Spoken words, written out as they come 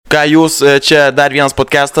Ką jūs, čia dar vienas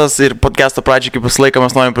podcastas ir podcast'o pradžiai, kaip visą laiką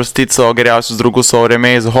mes norim pristatyti savo geriausius draugus, savo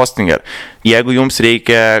rėmėjus Hostinger. Jeigu jums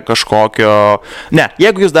reikia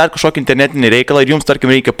jeigu jūs dar kažkokį internetinį reikalą ir jums,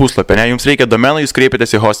 tarkim, reikia puslapį, jums reikia domeną, jūs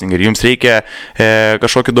kreipiatės į Hostinger, jums reikia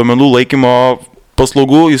kažkokį duomenų laikymo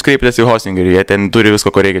paslaugų, jūs kreipiatės į Hostinger, jie ten turi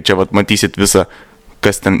visko, ko reikia, čia matysit visą,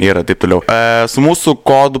 kas ten yra, taip toliau. Su mūsų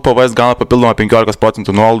kodu PVS gauna papildomą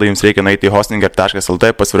 15% nuolaidą, jums reikia nueiti į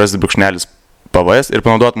hostinger.lt, pasvirasis brūkšnelis PVS ir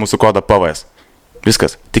panaudoti mūsų kodą PVS.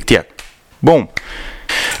 Viskas, tik tiek. Bum.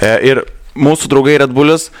 Ir mūsų draugai Red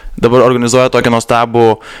Bullis dabar organizuoja tokį nuostabų,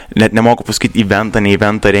 net nemoku pasakyti,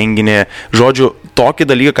 eventą, renginį. Žodžiu, tokį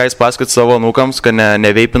dalyką, ką jis pasakot savo anūkams, kad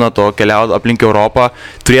neveipina to keliauti aplink Europą,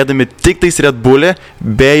 turėdami tik tais Red Bullį,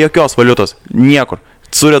 be jokios valiutos. Niekur.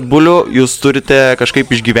 Su Red Bulliu jūs turite kažkaip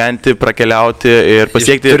išgyventi, prakeliauti ir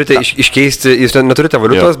pasiekti... Jūs turite iškeisti, jūs neturite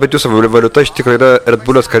valiutos, bet jūsų valiuta iš tikrųjų yra Red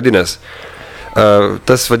Bullio skardinės.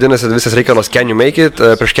 Tas vadinasi visas reikalas Can You Make It.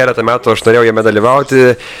 Prieš keletą metų aš norėjau jame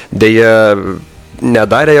dalyvauti, dėja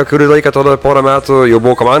nedarė jokių laiką, tada porą metų, jau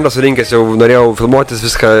buvau komandą surinkęs, jau norėjau filmuotis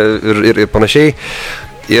viską ir panašiai.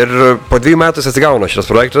 Ir po 2 metų atsigauna šitas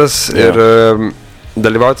projektas ir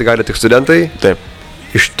dalyvauti gali tik studentai. Taip.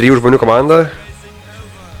 Iš 3 žmonių komandą.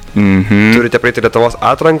 Turite praeiti Lietuvos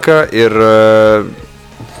atranką ir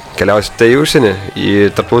keliausite į užsienį, į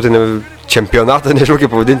tarptautinį čempionatą, nežinau kaip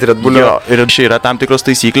pavadinti, Red Bullio. Jo, ir čia yra tam tikros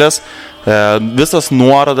taisyklės. Visas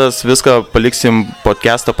nuorodas, viską paliksim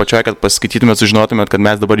podcast'o pačioje, kad paskaitytumėt, sužinotumėt, kad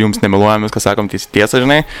mes dabar jums nemeluojam, viską sakom tiesą,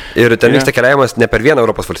 žinai. Ir ten vyksta keliavimas ne per vieną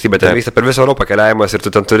Europos valstybę, ten vyksta per visą Europą keliavimas ir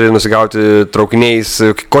tu ten turi nusigauti traukiniais,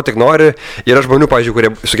 ko tik nori. Yra žmonių, pavyzdžiui,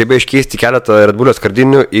 kurie sugebėjo iškeisti keletą Red Bullio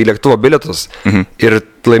skardinių į lėktuvo bilietus ir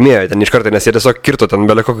laimėjo ten iš karto, nes jie tiesiog kirto ten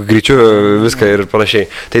belė kokiu greičiu viską ir panašiai.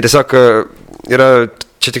 Tai tiesiog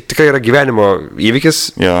čia tikrai yra gyvenimo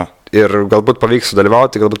įvykis. Jo. Ir galbūt pavyks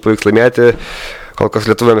sudalyvauti, galbūt pavyks laimėti. Kol kas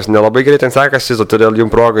lietuviams nelabai gerai ten sekasi, todėl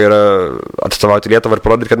jums proga yra atstovauti Lietuvą ir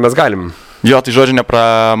parodyti, kad mes galim. Jo, tai žodžiu,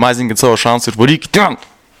 nepramazinkit savo šansų ir varykit ten.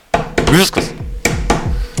 Viskas.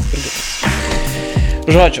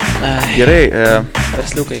 Žodžiu. Gerai.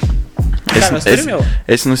 Versliukai. Ką mes turim jau?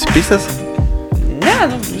 Esi nusipysęs? Ne,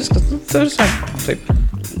 viskas, tarsi, taip.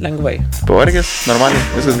 Lengvai. Pavargęs, normaliai,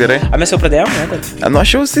 viskas gerai. A mes jau pradėjom, ne?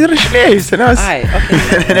 Aš jau įrašinėjau, seniausiai. Ai, okei.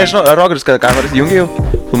 Nežinau, Rogeris kameras jungia jau,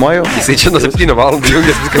 filmuoju. Jisai čia nuo 7 valandų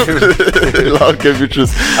jungiasi viską. Laukia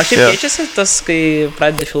bičius. O šiaip keičiasi tas, kai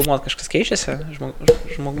pradedi filmuoti, kažkas keičiasi?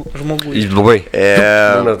 Žmogų. Labai.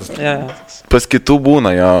 Pas kitų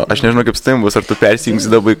būna, jo. Aš nežinau, kaip stim bus, ar tu persijungsi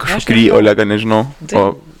dabar kažkokį Olegą, nežinau.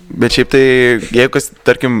 Bet šiaip tai, jeigu kas,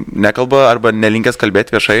 tarkim, nekalba arba nelinkęs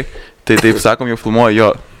kalbėti viešai, tai taip sakom, jau filmuoju,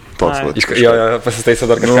 jo. Jo, pasistaiso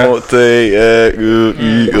dar kažką. Nu, tai...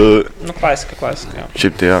 Klasika, jo.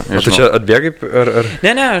 Šiaip tai, jo. O tu čia atbėgai, ar...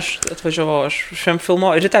 Ne, aš atvažiavau, aš šiam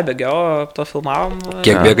filmuoju, ryte bėgiau, to filmavom.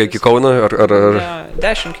 Kiek bėgai iki Kauno, ar...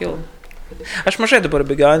 10 km. Aš mažai dabar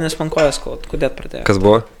bėgiau, nes man kojas kudėt pradėjo. Kas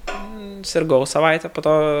buvo? Sirgau savaitę, po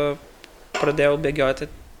to pradėjau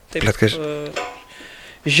bėgioti. Taip,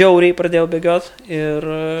 žiauriai pradėjau bėgioti ir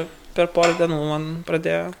per porą dienų man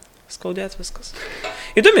pradėjo skaudėti viskas.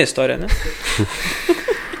 Įdomi istorija, ne?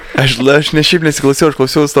 Aš ne šiaip nesiklausiau, aš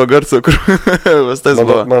klausiausi to garso, kur vastas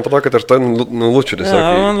buvo. Man atrodo, kad aš to nulučiu tiesiog. Ja,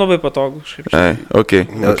 man labai patogu. Okay.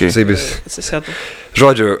 Saibis. Atsisėtų.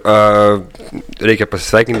 Žodžiu, reikia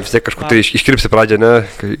pasisveikinti, vis tiek kažkur tai iškirpsi pradžią, ne?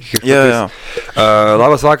 Jo.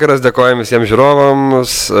 Labas vakaras, dėkojame visiems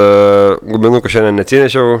žiūrovams. Guminukų šiandien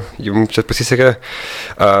neatsinešiau, jums čia pasisekė.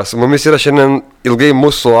 Su mumis yra šiandien ilgai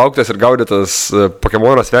mūsų lauktas ir gaudytas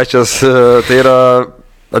Pokemono svečias, tai yra...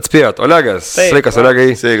 Atspėjot, Olegas. Sveikas,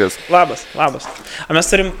 Olegai. Sveikas. Labas. A mes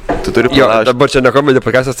turim... Tu turi jo, dabar čia ne komedija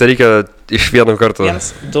podcastas, tai reikia iš vieno karto.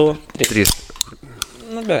 1, 2, 3.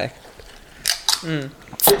 Nu, beveik.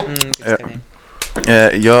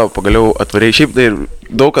 Jo, pagaliau atvarėjai. Šiaip tai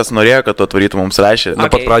daug kas norėjo, kad tu atvarytų mums rašė. Nuo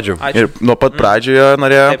pat pradžių. Ir nuo pat pradžioje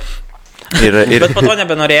norėjo. Taip. Bet po to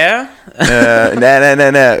nebenorėjo?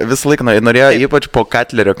 Ne. Visą laiką norėjo, ypač po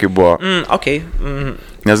Katlerio, kai buvo.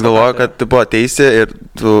 Nes galvoju, kad tu buvo teisė ir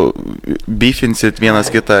tu beefinsit vienas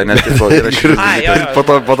kitą, nes tai buvo ir po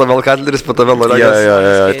to vėl Katleris, po to vėl Olegas.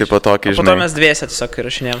 Jo, tipo tokį, žinai. Po to mes dviese tiesiog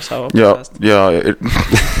įrašinėjom savo podcastą. Jo.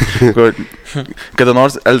 Kada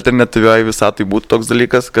nors alternatyvioje visatui būtų toks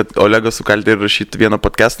dalykas, kad Olegas su Katleri rašytų vieną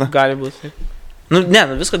podcastą? Gali būti.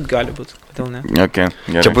 Viskas gali būti. Kodėl ne? Okay,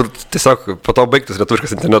 čia būtų tiesiog po to baigtas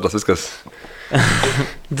lietuviškas internetas, viskas.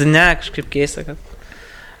 Ne, kažkaip keista, kad...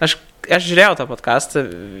 Aš žiūrėjau tą podcastą,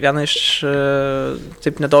 vieną iš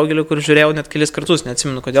taip nedaugelių, kur žiūrėjau net kelis kartus,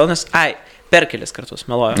 neatsimenu kodėl, nes, per kelis kartus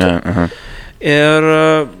meluoju. Ir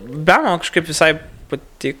be man kažkaip visai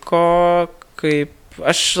patiko, kaip...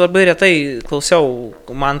 Aš labai retai klausiau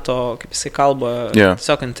Manto, kaip jisai kalba,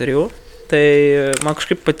 tiesiog interviu. Tai man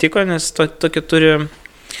kažkaip patiko, nes tokį turi...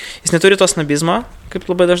 Jis neturi to snobizmo, kaip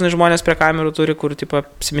labai dažnai žmonės prie kamerų turi, kur tipo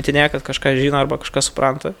apsimetinėja, kad kažką žino arba kažką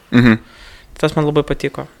supranta. Tas man labai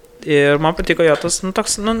patiko. Ir man patiko jo tas,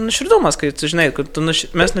 toks, nuoširdumas, kai tu žinai, kad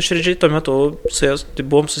mes nuoširdžiai tuo metu su jos tai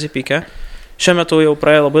buvom susipykę. Šiuo metu jau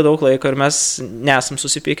praėjo labai daug laiko ir mes nesam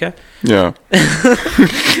susipykę. Yeah.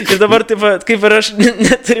 Ir dabar, taip, kaip ir aš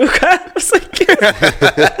neturiu ką pasakyti.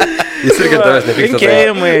 Jis irgi tavęs nepyksta.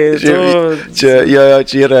 Linkėjimai.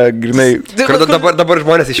 Čia yra grinai. Dabar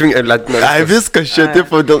žmonės išjungia. Ai, viskas čia,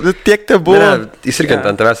 tipo, tiek te buvo. Jis irgi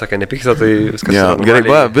ant tavęs sakė, nepyksta, tai viskas.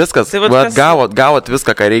 Gerai, viskas. Gavot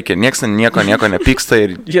viską, ką reikia. Niekas nieko nepyksta.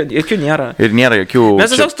 Jokių nėra. Ir nėra jokių...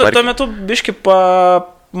 Mes tiesiog tuo metu biški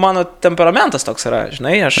mano temperamentas toks yra,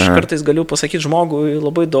 žinai, aš kartais galiu pasakyti žmogui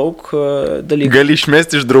labai daug dalykų. Gali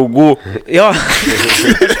išmesti iš draugų. Jo,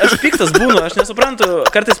 aš piktas būnu, aš nesuprantu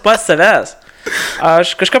kartais pas savęs.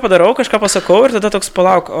 Aš kažką padarau, kažką pasakau ir tada toks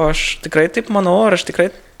palauk, o aš tikrai taip manau, ar aš tikrai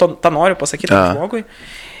tą noriu pasakyti žmogui.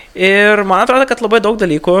 Ir man atrodo, kad labai daug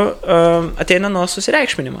dalykų ateina nuo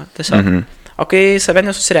susireikšminimo, tiesiog. O kai save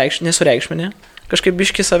nesureikšmini, kažkaip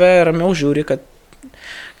biški save ramiau žiūri, kad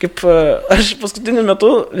kaip aš paskutiniu metu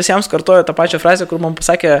visiems kartoju tą pačią frazę, kur man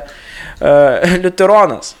pasakė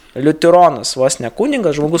liuteronas, vos ne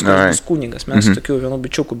kunigas, žmogus, kuris bus kunigas. Mes tokių vienų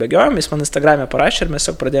bičiukų bėgiojom, jis man Instagram'e parašė ir mes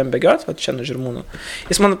jau pradėjom bėgioti, va čia nuo Žirmūnų.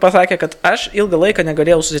 Jis man pasakė, kad aš ilgą laiką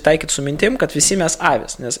negalėjau susitaikyti su mintim, kad visi mes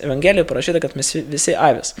avis, nes Evangelijoje parašyta, kad mes visi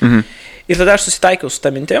avis. Ir tada aš susitaikiau su tą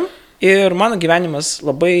mintim ir mano gyvenimas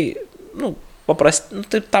labai,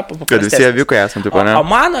 taip tapo paprastesnis. Kad visi aviukai esam, taip, ne? O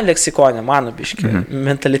mano leksikone, mano biški,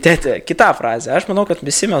 mentalitete, kita frazė. Aš manau, kad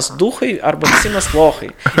visi mes duhai arba visi mes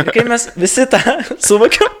lochai. Ir kai mes visi tą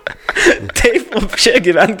suvokiam, taip, čia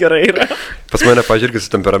gyvent gerai yra. Pas mane, pažiūrėk,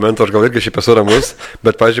 su temperamentu, aš gal irgi šiaip esu ramus,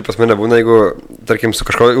 bet, pažiūrėk, pas mane būna, jeigu, tarkim, su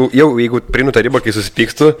kažko, jeigu prieinu tą ribą, kai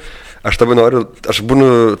susipykstu, aš labai noriu, aš būnu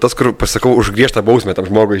tas, kur pasakau už griežtą bausmę tam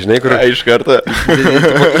žmogui, žinai, kur... Iš karto.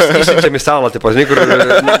 Išsičiam į salą, tipo, žinai, kur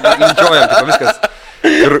linčiuojam, tipo, viskas.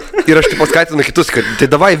 Ir aš tipo skatinu kitus, kad tai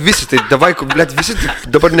davai visi, blėt, visi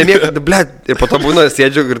dabar nemėg, blėt. Ir po to būna,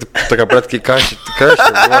 sėdžiu ir tokia, blėt, ką aš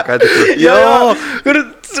buvo, ką tik. Jo, ir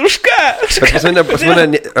už ką? Bet pas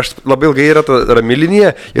mane, aš labai ilgai yra ta rami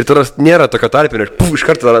linija ir turas nėra tokio tarpinio, iš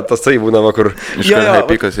karto tasai būna, kur... Iš karto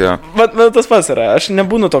nepykas, jo. Man tas pats yra, aš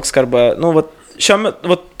nebūnu toks karba, šiuo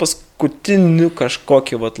metu, paskutiniu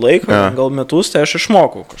kažkokį laiką, gal metus, tai aš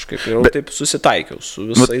išmokau kažkaip ir taip susitaikiau su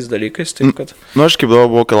visais dalykais, taip kad... Aš kaip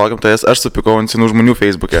buvau keliaukiam, tai aš supykau ant senų žmonių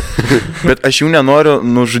Facebook'e, bet aš jų nenoriu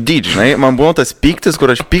nužudyti, žinai, man buvo tas pyktis,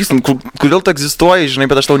 kur aš pykstu, kodėl tai egzistuoja, žinai,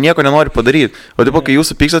 bet aš tau nieko nenoriu padaryti. O taip, kai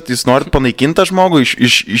jūs supykstat, jūs norit panaikinti tą žmogų,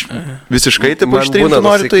 visiškai taip ištrinti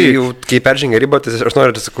norit, tai... Kai peržengia ribą, tai aš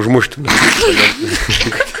noriu tiesiog užmušti.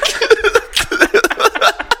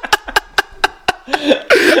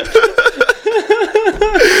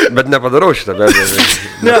 Bet nepadarau šitą, bet...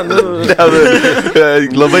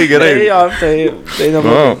 Labai gerai. Tai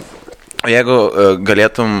nebūtų. Jeigu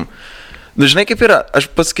galėtum... Žinai, kaip yra, aš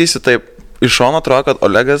pasakysiu taip, iš šono atrodo, kad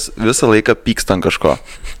Olegas visą laiką pyksta ant kažko.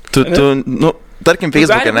 Tarkim,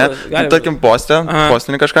 Facebook'e, ne? Tarkim,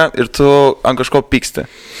 postini kažką ir tu ant kažko pyksti.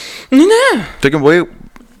 Ne. Tarkim, buvai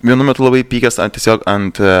vienu metu labai pykęs tiesiog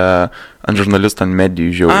ant žurnalistų, ant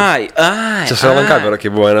medijų žiauriai. Čia su LNK yra, kai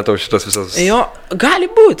buvo, ne tau šitos visas... Jo, gali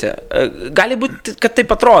būti, kad taip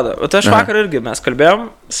atrodo. O tai aš vakar irgi mes kalbėjom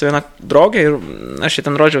su viena draugė ir aš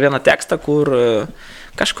ten rodžiau vieną tekstą, kur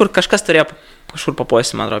kažkas turėjo kažkur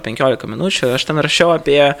paposti, man atrodo, 15 minučių. Aš ten rašiau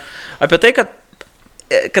apie tai,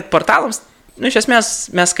 kad portalams, iš esmės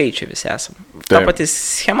mes skaičiai visi esam. Ta pati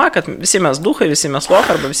schema, kad visi mes duhai, visi mes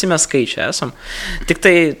lochai arba visi mes skaičiai esam. Tik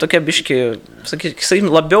tai tokia biški,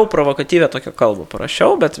 sakykim, labiau provokatyvę tokią kalbą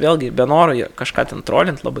parašiau, bet vėlgi be noro kažką ten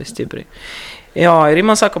trolint labai stipriai. Jo, ir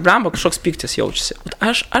man sako, blemba, kažkoks piktis jaučiasi.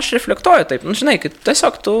 Aš reflektuoju taip, žinai, kad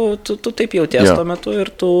tiesiog tu taip jauties tuo metu ir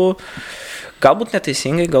tu galbūt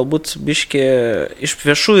neteisingai, galbūt biški iš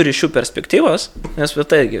viešųjų ryšių perspektyvos, nes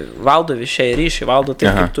taigi valdo viešieji ryšiai, valdo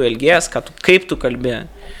tai, kaip tu elgies, kaip tu kalbė.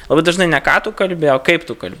 Labai dažnai ne ką tu kalbė, o kaip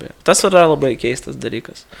tu kalbė. Tas yra labai keistas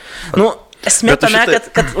dalykas. Esmė tame,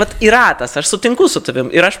 kad yra tas, aš sutinku su tavim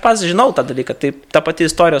ir aš pats žinau tą dalyką, tai ta pati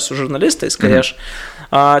istorija su žurnalistais, kai aš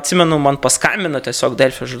atsimenu, man paskambino tiesiog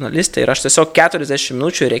Delfio žurnalistai ir aš tiesiog 40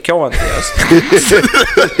 minučių rėkiau ant jos.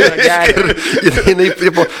 Ir jinai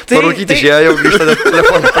parūkyti išėjo, jau grįžta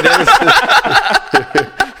telefoną padėjus.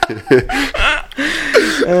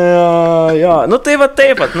 Jo, nu tai va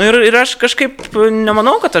taip pat. Nu, ir aš kažkaip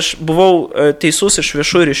nemanau, kad aš buvau teisus iš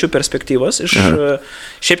viešų ryšių perspektyvos, iš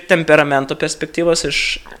šiaip temperamento perspektyvos, iš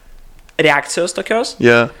reakcijos tokios.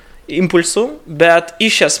 Impulsų, bet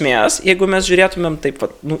iš esmės, jeigu mes žiūrėtumėm taip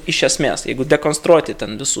pat, nu, iš esmės, jeigu dekonstruoti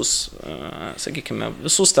ten visus, sakykime,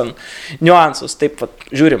 visus ten niuansus, taip pat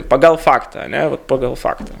žiūrim pagal faktą, ne, vat, pagal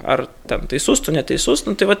faktą, ar ten teisus, tu neteisus,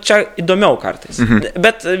 nu, tai va čia įdomiau kartais.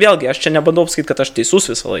 Bet vėlgi, aš čia nebandau pasakyti, kad aš teisus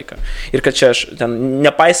visą laiką ir kad čia aš ten,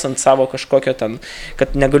 nepaisant savo kažkokio ten,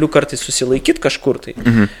 kad negaliu kartais susilaikyti kažkur tai.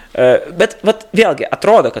 Bet vat, vėlgi,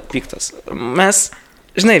 atrodo, kad piktas. Mes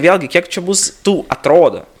žinai, vėlgi, kiek čia bus tų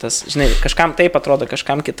atrodo, tas, žinai, kažkam taip atrodo,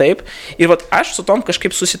 kažkam kitaip. Ir vat aš su tom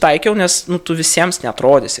kažkaip susitaikiau, nes, nu, tu visiems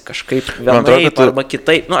neatrodysi kažkaip vienaip arba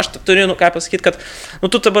kitaip. Nu, aš turiu, nu, ką pasakyti, kad,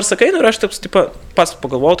 nu, tu dabar sakai, nu, ir aš taip, tipo, pats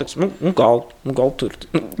pagalvojau, toks, nu, gal tu ir,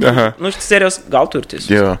 nu, serijos, gal tu ir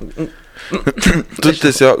teisus. Tu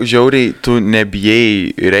tiesiog žiauriai, tu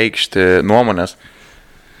nebijai reikšti nuomonės.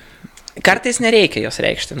 Kartais nereikia jos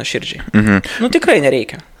reikšti nuoširdžiai. Nu, tikrai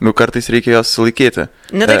nereikia. Nu, kartais reikia jos sulaikyti.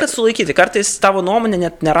 Ne tai, kad sulaikyti, kartais tavo nuomonė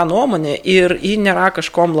net nėra nuomonė ir ji nėra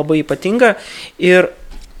kažkom labai ypatinga. Ir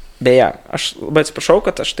beje, aš labai atsiprašau,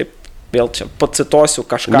 kad aš taip vėl čia pacituosiu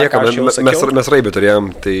kažką, nieko, ką aš jau sakiau. Mes raibį turėjom,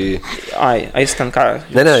 tai... Jis ten ką...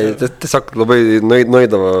 Ne, tiesiog labai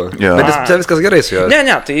nueidavo. Bet čia viskas gerai su juo. Ne,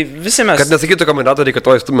 tai visi mes... Kad nesakytų komentatoriai, kad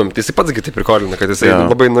to įstumėm, tai jis pats taip prikolina, kad jis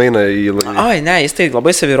labai nueina į... Ne, jis tai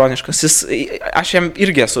labai savironiškas. Aš jam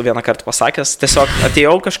irgi esu vieną kartą pasakęs, tiesiog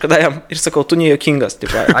atėjau kažkada jam ir sakau, tu nejuokingas.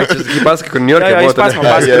 Jis pasakai, kur New York'e buvo. Jis pas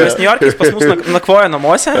man pasakė, nes New York'e pas mus nakvoja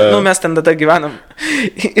namuose, mes ten tada gyvenam.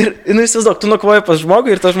 Ir įsivaizduok, tu nakvoji pas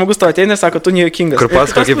žmogų ir tas žmogus to ateina, sako, tu nejuokingas. Kur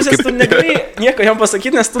pasako, kaip... Tu negali nieko jam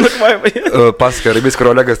pasakyti, nes tu nakvoji. Pasako, Raibys,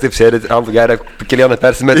 kur Olegas taip sėdi, geria kelieną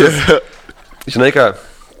persimetęs. Žinai ką,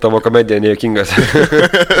 tavo komedija nejuokingas.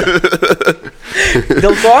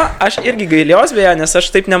 Dėl to aš irgi gailiuos beje, nes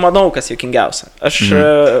aš taip nemanau, kas juokingiausia. Aš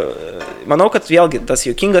manau, kad vėlgi tas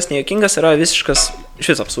juokingas, nejuokingas yra visiškas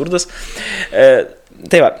šis absurdas.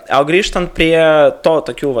 Tai va, o grįžtant prie to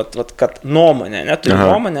tokių, kad nuomonė, neturiu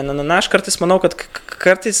nuomonę, aš kartais manau, kad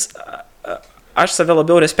kartais aš save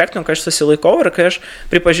labiau respektinu, kai aš susilaikau ir kai aš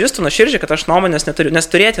pripažįstu nuoširdžiai, kad aš nuomonės neturiu, nes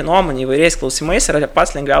turėti nuomonę įvairiais klausimais yra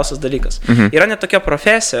pats lengviausias dalykas. Yra net tokia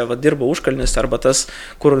profesija, dirba užkalnis arba tas,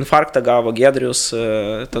 kur infarktą gavo Giedrius,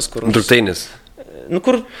 tas, kur... Druktainis. Nu,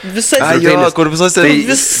 kur visose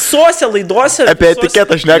laidose... Apie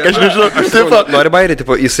etiketą šneka, aš nežinau. Nori bairį,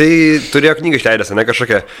 tipo, jisai turėjo knygą išleidęs, ne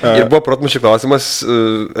kažkokią. Ir buvo protmušių klausimas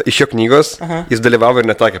iš jo knygos, jis dalyvavo ir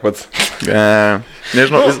netakė pats.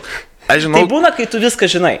 Nežinau, aš žinau. Tai būna, kai tu viską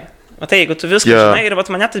žinai. Matai, jeigu tu viską žinai ir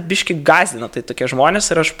mane tai biški gąsdina, tai tokie žmonės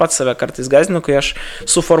ir aš pats save kartais gąsdinu, kai aš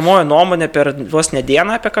suformuoju nuomonę per vos ne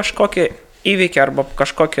dieną apie kažkokį įvykį arba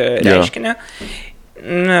kažkokį reiškinį.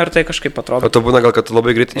 Ir tai kažkaip atrodo. O tu būna gal, kad tu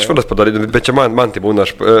labai greit išvadas padaryti, bet čia man tai būna,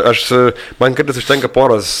 man kartais užtenka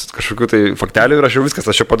poros kažkokių tai faktelių ir aš jau viskas,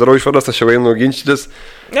 aš jau padarau išvadas, aš jau einu ginčytis.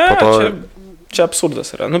 Čia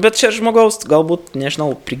absurdas yra. Nu, bet čia žmogaus, galbūt, nežinau,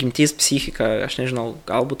 prigimtys, psichika, aš nežinau,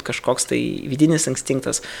 galbūt kažkoks tai vidinis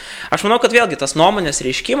instinktas. Aš manau, kad vėlgi tas nuomonės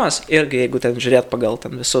reiškimas, irgi jeigu ten žiūrėt pagal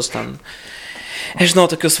ten visus ten, nežinau,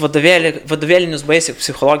 tokius vadovėlinius baisiai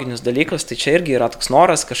psichologinius dalykus, tai čia irgi yra toks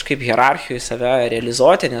noras kažkaip hierarchijoje save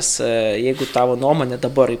realizuoti, nes jeigu tavo nuomonė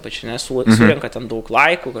dabar ypač surenka ten daug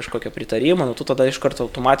laikų, kažkokio pritarimo, nu tu tada iš karto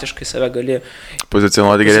automatiškai save gali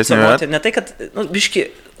pozicionuoti geresnį. Ne tai, kad, nu, biški,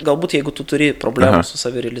 galbūt jeigu tu turi problemų su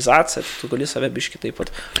savirealizacija, tu gali save biški taip pat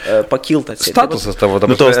pakilti. Statusas tavo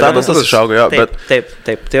dabar. Nu, tavo statusas išaugo, jo, bet...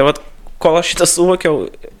 Taip. Tai vat, kol aš šitą suvokiau,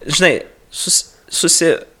 žinai,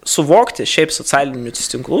 suvokti šiaip socialinius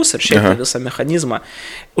tinklus ir šiaip visą mechanizmą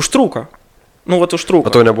užtruko. Užtruko.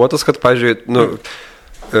 O tau nebuvo tas, kad, pavyzdžiui,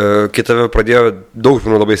 kai tave pradėjo daug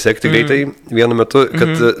žmonių labai sekti greitai vienu metu, kad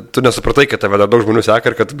tu nesupratai, kad tave dar daug žmonių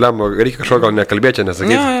seka ir kad, blem, reikia kažko gal nekalbėti,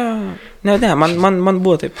 nesakyti. Ne, man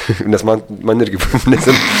buvo taip. Nes man irgi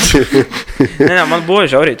ne, man buvo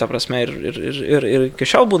žiauriai, ta prasme, ir iki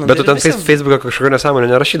šiol būna. Bet tu ten Facebook'e kažkokio nesąmonę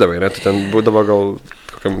nerašydavai, ne? Tu ten būdavo gal...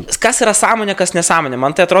 Kas yra sąmonė, kas nesąmonė.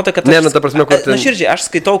 Man tai atrodo, kad aš... ta prasme, kur ten... Nuoširdžiai, aš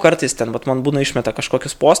skaitau kartais ten, bet man būna išmeta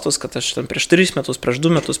kažkokius postus, kad aš ten prieš 3 metus, prieš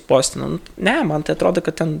 2 metus postinu. Ne, man tai atrodo,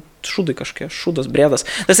 kad ten šūdai kažkokie, šūdas, brėdas.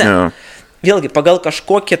 Vėlgi, pagal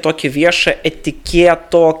kažkokią tokį viešą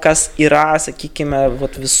etiketo, kas yra, sakykime,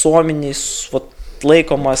 visuomeniai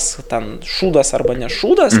laikomas ten šūdas arba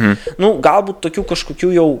nešūdas, galbūt tokių kažkokių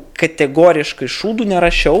jau kategoriškai šūdų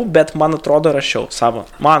nerašiau, bet man atrodo rašiau savo,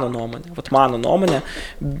 mano nuomonę,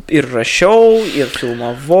 ir rašiau, ir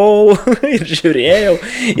filmavau, ir žiūrėjau,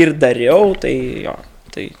 ir dariau, tai jo.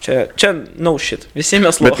 Tai čia no shit. Visi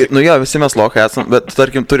mes lokai. Bet, visi mes lokai esam, bet,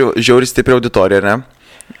 tarkim, turiu žiauriai stiprią auditoriją, ne?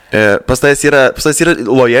 Pas tais yra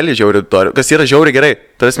lojali žiauri auditorija, kas yra žiauri gerai.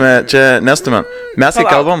 Tarsi, čia nestumėm. Mes kai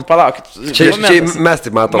kalbam... Palaukit. Čia mes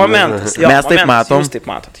taip matom. Momentas. Mes taip matom. Jūs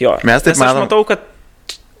taip matot, jo. Mes taip matom. Aš matau, kad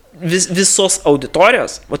visos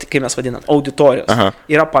auditorijos, kai mes vadinam auditorijos,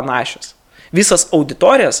 yra panašios. Visas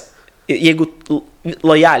auditorijos, jeigu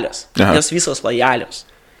lojalios, jos visos lojalios.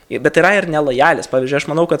 Bet yra ir nelojalios. Pavyzdžiui,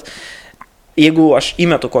 aš manau, kad jeigu aš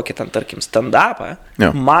įmetu kokį ten, tarkim, stand-upą,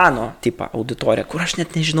 mano tipą auditoriją, kur aš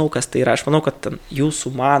net nežinau, kas tai yra. Aš manau, kad ten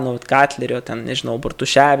jūsų, mano, Katlerio, ten, nežinau,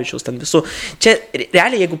 Bartuševičiaus, ten visų. Čia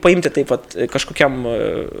realiai, jeigu paimti taip pat kažkokiam,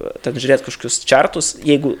 ten žiūrėti kažkokius čartus,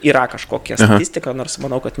 jeigu yra kažkokia statistika, nors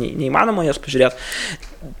manau, kad neįmanoma jos pažiūrėti,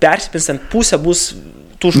 persipinstant pusę bus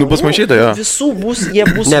tų žmonių. Bus mažyta, jo. Visų bus, jie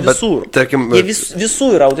bus visur. Tarkim, jie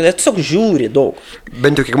visų yra auditorija, tiesiog žiūri daug.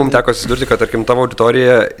 Bent jau kiek mums teko susidurti, kad, tarkim, tavo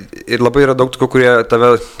auditorija ir labai yra daug tokių, kurie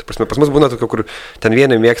tave, prasme, pas mus būna tokių, kur ten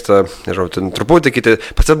vieni mėgsta, nežinau, ten truputį kiti,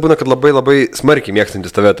 pas jie būna, kad labai labai smarkiai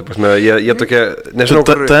mėgstantis tave, ta prasme, jie tokie, nežinau,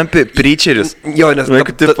 kur... Tampi preacheris. Jo, nes,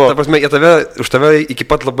 ta prasme, jie už tave iki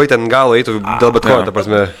pat labai ten galo eitų dėl bet ko, ta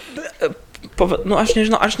prasme. Aš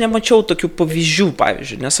nežinau, aš nemačiau tokių pavyzdžių,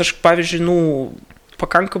 pavyzdžiui, nes aš, pavyzdžiui,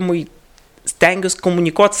 pakankamai stengiuosi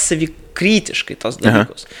komunikuoti savikritiškai tos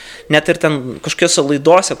dalykus. Net ir ten kažkokiose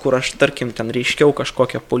laidose, kur aš, tarkim, ten reiškiau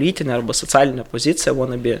kažkokią politinę arba socialinę poziciją,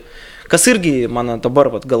 wannabe, kas irgi mano dabar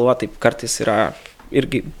galva taip kartais yra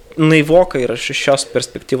irgi naivoka ir aš iš šios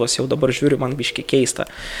perspektyvos jau dabar žiūriu, man biškiai keista.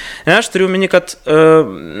 Ir aš turiu omeny, kad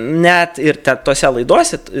net ir tose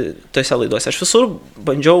laidose aš visur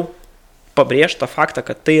bandžiau pabrėžti tą faktą,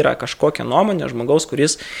 kad tai yra kažkokia nuomonė žmogaus,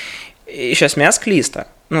 kuris iš esmės klysta.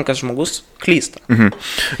 Kad žmogus klysta.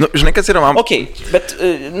 Žinai, kas yra man... Bet,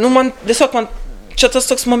 man tiesiog, čia tas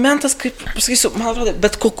toks momentas, kaip, pasakysiu, man atrodo,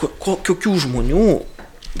 bet kokių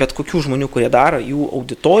žmonių, kurie daro, jų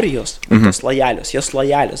auditorijos, tos lojalios, jos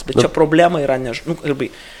lojalios, bet čia problema yra,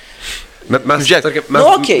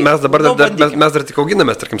 Mes dabar dar tik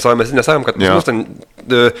auginamės, tarkim, savo mes nesakom, kad mus ten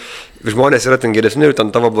žmonės yra ten geresni ir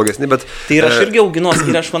ten tavo blogesni, bet... Tai ir aš irgi auginos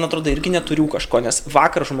ir aš, man atrodo, irgi neturiu kažko, nes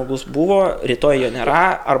vakar žmogus buvo, rytoj jo nėra,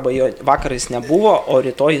 arba jo vakar jis nebuvo, o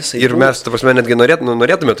rytoj jisai... Ir mes, ta prasme, netgi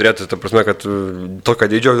norėtume turėti, ta prasme, kad tokio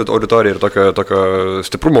didžio auditoriją ir tokio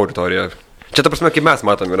stiprumo auditoriją. Čia, ta prasme, kaip mes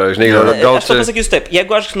matom, yra, žinai, gal... Aš pasakysiu taip,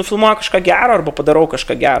 jeigu aš nufilmuoju kažką gerą arba padarau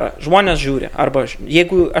kažką gerą, žmonės žiūri, arba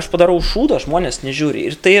jeigu aš padarau šūdą, žmonės nežiūri.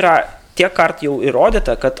 Ir tai yra tiek kart jau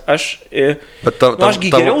įrodyta, kad aš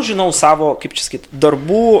geriau žinau savo, kaip čia sakyti,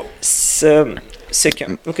 darbų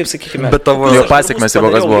siekiam, kaip sakykime. Bet tavo pasiekmes jau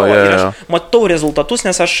kokios buvo. Aš matau rezultatus,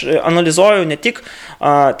 nes aš analizuoju ne tik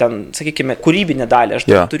ten, sakykime, kūrybinę dalį, aš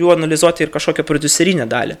turiu analizuoti ir kažkokią prodiuserinę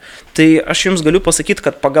dalį. Tai aš jums galiu pasakyti,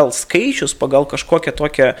 kad pagal skaičius, pagal kažkokią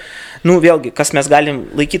tokią, vėlgi, kas mes galim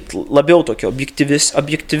laikyti labiau tokio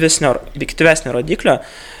objektyvesnio rodiklio,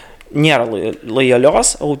 nėra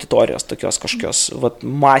lojalios auditorijos, tokios kažkokios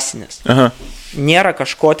masinės. Nėra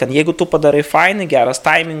kažko ten, jeigu tu padarai fainai, geras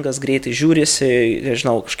taimingas, greitai žiūrisi,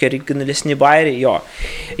 nežinau, kažkokie originalesni bairiai, jo.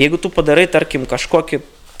 Jeigu tu padarai, tarkim, kažkokį,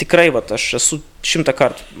 tikrai, aš esu 100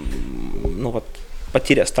 kartų,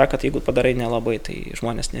 patyręs tą, kad jeigu padarai nelabai, tai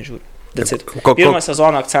žmonės nežiūri. Pirmą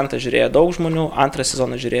sezoną akcentą žiūrėjo daug žmonių, antrą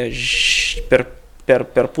sezoną žiūrėjo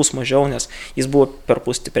per pus mažiau, nes jis buvo per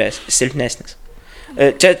pus silpnesnis.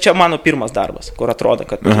 Čia mano pirmas darbas, kur atrodo,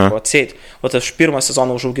 kad atseit, aš pirmą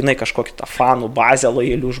sezoną užauginai kažkokį tą fanų bazę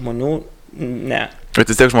lojalių žmonių, ne. Bet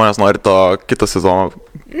vis tiek žmonės nori to kito sezono,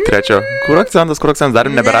 trečio. Kur akcentas, dar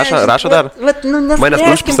neberašo, rašo dar? Manęs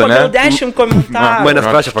prašė pagal 10 komentarų. Manęs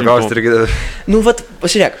prašė paklausti irgi.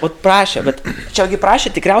 Pažiūrėk, prašė, bet čiagi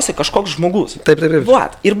prašė tikriausiai kažkoks žmogus. Taip.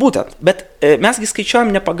 Ir būtent, bet mesgi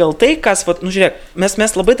skaičiuojam ne pagal tai, kas, žiūrėk,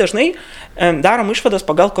 mes labai dažnai darom išvadas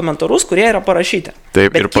pagal komentarus, kurie yra parašyti.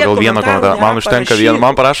 Taip, ir pagal vieną komentarą. Man užtenka vieną,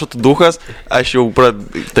 man parašo tu duhas, aš jau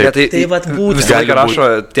Tai būtent. Visą laiką rašo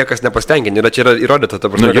tie, kas nepasitenkinti. Čia yra įrodyta, ta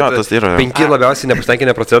prasme, kad 5 labiausiai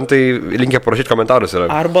nepasitenkinę procentai linkę parašyti komentarus yra.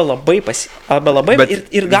 Arba labai bet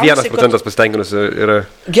ir gausi, 1% pasitenkinusi yra.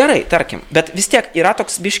 Gerai, tarkim, bet vis tiek yra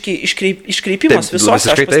toks biški iškreipimas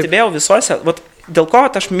visose, aš pastebėjau visose, dėl ko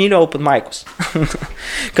aš myliu open mic'us.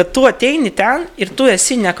 Kad tu ateini ten ir tu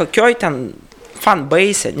esi ne kokioj ten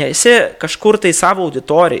fanbase, nesi kažkur tai savo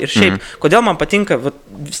auditoriją ir šiaip, kodėl man patinka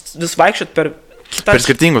vis vaikščiot per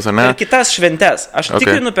skirtingus, ar ne? Per kitas šventes. Aš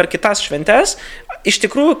tikrinu per kitas šventes, iš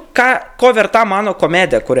tikrųjų, ko verta mano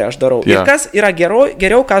komedija, kurią aš darau. Ir kas yra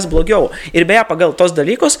geriau, kas blogiau. Ir beje, pagal tos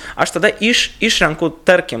dalykus, aš tada išrenku,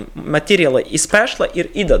 tarkim, materialą į specialą ir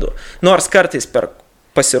įdedu. Nors kartais per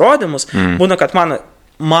pasirodymus būna, kad mano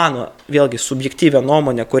mano, vėlgi, subjektyvę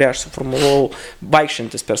nuomonę, kurią aš suformulavau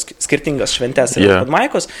vaikščiantis per skirtingas šventes ir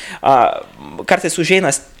openmic'us, kartais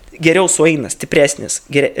užeina geriau sueina stipresnis,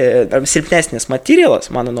 silpnesnis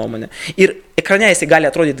materialas, mano nuomonė, ir ekrane jisai gali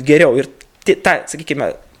atrodyti geriau ir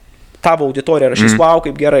sakykime, tavo auditorija rašys, wow,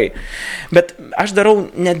 kaip gerai. Bet aš darau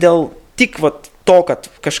ne dėl tik to, kad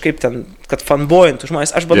kažkaip ten, kad fanboyintų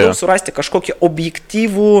žmonės, aš bandau surasti kažkokį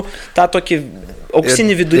objektyvų, tą tokį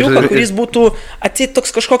auksinį viduriuką, kuris būtų atseit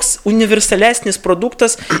toks kažkoks universalesnis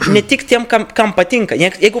produktas, ne tik tiem, kam patinka.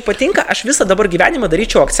 Jeigu patinka, aš visą dabar gyvenimą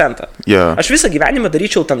daryčiau akcentą. Aš visą gyvenimą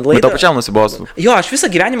daryčiau ten laidą. Bet to pačiam nusibostų. Jo, aš visą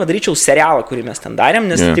gyvenimą daryčiau serialą, kurį mes ten darėm,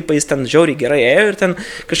 nes tipai jis ten žiauriai gerai ėjo ir ten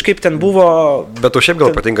kažkaip ten buvo... Bet tu šiaip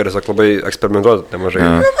gal patinka, tiesiog labai eksperimentuoti nemažai.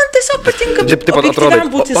 Nu, man tiesiog patinka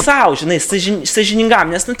objektyviam būti savo, žinai,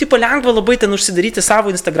 sąžiningam, nes, tipo, lengva labai ten užsidaryti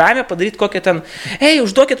savo Instagram'e, padaryti kokią ten,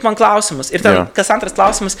 užduokit man klausimus. Ir ten kas antras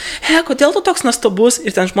klausimas, kodėl tu toks nuostabus?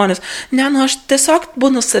 Ir ten žmonės, ne, nu aš tiesiog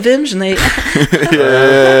būnu savim, žinai.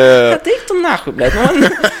 Teik tu nahui, blėt,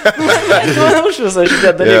 man už visą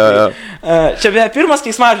šitą dalyką. Čia beje, pirmas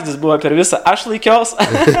keismažodis buvo per visą, aš laikiaus.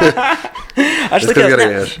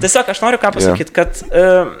 Tiesiog aš noriu ką pasakyti, kad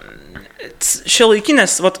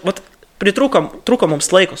šiuolaikinės, trūko mums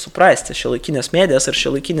laiko suprasti šiuolaikinės medijas ir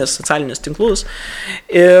šiuolaikinės socialinius tinklus.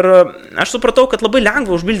 Ir aš supratau, kad labai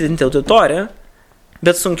lengva užbildinti auditoriją,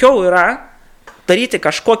 bet sunkiau yra daryti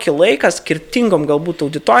kažkokį laiką skirtingom galbūt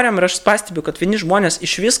auditorijom ir aš pastebiu, kad vieni žmonės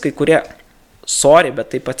iš vis, kai kurie, sorry, bet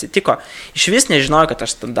taip atsitiko, iš vis nežinojo, kad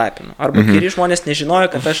aš stand-upinu. Arba keli žmonės nežinojo,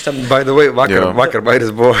 kad aš ten... By the way, vakar Bairis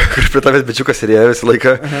buvo, kur prie tavęs bičiukas ir ėjo visą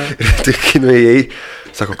laiką. Ir tai kai nuėjai,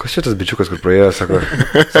 sako, kas šitas bičiukas, kur praėjo, sako,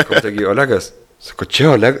 taigi, Olegas. Sako, čia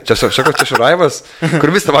Olegas, čia Šuraivas, kur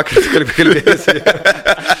visą vakarą kalbėjasi.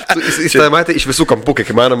 Jis tą matė iš visų kampų, kiek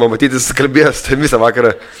įmanoma matyti, jis kalbėjęs visą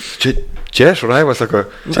vakarą. Čia Šuraivas, sako,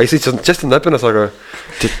 jis čia stand-upina, sako.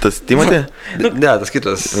 Tas Timotė? Ne, tas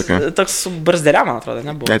kitas. Toks su barzdelė, man atrodo,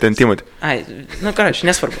 nebuvo. Ne, ten Timotė. Ai, nu ką, aš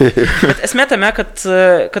nesvarbu. Bet esmė tame,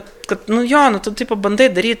 kad nu jo, nu tu taip bandai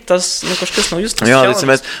daryti tas, nu kažkas naujus. Jo,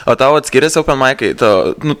 mes, o tau atskiriasi open mic'ai,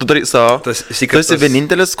 tu darai savo, tu esi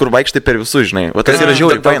vienintelis, kur vaikštai per visus, žinai. O tas yra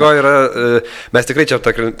žiauriai faina. Mes tikrai čia,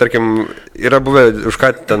 tarkim, yra buvę už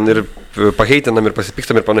ką ten ir paheitinam ir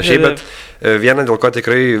pasipykstam ir panašiai, bet viena dėl ko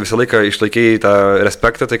tikrai visą laiką išlaikėjai tą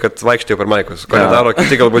respektą, tai kad vaikštai per mic'us, ko nedaro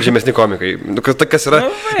kiti galbūt žymesni komikai. Kas yra,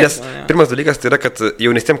 nes pirmas dalykas tai yra, kad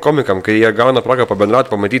jaunesniem komikam, kai jie gauna progą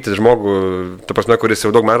pabendrauti, pamatyti žmogų, ta prasme, kuris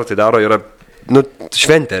jau daug metų tai daro, yra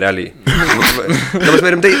šventė realiai.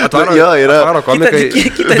 Dabar rimtai atvaro komikai.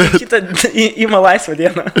 Kita įma laisvą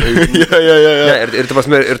dieną. Ir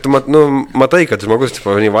tu matai, kad žmogus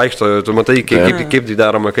vaikšto, tu matai, kaip tai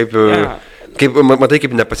daroma, matai,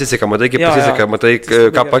 kaip nepasiseka, matai, kaip pasiseka, matai,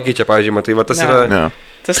 ką pakeičia, pavyzdžiui, matai, tas yra...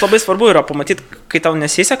 Tas labai svarbu yra pamatyti, kai tau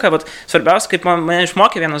nesiseka, bet svarbiausia, kaip mane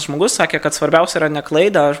išmokė vienas žmogus, sakė, kad svarbiausia yra ne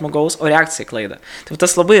klaida žmogaus, o reakcija klaida. Tai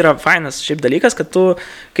tas labai yra fainas šiaip dalykas, kad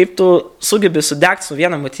kaip tu sugebi sudegti su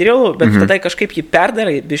vienu materialu, bet tada kažkaip jį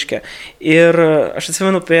perdarai biškę. Ir aš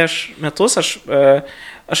atsimenu, prieš metus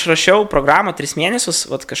aš rašiau programą 3 mėnesius,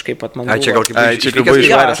 kažkaip man buvo. Čia gal kaip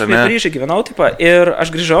išvaras, aš Paryžiuje gyvenau, ir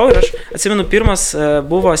aš grįžau ir aš atsimenu, pirmas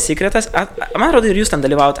buvo Secretas, man atrodo ir jūs ten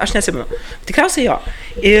dalyvaujate, aš neatsimenu, tikriausiai jo.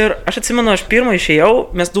 Ir aš atsimenu, aš pirmą išėjau,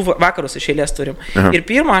 mes 2 vakarus iš eilės turim. Ir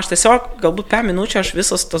pirmą aš tiesiog, galbūt 5 minučių aš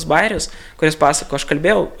visos tos bairius, kurias pasako, aš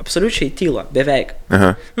kalbėjau absoliučiai tyla, beveik.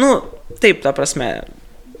 Nu, taip, ta prasme,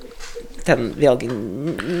 ten vėlgi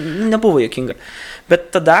nebuvo juokinga. Bet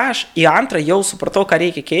tada aš į antrą jau supratau, ką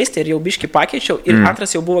reikia keisti ir jau biškį pakeičiau ir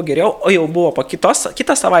antras jau buvo geriau, o jau buvo po kitą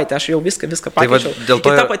savaitę aš jau viską pakeičiau. Ir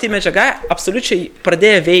ta pati medžiaga absoliučiai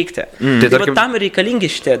pradėjo veikti. Tai tam reikalingi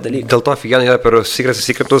šitie dalykai. Dėl to afigenai yra per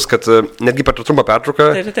Secretus, kad netgi per trumpą pertrauką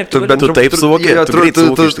tu taip suvoki,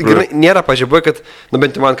 nėra pažiūrėjai, kad,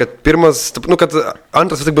 bent man, kad pirmas, kad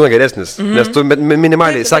antras vis tik būna geresnis, nes tu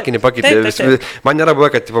minimaliai sakinį pakeitė. Man nėra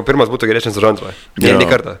buvę, kad pirmas būtų geresnis už antrą. Nei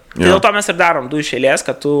kartą. Dėl to mes ir darom 2 iš eilės,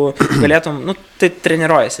 kad tu galėtum, tai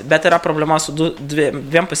treniruojasi. Bet yra problema su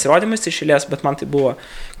 2 pasirodymais iš eilės, bet man tai buvo,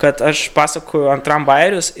 kad aš pasakoju antram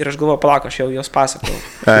bairius ir aš galvoju, palauk, aš jau jos pasakoju.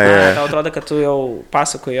 Tau atrodo, kad tu jau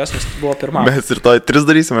pasakoju jos, nes buvo pirma. Mes ir to 3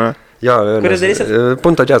 darysime. Jo, kuris darysit?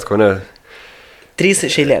 Punta Džesko, ne? 3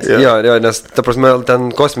 iš eilės. Jo, nes, ta prasme,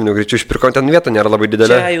 ten kosminių greičių išpirko, ten vieta nėra labai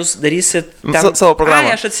didelė. Čia jūs darysit savo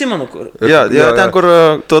programą. Ai, aš atsimenu, kur. Jo, ten, kur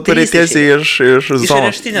tu turi tiesiai iš zonos. Iš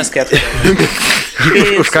areštinės ketvirtą.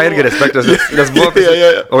 Už ką irgi respektas, nes buvo,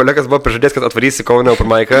 Olegas buvo prižadėjęs, kad atvarys į Kauną Open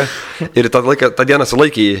Mic'ą ir tą dieną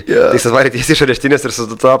sulaikė jį. Tai jis atvarė tiesiai iš areštinės ir su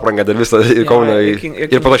tą aprangą dar visą į Kauną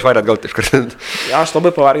ir po to išvarė atgal iš karto. Ja, aš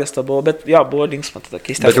labai pavargęs to buvau, bet jo, buvo linksma tada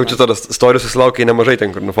keista. Bet jau čia tada storijų susilaukė nemažai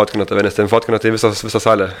ten, kur nufotkino tave, nes ten fotkino tai visą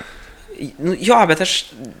salę. Jo, bet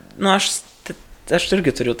aš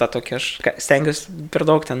irgi turiu tą tokį, aš stengiuosi per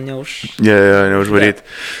daug ten neužvaryti.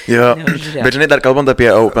 Bet žinai, dar kalbant apie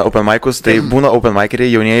open mic'us, tai būna open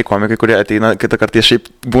mic'eriai, jaunieji komikai, kurie ateina kitą kartą, šiaip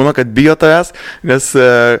būna, kad bijo tavęs, nes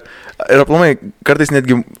ir aplamai kartais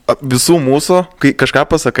netgi visų mūsų, kai kažką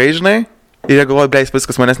pasakai, žinai, ir jie galvoja, bleis,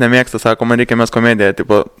 viskas manęs nemėgsta, sako, man reikia mes komediją,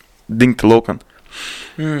 tipo, dingti laukant.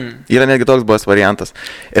 Yra netgi toks buvęs variantas.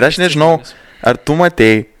 Ir aš nežinau, ar tu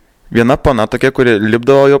matei, viena pana tokia, kuri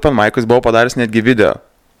lipdavo į open mic'us, buvo padaręs netgi video.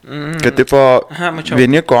 Kad, tipo,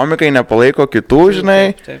 vieni komikai nepalaiko kitų,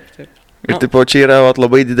 žinai. Taip. Ir, tipo, čia yra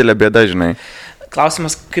labai didelė bėda, žinai.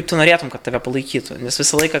 Klausimas, kaip tu norėtum, kad tave palaikytų, nes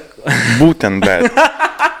visą laiką... Būtent, bet.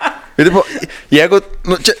 Ir, tipo, jeigu,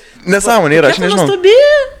 čia nesąmonė yra, aš nežinau.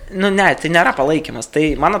 Ne, tai nėra palaikymas. Tai,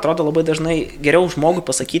 man atrodo, labai dažnai geriau žmogui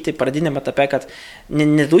pasakyti pradinėme etape, kad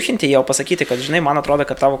neduhinti jau pasakyti, kad, žinai, man atrodo,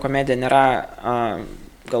 kad tavo komedija nėra...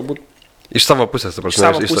 galbūt iš savo pusės, iš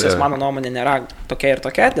savo pusės mano nuomonė nėra tokia ir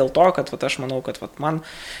tokia, dėl to, kad aš manau, kad man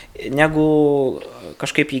negu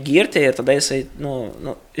kažkaip jį girti ir tada jisai,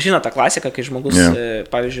 žino tą klasiką, kai žmogus,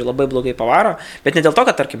 pavyzdžiui, labai blogai pavaro, bet ne dėl to,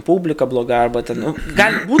 kad, tarkim, publika bloga, arba ten,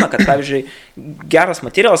 gali būna, kad, pavyzdžiui, geras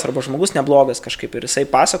materialas arba žmogus neblogas kažkaip ir jisai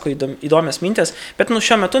pasako įdomias mintis, bet,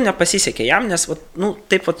 šiuo metu nepasisekė jam, nes,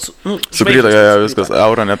 taip, sukryto, viskas,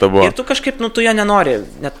 aura neta buvo. Ir tu kažkaip, tu jo nenori,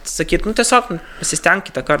 net sakyti, tiesiog pasistenk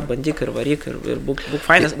kitą kartą, bandyk ir varyk ir būk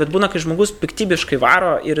fainas, bet būna, kai žmogus piktybiškai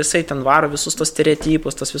varo ir jisai ten varo visus tos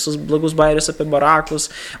stereotipus, tos visus blogus bairius apie barakus,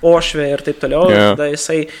 ošvę ir taip toliau, ir tada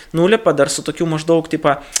jisai nulipa dar su tokiu maždaug,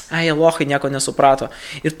 tipo, lochai nieko nesuprato.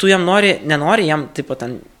 Ir tu jam nenori jam, tipo,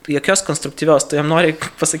 ten, jokios konstruktyvios, tu jam nori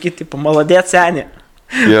pasakyti, tipo, maladėt senį.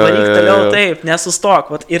 Varyk toliau taip, nesustok.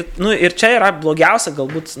 Ir čia yra blogiausia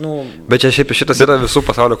galbūt, Bet čia šiaip šitas yra visų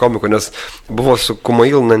pasaulio komikų, nes buvo su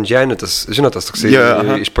Kumail Nanjiani, tas, žinotas, toksai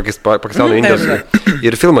iš Pakistano Indijos.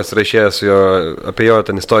 Ir filmas yra išėjęs apie jo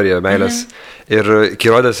ten istoriją, meilės. Ir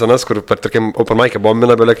kai rodė senas, kur, tarkim, open mic'e buvo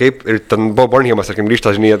mina belia kaip, ir ten buvo Bornhamas, tarkim,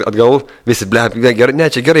 grįžta, žinai, atgal, visi, gerai,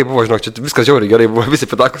 ne, čia gerai buvo, žinok, čia viskas žiauriai gerai buvo,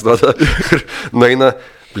 visi pitakus duoda. Ir nueina,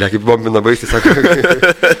 kaip bombina baisiai, sako.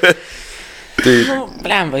 Tai,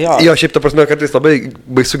 blemba, jo. Jo, šiaip ta prasme, kartais labai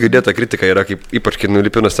baisu girdėta kritika yra, kaip ypač kai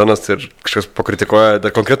nulipina scenas ir kažkas pakritikuoja,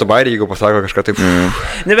 dar konkretų bairį, jeigu pasako kažką taip.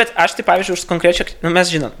 Ne, bet aš tai, pavyzdžiui, už konkrečią,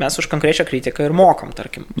 mes už konkrečią kritiką ir mokam,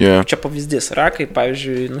 tarkim. Čia pavyzdys yra, kai,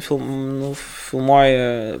 pavyzdžiui, filmuoji,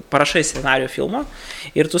 parašai scenarijų filmą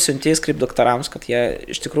ir tu siunti skript doktorams, kad jie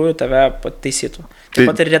iš tikrųjų tave pataisytų. Taip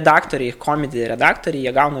pat ir redaktoriai, komedijai redaktoriai,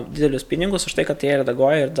 jie gauna didelius pinigus už tai, kad jie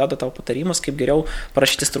redaguoja ir duoda tau patarimus, kaip geriau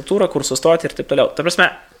parašyti struktūrą, kur sustoti ir taip toliau. Ta prasme,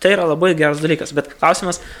 tai yra labai geras dalykas, bet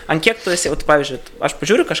klausimas, ant kiek tu esi, pavyzdžiui, aš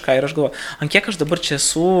pažiūriu kažką ir aš galvoju, ant kiek aš dabar čia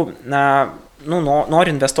esu,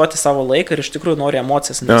 noriu investuoti savo laiką ir iš tikrųjų noriu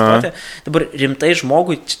emocijas investuoti, dabar rimtai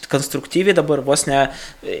žmogui, konstruktyviai dabar vos ne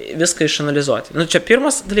viską išanalizuoti. Čia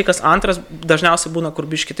pirmas dalykas, antras dažniausiai būna, kur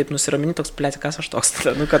biški taip nusiraminti, toks, plėti, kas aš toks,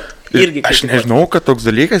 kad irgi... Aš nežinau, kad toks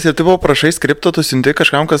dalykas ir tu buvo prašai skripto, tu siunti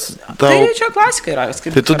kažkam, kas tau... Tai čia klasika yra.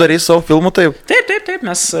 Tai tu darai savo filmų taip? Taip,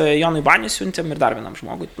 mes Jonui Baniui siuntėm ir dar vienam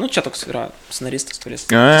žmogui. Čia toks yra scenaristas, kuris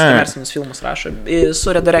komercinius filmus rašo,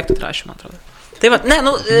 su Redirected rašė, man atrodo. Tai va,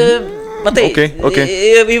 matai,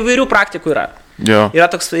 įvairių praktikų yra. Yra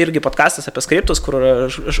toks irgi podcastas apie skriptus, kur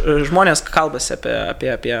žmonės kalbasi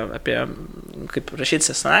apie kaip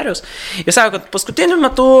rašyti scenarius. Jis sako, kad paskutiniu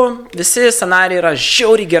metu visi scenarijai yra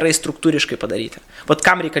žiauriai gerai struktūriškai padaryti. Vat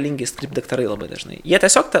kam reikalingi skript daktarai labai dažnai. Jie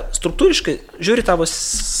tiesiog struktūriškai žiūri tavo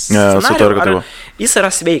scenarijų, ar jis yra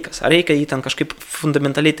sveikas, ar reikia jį ten kažkaip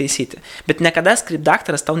fundamentaliai taisyti. Bet niekada skript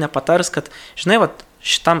daktaras tau nepatars, kad, žinai, vat,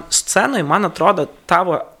 šitam scenui, man atrodo,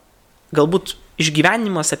 tavo galbūt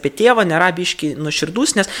išgyvenimas apie tėvą nėra biški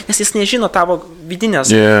nuoširdus, nes jis nežino tavo vidinės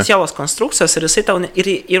sielos konstrukcijos ir jisai tau...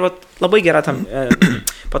 Ir labai gera tam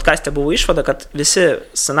podcaste buvo išvada, kad visi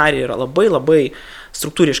scenarijai yra labai labai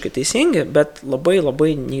struktūriškai teisingi, bet labai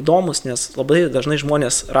labai neįdomus, nes labai dažnai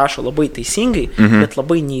žmonės rašo labai teisingai, bet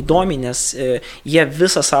labai neįdomi, nes jie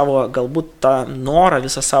visą savo, galbūt tą norą,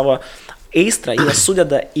 visą savo aistrą, jie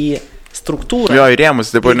sudeda į struktūrą. Jo, įrėmus,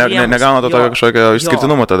 taip negauna to tokio kažkokio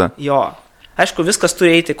išskirtinumo tada. Jo. Aišku, viskas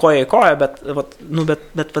turi eiti koja į koją, bet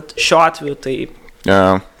šiuo atveju tai...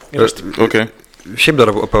 Okay. šiaip dar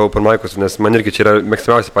apie open mic'us, nes man irgi čia yra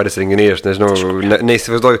mėgstamiausi patys renginiai, aš nežinau,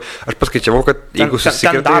 neįsivaizduoju. Aš paskaičiavau, kad jeigu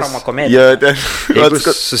ten daroma komedija. Jeigu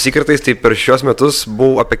susikirtais, tai per šios metus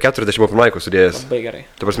buvau apie 40 open mic'us sudėjęs. Labai gerai.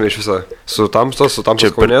 Ta prasme, iš viso, su Tamstos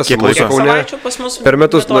Kaune, su Kiek Kaune. Per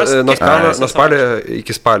metus, nuo spalio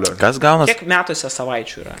iki spalio. Kas gaunasi? Kiek metuose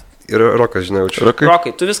savaičių yra? Ir Rokas, žinai, jaučiu.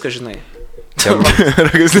 Rokai, tu viską žinai.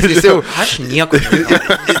 Aš nieko.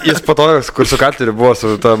 Jis po to, kur su Katleriu buvo,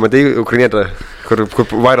 su ta, matai, ukrainietė, kur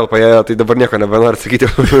viral paėjo, tai dabar nieko nebenori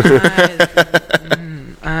sakyti.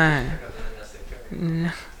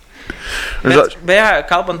 Beje,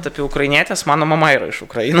 kalbant apie ukrainietės, mano mama yra iš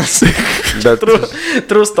Ukrainos.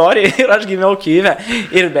 True story, ir aš gimiau Kyjive.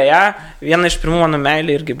 Ir beje, viena iš pirmų mano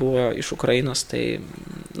meilė irgi buvo iš Ukrainos, tai,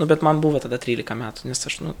 bet man buvo tada 13 metų, nes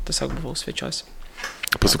aš, tiesiog buvau svečiuosi.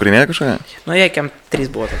 Pas Ukrainėje kažkoje? Jie kem 3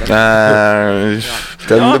 buvo tada.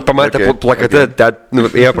 Ten pamatė plakate,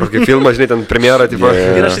 ėjo pro kaip filmą, žinai, ten premjerą, tipo.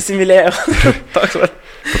 Ir aš įsimylėjau.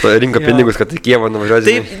 Po to rinko pinigus, kad į Kijevą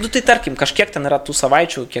nuvažiuoti. Tai tarkim, kažkiek ten yra tų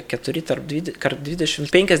savaičių, kiek 4 tarp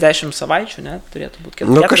 20, 50 savaičių, ne, turėtų būti.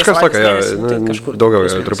 Kažkas tokio, daugiau,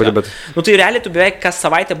 truputį, bet. Tai realiai tu beveik kas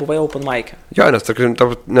savaitę buvai open mic'e. Jo,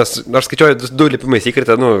 nes aš skaičiuoju 2 lipimai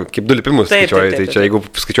įkrita, kaip 2 lipimus skaičiuoju, tai čia jeigu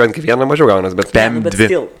skaičiuojant kaip vieną mažiau gaunas, bet. Bet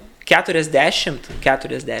still, 40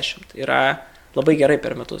 yra labai gerai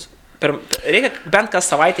per metus. Reikia bent kas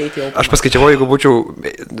savaitę eiti jau. Aš paskaičiavau, jeigu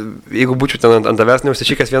būčiau ten ant tavęs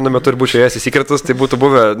neužsišykęs vienu metu ir būčiau ėjęs įsikretus, tai būtų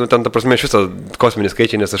buvę, ten ta prasme iš viso kosminiai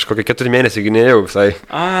skaičiai, nes aš kokią 4 mėnesį gynėjau visai.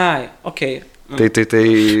 Ai, okei. Tai.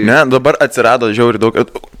 Ne, dabar atsirado žiauriai daug.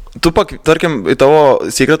 Tu, tarkim, į tavo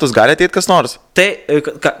sekretus gali ateiti kas nors? Tai,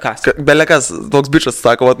 kas? Belekas, toks bičas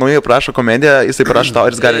sako, naujai prašo komediją, jisai prašo tau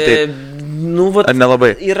ir jis gali ateiti. Ar nelabai?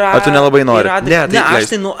 Ar tu nelabai nori?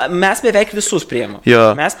 Mes beveik visus priėmėm.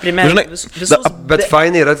 Mes priėmėm visus. Bet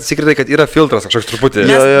fainai yra sekretai, kad yra filtras kažkoks truputį.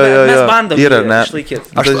 Mes bandom išlaikyti.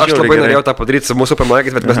 Aš labai norėjau tą padaryti su mūsų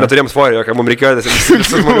pirmąjais, bet mes neturėjom svorio, ką mums reikėjo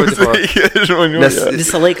visų žmonių. Nes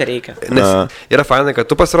visą laiką reikia. Nes yra fainai, kad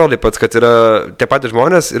tu pasirodai pats, kad yra tie patys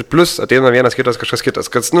žmonės ir plus ateina vienas kitas, kažkas kitas.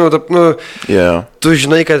 Kad, tu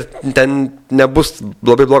žinai, kad ten nebus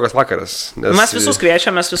labai blogas vakaras. Mes visus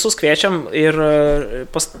kviečiam ir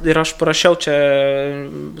aš parašiau čia,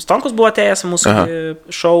 Stonkus buvo atėjęs mūsų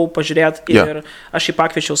šou pažiūrėti ir aš jį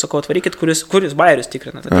pakviečiau, sakau, atvarykit, kuris bairius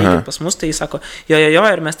tikrinat, ateikit pas mus, tai jis sako, jo,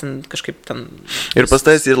 ir mes ten kažkaip ten. Ir pas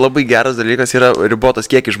tais ir labai geras dalykas yra ribotas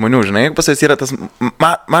kiekis žmonių, žinai, pas tais yra tas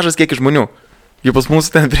mažas kiekis žmonių. Jų pas mūsų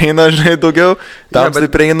ten prieina, žinai, daugiau, tam tai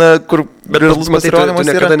prieina, kur realus pasirodymas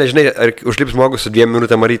yra. Tu niekada nežinai, ar užlips žmogus su 2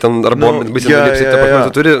 minutėm, ar ten, ar bomba, baisiai nulipsi, ta prasme,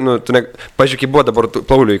 tu turi, pažiūrėk, kaip buvo dabar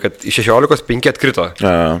Pauliui, kad iš 16 5 atkrito.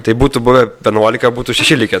 Tai būtų buvę 11, būtų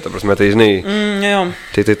 6 likę, ta prasme, tai žinai.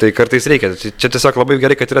 Tai kartais reikia. Čia tiesiog labai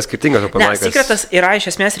gerai, kad yra skirtingas open mic'as. Sekretas yra iš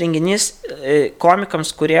esmės renginys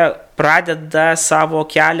komikams, kurie pradeda savo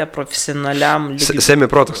kelią profesionaliam lygiui.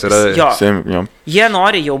 Semi-protoks yra. Jo. Jie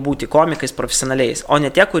nori jau būti komikais profesionaliais, o ne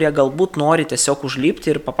tie, kurie galbūt nori tiesiog užlipti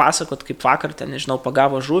ir papasakot, kaip vakar ten, nežinau,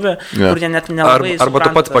 pagavo žuvį, kur jie net nelabai supranta. Arba tu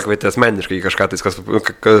pats pakvietė asmeniškai kažką,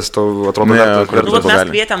 kas tau atrodo vertas. Mes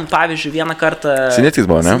kvietėm, pavyzdžiui, vieną kartą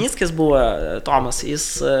Sinickis buvo Tomas, jis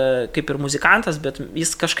kaip ir muzikantas, bet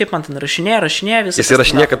jis kažkaip man ten rašinėja visą. Jis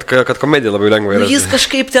rašinėja, kad komedija labai lengva yra. Jis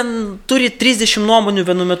kažkaip ten turi 30 nuomonių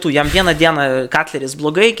vienu metu. Jam vieną dieną Katleris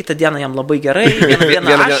blogai, kitą dieną jam labai gerai, vieną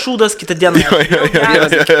dieną aš šūdas, kitą dieną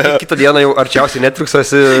kitą dieną jau arčiausiai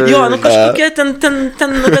Netflix'as. Jo, kažkokie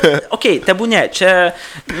ten, bet, okei, tebūnė, čia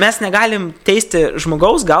mes negalim teisti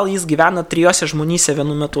žmogaus, gal jis gyvena 3 žmonyse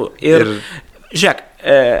vienu metu. Ir žiūrėk,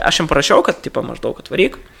 aš jam parašiau, kad maždaug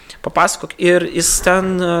atvaryk, papasakok, ir jis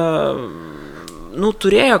ten,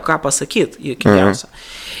 turėjo ką pasakyti, kiekvieniausia.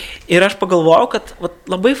 Ir aš pagalvojau, kad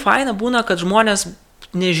labai faina būna, kad žmonės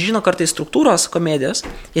nežino kartais struktūros komedijos,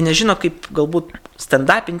 jie nežino, kaip galbūt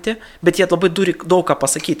stand-upinti, bet jie labai turi daug ką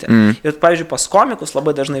pasakyti. Ir, pavyzdžiui, pas komikus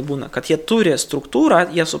labai dažnai būna, kad jie turi struktūrą,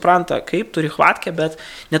 jie supranta, kaip turi hvatkę, bet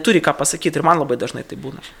neturi ką pasakyti ir man labai dažnai tai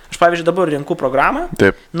būna. Aš, pavyzdžiui, dabar renku programą,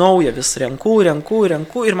 naują vis renku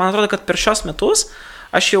ir man atrodo, kad per šios metus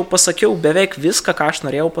aš jau pasakiau beveik viską, ką aš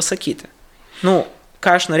norėjau pasakyti.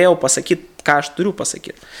 Ką aš norėjau pasakyti, ką aš turiu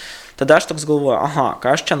pasakyti. Tada aš toks galvoju, ką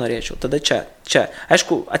aš čia norėčiau, tada čia.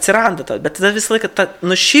 Aišku, atsiranda ta, bet tada visą laiką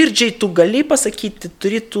nuoširdžiai tu gali pasakyti,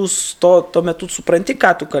 turi tu tuo metu supranti,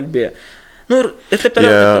 ką tu kalbėjai. Ir taip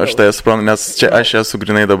toliau. Aš tai suprantu, nes čia aš esu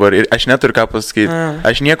grinai dabar ir aš neturiu ką pasakyti.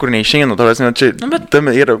 Aš niekur neišeinu,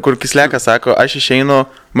 tam yra, kur Kislekas sako, aš išeinu,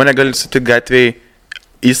 mane gali sutikti gatvėje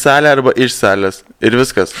į salę arba iš salės. Ir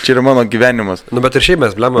viskas. Čia yra mano gyvenimas. Bet ir šiaip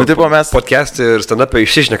mes, podcast ir stand-up'e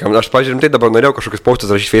išsišnekam. Aš, pažiūrėjau, tai dabar norėjau kažkokius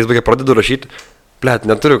postus rašyti Facebook'e, pradedu rašyti. Blet,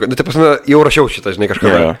 neturiu, tai pasme, jau rašiau šitą, žinai,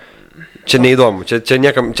 kažką. Jo. Čia neįdomu, čia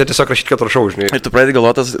niekam, čia tiesiog rašyti, kad rašau, žinai. Ir tu pradedi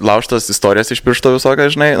galvotas laužtas istorijas iš piršto visoką,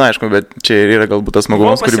 žinai, na aišku, bet čia ir yra galbūt tas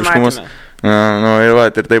smagumas, kūrybiškumas. Nu ir va,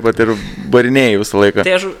 ir taip pat ir barinėjai visą laiką.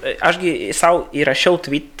 Tai ašgi savo įrašiau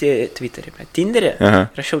Twitterį, Tinderį,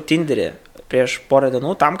 rašiau Tinderį prieš porą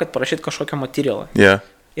dienų tam, kad parašyt kažkokią materialą. Yeah.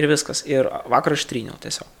 Ir viskas. Ir vakar ištryniau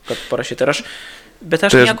tiesiog, kad parašyti. Ir bet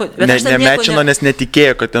aš Tai nieko... Nemečino, nes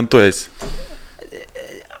netikėjo, kad ten tu esi.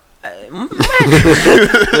 Mečino,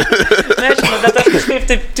 bet aš kažkaip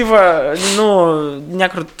taip,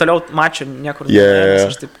 niekur toliau mačiau, niekur Yeah.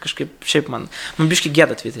 aš taip kažkaip, šiaip man biški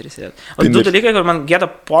gėda Twitteris. O du dalykai, kad man gėda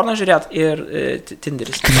porno žiūrėt ir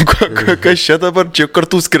Tinderis. Kas čia dabar? Čia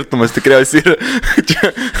kartų skirtumas tikriausiai yra.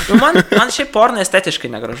 Man šiaip porno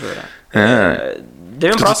estetiškai negražu yra. 9 Tu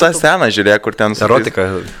tą procentų. seną žiūrėk, kur ten...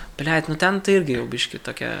 Erotika. Bliait, ten tai irgi jau biški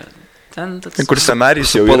tokia... Ten Kur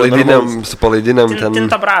scenarijus Su jau yra normalus. palaidiniam ten.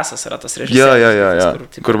 Tinta Brasas yra tas režisierius. Jo.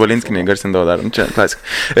 Kur Valinskiniai garsindavo dar. Čia klasika.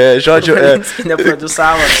 Žodžiu... Valinskinė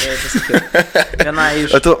produsavo. Viena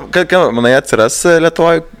iš... O tu, ką, manai, atsiras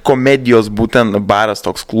Lietuvoje komedijos būtent baras,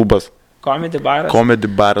 toks klubas? Comedy baras. Comedy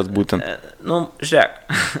baras būtent. Žiūrėk,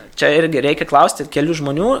 čia irgi reikia klausti kelių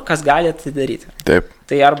žmonių, kas gali atidaryti. Taip.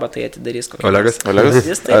 Tai arba tai atidarys kokie Olegas?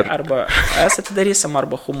 Olegas? Arba es atidarysim,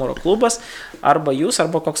 arba humoro klubas, arba jūs,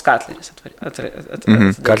 arba koks Katleris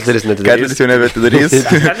atidarys. Katleris netidarys. Katleris jau nebetidarys.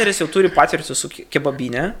 Katleris jau turi patirtį su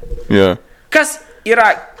kebabinė. Jo. Kas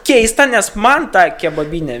yra keista, nes man ta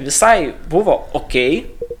kebabinė visai buvo okei,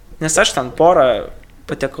 nes aš ten porą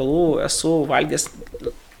patiekalų esu valgęs.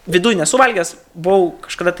 Viduj nesu valgęs, buvau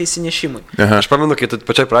kažkada tai įsinešimui. Aš pamenu, kai tu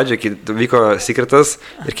pačioj pradžioje, kai vyko Secretas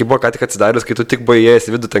ir kai buvo ką tik atsidarius, kai tu tik baigėjęs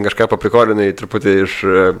į vidų, ten kažką paprikolinai truputį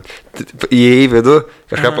įėjai į vidų,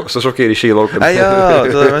 kažką sušaukai ir išėjai į lauką. Ai, jo,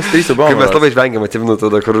 tada mes trys buvom. Kai mes labai žvengiam atsimenu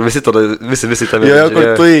tada, kur visi tame. Jo, kur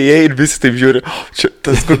tu įėjai ir visi taip žiūri. Čia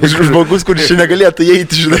tas žmogus, kuris čia negalėtų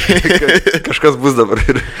įeiti, žinai. Kažkas bus dabar.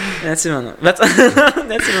 Neatsimenu, bet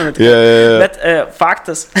neatsimenu tikrai. Bet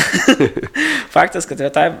faktas, kad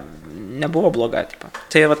tai nebuvo bloga, tipo.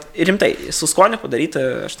 Tai vat, rimtai, su skoniu padaryti,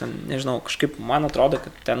 aš ten, nežinau, kažkaip man atrodo,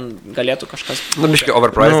 kad ten galėtų kažkas... Biškai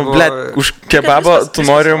overpriced. Blet, už kebabą tu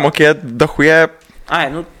nori mokėti dahuje.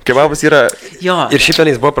 Kebabas yra... Jo. Ir šiaip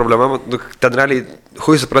tenais buvo problema, ten realiai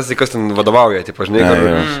hui suprasti, kas ten vadovauja, tipo, žinai,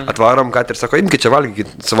 atvarom, ką ir sako, imkit čia valgykit,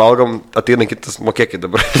 suvalgom, ateina kitas, mokėkit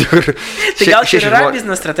dabar. Tai gal čia yra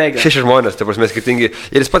biznes strategija? 6 žmonės, tai prasme skirtingi,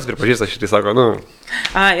 ir jis pats pripažįsta šitai, sako, jo.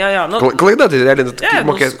 Klaida, tai realiai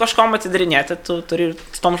mokėti. Kažkom atidarinėti, tu turi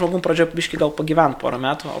su tom žmogum pradžioje biškai gal pagyventi porą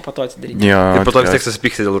metų, o po to atidarinėti. Ir po to vis tiek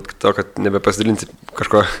susipyksti dėl to, kad nebepasidalinsi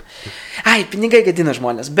kažko. Pinigai gadina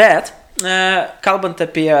žmonės, bet kalbant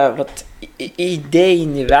apie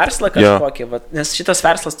idėjinį verslą kažkokį, nes šitas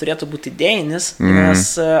verslas turėtų būti idėjinis, nes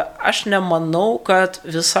aš nemanau, kad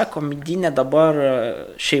visa komedinė dabar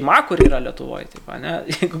šeima, kur yra Lietuvoje, taip, ne?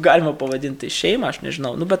 Jeigu galima pavadinti šeimą, aš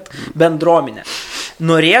nežinau, bet bendruomenė,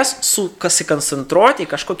 norės susikoncentruoti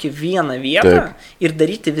į kažkokį vieną vietą ir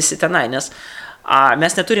daryti visi tenai, nes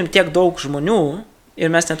mes neturim tiek daug žmonių ir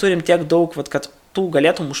mes neturim tiek daug, kad tu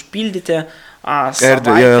galėtum užpildyti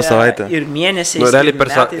savaitę ir mėnesiais. Realiai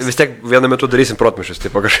vis tiek vienu metu darysim protmūšius,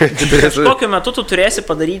 taip kažkaip. Kažkokiu metu tu turėsi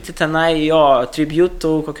padaryti tenai jo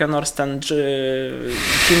tributų, kokią nors ten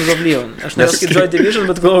Kings of Leon. Aš nesakyt Joy Division,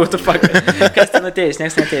 bet galvoju, kas ten ateis,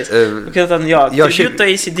 nieks neteis. Kokia ten tributo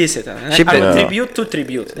ACDC ten. Arba tribute to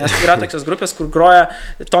tribute. Nes yra tokios grupės, kur groja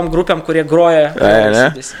tom grupėm, kurie groja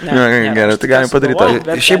ACDC. Gerai, tai galim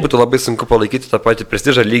padaryti. Šiaip būtų labai sunku palaikyti tą patį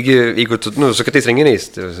prestižą lygį, jeigu tu, su kitais renginiais,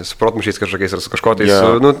 su protmūšiais kažkokiais ar su kažko tai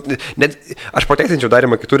net aš pateisinčiau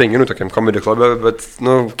darimą kitų renginių tokiam comedy klube, bet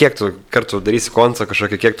kiek tu kartų darysi koncą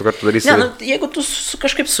kažkokį, kiek tu kartų darysi... Jeigu tu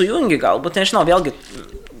kažkaip sujungi galbūt, nežinau, vėlgi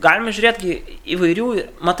galime žiūrėti įvairių,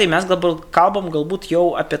 matai, mes dabar kalbam galbūt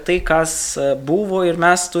jau apie tai, kas buvo ir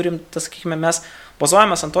mes turim, sakykime, mes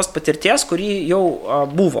bazuojamės ant tos patirties, kuri jau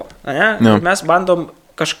buvo, ne? Mes bandom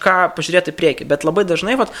kažką pažiūrėti į priekį, bet labai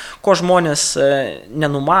dažnai, ko žmonės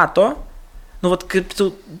nenumato, kaip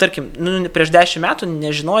tu, tarkim, prieš 10 metų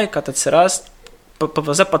nežinojai, kad atsiras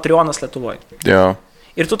PVZ Patreonas Lietuvoje. Jo.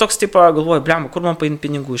 Ir tu toks tipo galvoji, bliam, kur man paimti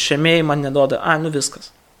pinigų, šėmėjai man neduoda,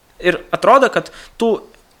 viskas. Ir atrodo, kad tu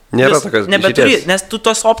nebeturi, nes tu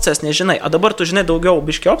tos opcijas nežinai, o dabar tu žinai daugiau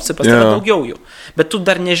biški opcijų, pas tave daugiau jų, bet tu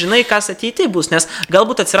dar nežinai, kas ateityje bus, nes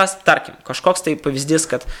galbūt atsiras, tarkim, kažkoks tai pavyzdys,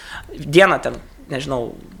 kad diena ten,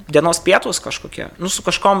 nežinau, dienos pietus kažkokie, su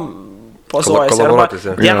kažkom pozuojasi. Arba Kolaboruotis,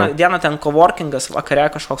 ja. dieną ten coworkingas, vakare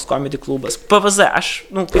kažkoks comedy klubas. PVZ, aš,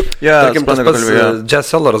 Tarkim, tas pats Jazz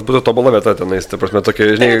Cellaras būtų tobula vieta tenais, ta prasme, tokia,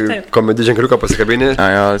 žinai, komedį ženkliuką pasikabinį.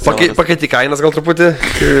 Pakeiti kainas gal truputį,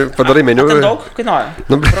 padarai meniu. Ten daug kainuoja.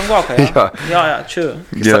 Brangokai, jo, čia.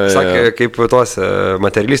 Sakė, kaip tuose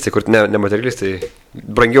materialistai, kur ne materialistai,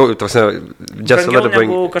 brangiau, tuose Jazz Cellarai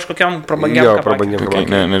brangiau. Negu kažkokiam prabangiam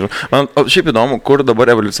kapakė. Man šiaip įdomu, kur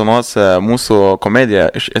dabar evoliucionuos mūsų komedija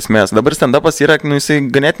iš esmės. Dabar stand-upas yra, jisai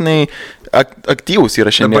ganėtinai aktyvus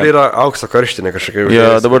yra šiandien. Dabar yra aukso karštinė kažkokia.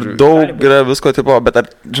 Ja, dabar daug yra visko tipo, bet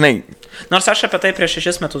ar, žinai... Nors aš apie tai prieš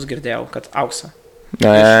 6 metus girdėjau, kad aukso.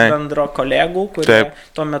 Iš bendro kolegų, kurie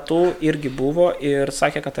tuo metu irgi buvo ir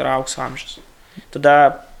sakė, kad yra aukso amžius.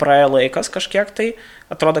 Tada praėjo laikas kažkiek tai,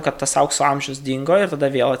 atrodo, kad tas aukso amžius dingo ir tada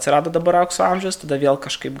vėl atsirado dabar aukso amžius, tada vėl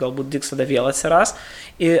kažkaip galbūt diks, tada vėl atsiras,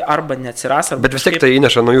 arba neatsiras. Arba bet vis tiek tai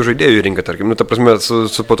įneša naujų žaidėjų į rinką, tarkim, ta prasme,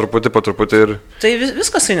 su po truputį ir... Tai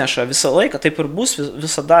viskas įneša visą laiką, taip ir bus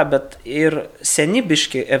visada, bet ir seni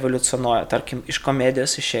biški evoliucionuoja, tarkim, iš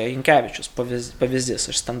komedijos išėjo Inkevičius, pavyzdys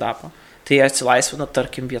iš stand-upo. Tai atsilaisvino,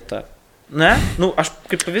 tarkim, vieta. Ne? Aš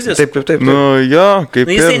kaip pavyzdys. Taip. Jo, kaip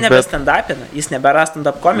jisai nebe stand-upina, jis nebėra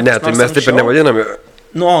stand-up komikas. Ne, tai mes taip ir nevadiname.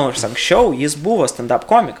 Nors anksčiau jis buvo stand-up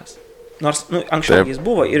komikas. Nors anksčiau jis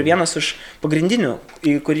buvo ir vienas iš pagrindinių,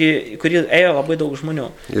 į kurį ėjo labai daug žmonių.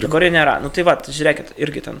 Dabar jo nėra. Tai va, žiūrėkit,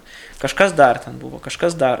 irgi ten kažkas dar ten buvo,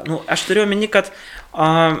 kažkas dar. Aš turiu omeny, kad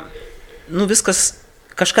viskas...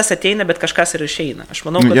 Kažkas ateina, bet kažkas ir išeina. Aš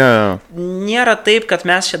manau, kad nėra taip, kad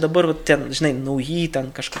mes čia dabar, ten, žinai, nauji, ten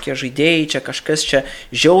kažkokie žaidėjai, čia kažkas čia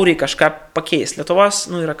žiauriai kažką pakeis. Lietuvos,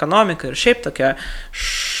 ir ekonomika, ir šiaip tokia,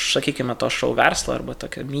 sakykime, to šou verslo, arba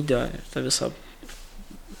tokia media, ta visa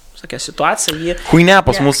tokia situacija. Huine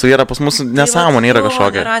pas mūsų yra, pas mūsų nesąmonė yra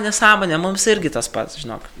kažkokia. Yra nesąmonė, mums irgi tas pats,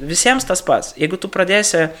 žinok. Visiems tas pats. Jeigu tu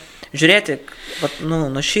pradėsi žiūrėti,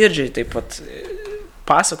 nuoširdžiai, taip pat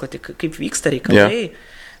pasakoti, kaip vyksta reikalai,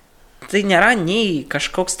 tai nėra nei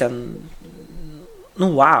kažkoks ten,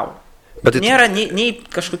 wow. Bet nėra nei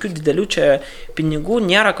kažkokių didelių čia pinigų,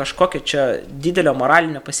 nėra kažkokio čia didelio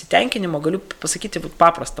moralinio pasitenkinimo. Galiu pasakyti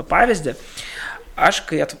paprastą pavyzdį. Aš,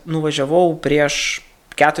 kai nuvažiavau prieš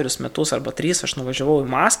 4 metus arba 3, aš nuvažiavau į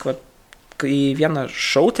Maskvą, į vieną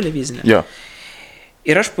šou televizinę.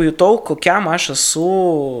 Ir aš pajutau, kokiam aš esu...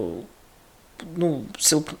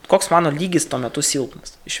 koks mano lygis tuo metu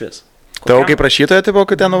silpnas iš vis. Tau kaip rašytoja, tipo,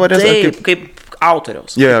 kad ten nuvarės? Taip, kaip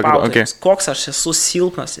autoriaus. Koks aš esu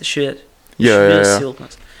silpnas iš vis.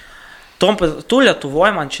 Silpnas. Tu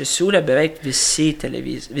Lietuvoje man čia siūlė beveik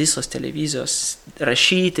visos televizijos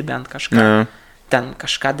rašyti bent kažką. Ten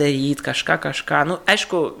kažką daryti, kažką.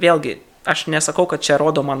 Aišku, vėlgi, aš nesakau, kad čia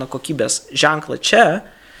rodo mano kokybės ženklą čia,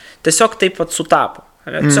 tiesiog taip pat sutapo.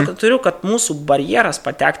 Tiesiog turiu, kad mūsų barjeras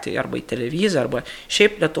patekti arba į televiziją, arba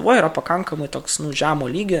šiaip Lietuvoje yra pakankamai toks žemo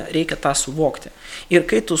lygio, reikia tą suvokti. Ir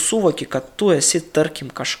kai tu suvoki, kad tu esi, tarkim,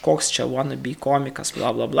 kažkoks čia wannabe komikas, bla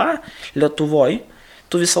bla bla, Lietuvoje,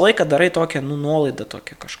 tu visą laiką darai tokią nuolaidą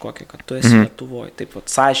tokią kažkokią, kad tu esi Lietuvoje, taip pat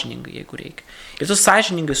sąžiningai, jeigu reikia. Ir tu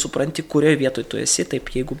sąžiningai supranti, kurioje vietoje tu esi, taip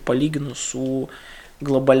jeigu palyginu su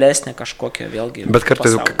globalesnė kažkokia vėlgi. Bet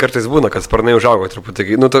kartais būna, kad sparnai užaugo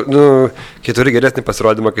truputį. Kai turi geresnį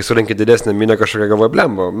pasirodymą, kai surenki didesnį minę kažkokią galvoje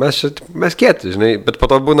blembo, mes kieti, žinai, bet po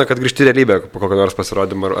to būna, kad grįžti realybę po kokio nors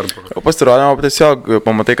pasirodymą. Pasirodymą tiesiog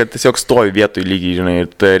pamatai, kad tiesiog stovi vietoj lygiai, žinai, ir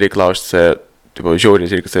tai reikia laužti, žiauriai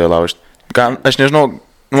reikia save laužti. Aš nežinau,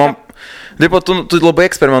 taip pat tu labai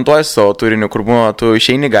eksperimentuoji su savo turiniu, kur buvo, tu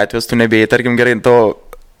išeini gatvės, tu nebėjai, tarkim, gerai,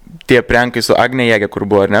 tie prenkai su Agne Jėgė, kur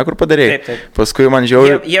buvo, ar ne, kur padarėjai? Taip. Paskui man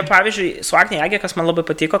žiauriai... Jie, pavyzdžiui, su Agne Jėgė, kas man labai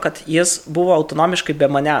patiko, kad jis buvo autonomiškai be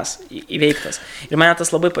manęs įveiktas. Ir man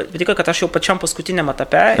tas labai patiko, kad aš jau pačiam paskutiniam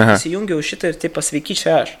etape įsijungiau šitą ir taip pasveiki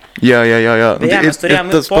čia aš. Jo. Beje, mes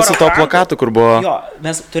turėjom tas pats to plakatų, kur buvo... Jo,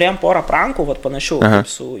 mes turėjom porą prankų, panašių,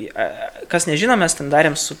 kaip su... Kas nežino, mes ten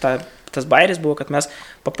darėm su tas bairis buvo, kad mes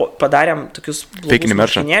padarėm tokius blogus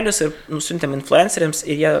marškinėlius ir nusiuntėm influenceriams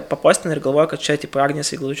ir jie papostina ir galvoja, kad čia tipo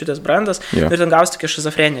Agnės Įglavičiūtės brandas ir ten gausi tokia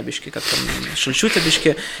šizofrenija biški, kad ten Šalčiūtė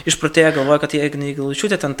biški išprotėja, galvoja, kad Agnė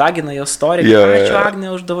Įglavičiūtė ten tagina jos istoriją, ačiū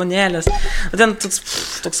Agnė už dovanėlės. Ten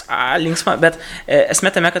toks linksma, bet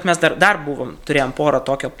esmė tame, kad mes dar buvom, turėjom porą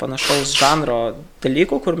tokio panašaus žanro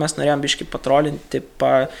dalykų, kur mes norėjom biški patrolinti,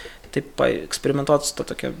 taip eksperimentuoti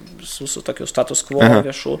su tokiu status quo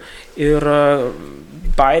viešu ir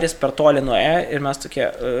bairis per toli nuėjo ir mes tokie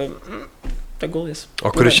tegul jis.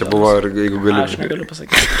 O kuris čia buvo, jeigu gali? Aš negaliu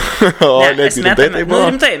pasakyti.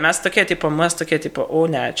 Rimtai, mes tokie tipo, o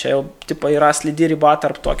ne, čia jau tipo yra slidi riba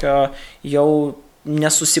tarp tokio jau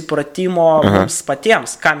nesusipratimo mums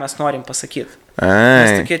patiems, ką mes norim pasakyti.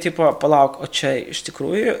 Mes tokie, tipo, palauk, o čia iš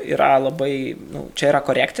tikrųjų yra labai, čia yra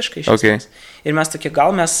korektiškai iš esmės. Ir mes tokie,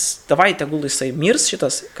 gal mes, davai, tegul jisai mirs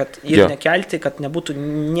šitas, kad ir nekelti, kad nebūtų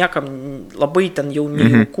niekam labai ten jau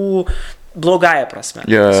nejaukų, blogąją prasme.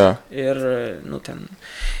 Ir, ten.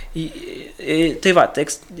 Tai va,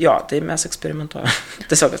 tai mes eksperimentuojame.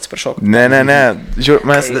 Tiesiog atsiprašau. Ne. Žiūrėk,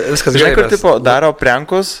 mes viskas žinai, kur tipo daro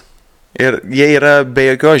prankus ir jie yra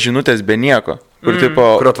be jokios žinutės, be nieko.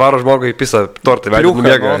 Kur atvaro žmogui į pisą tortą veidą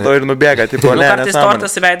nubėga. Ir nubėga, tipo, kartais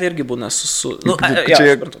tortas į veidą irgi būna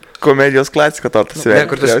čia komedijos klasika tortas į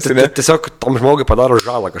veidą. Tiesiog tam žmogui padaro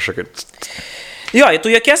žalą kažkokią. Jo, tu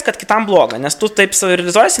juokies, kad kitam bloga, nes tu taip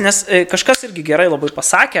savirealizuojasi, nes kažkas irgi gerai labai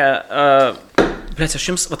pasakė. Blėt,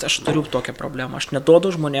 aš turiu tokią problemą, aš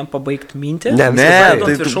neduodu žmonėm pabaigti mintį, neduodu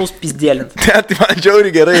ant viršaus pizdėlinti. Tai man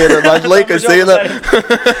žiauri gerai, man laikas eina.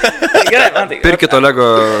 Gerai, man tai. Pirkit Olego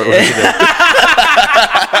žaidimą.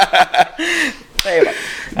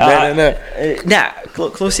 Ne,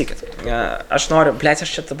 klausykit. Aš noriu, blėt,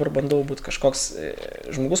 aš čia dabar bandau būti kažkoks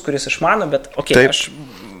žmogus, kuris išmano, bet aš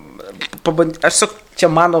sakau, čia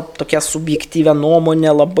mano tokia subjektyvia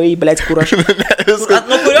nuomonė labai, blėt, kur aš...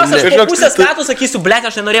 nuo kurios aš po pusės metų sakysiu, blėt,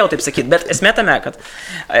 aš nenorėjau taip sakyti, bet esmė tame, kad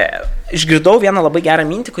išgirdau vieną labai gerą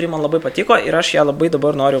mintį, kuri man labai patiko ir aš ją labai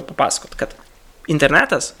dabar noriu papasakoti, kad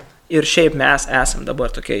internetas ir šiaip mes esam dabar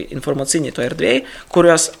tokiai informaciniai to erdvėjai,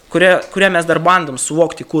 kurie mes dar bandom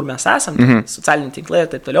suvokti, kur mes esam, socialiniai tinklai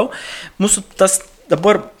ir taip toliau. Mūsų tas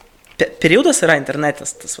dabar periodas yra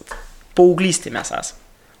internetas, tas paauglystė mes esam.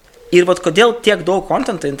 Ir kodėl tiek daug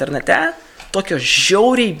kontento internete, tokio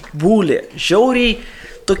žiauriai būlė, žiauriai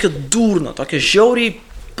tokio durno, tokio žiauriai,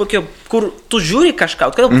 tokio, kur tu žiūri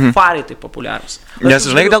kažką, kodėl farai tai populiarūs. Nes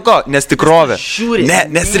žinai dėl ko? Nes tikrovė.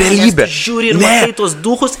 Nes realybė. Nes tu žiūri ir matai tos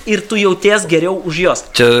duchus ir tu jauties geriau už jos.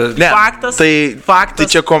 Faktas. Tai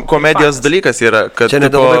čia komedijos dalykas yra. Čia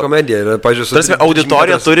nedėlai komedija yra, pažiūrėjau. Tarsi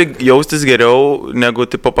auditorija turi jaustis geriau negu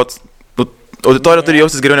tipo pats... Auditorija turi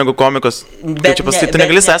jaustis geriau negu komikas. Kaip čia pasakyti, tu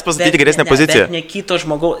negali savęs pasakyti geresnę poziciją. Bet ne kito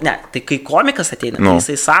žmogaus, tai kai komikas ateina,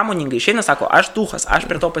 jisai sąmoningai išeina, sako, aš duchas, aš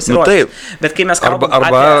prie to pasirodžiu. Bet kai mes kalbam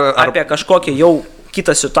apie kažkokią jau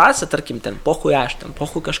kitą situaciją, tarkim, ten pohui aš, ten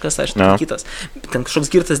pohui kažkas aš, ten kitas, ten kažkoks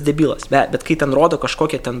girtas debilas, bet kai ten rodo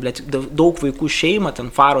kažkokią ten, blėt, daug vaikų šeimą, ten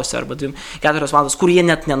farose arba 2-4 valandos, kur jie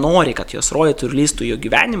net nenori, kad jos rodytų ir lystų jo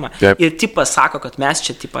gyvenimą, ir tipas sako, kad mes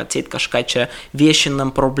čia, tipa, atseit kažką čia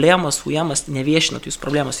viešinam problemas, ujamas, neviešinat jūs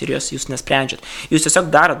problemas ir jūs nesprendžiat. Jūs tiesiog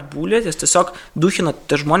darot būlėt, jūs tiesiog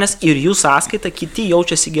duhinat žmonės ir jūs sąskaita, kiti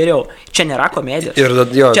jaučiasi geriau. Čia nėra komedijos.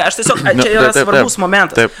 Čia yra svarbus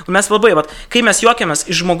momentas. Mes labai, kai mes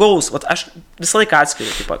iš žmogaus, aš visą laiką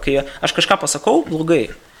atskiriu, tipo, kai aš kažką pasakau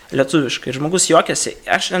blogai, lietuviškai, žmogus juokiasi,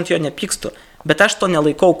 aš ant jo nepykstu, bet aš to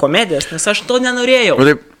nelaikau komedijos, nes aš to nenorėjau.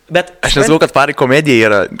 Bet aš nesakau, kad farai komedija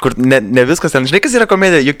yra, kur ne viskas ten, žinai, kas yra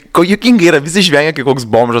komedija, juokingai yra, visi žvengia, kai koks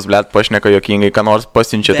bomžas, blėt, pašneka juokingai, ką nors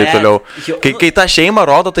pasiunčia, taip toliau. Kai tą šeimą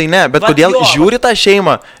rodo, tai ne, bet kodėl žiūri tą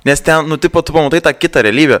šeimą, nes ten, tipo, tu pamatai tą kitą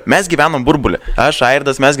realybę. Mes gyvenam burbulę. Aš,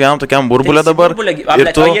 Airdas, mes gyvenam tokiam burbulę dabar.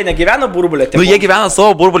 Ir tu... Jie negyvena burbulę. Jie gyvena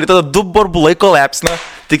savo burbulį, tada 2 burbulai kolapsina,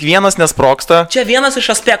 tik vienas nesproksta. Čia vienas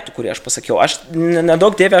iš aspektų, kurį aš pasakiau. Aš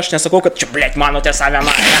nedaug dievė, aš nesakau, kad čia, blėt, mano tiesa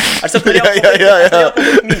viena. Aš tik norėjau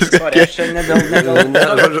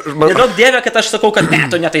nedaug dievė, kad aš sakau, kad ne,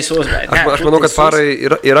 tu neteisus. Aš manau, kad farai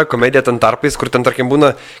yra komedija ten tarpais, kur ten, tarkim,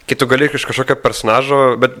 būna, kai tu gali iš kažkokio personažo,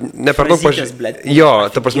 bet ne per daug pažiūrėti. Jo,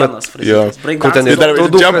 ta prasme, kur ten ir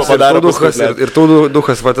tų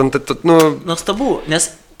duchas, va, ten, nuostabu, nes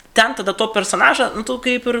ten tada to personažą, tu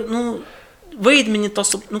kaip ir, vaidmenį tos,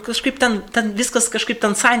 kažkaip ten viskas kažkaip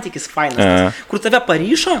ten santykis fainas, kur tave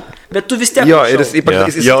paryšo, bet tu vis tiek... Jo, ir jis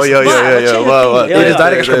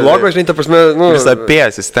darė kažką blogo, žinai, ta prasme, jis apie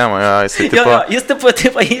sistemą, jis taip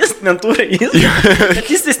jis mentūrai,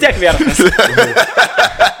 bet jis vis tiek vertas.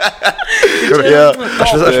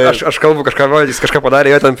 Aš kalbu kažką, jis kažką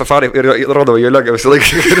padarė, jo ten farai ir rodavo jo legą visą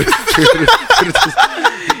laiką.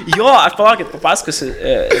 Jo, aš palaukit, papasakosiu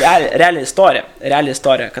realią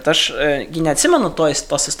istoriją, kad aš neatsimenu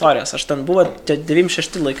tos istorijos, aš ten buvo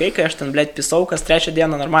 96 laikai, kai aš ten, blėt, pisau, kas 3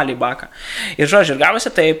 dieną normaliai baką. Ir žodžiu, ir gavosi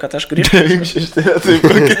taip, kad aš grįžtu. 96, taip,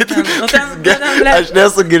 aš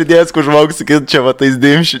nesu girdėjęs, kur žmogus sakyt, čia va tais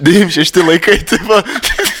 96 laikai, taip.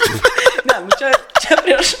 Čia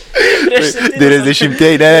prieš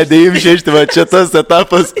 90-ieji, ne, 96, va čia tas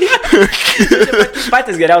etapas.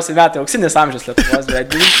 Patys geriausi metai, auksinis amžius Lietuvos,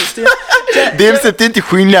 bet 96. Dėjim 7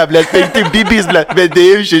 huinė, blėt, 5 bibis, blėt, bet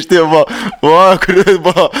dėjim 6, kuris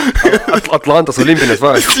buvo. Atlantas olimpinis,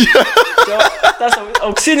 va. Tas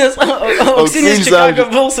auksinis Chicago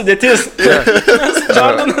Bulls sudėtis.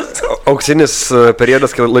 Jordanas. Auksinis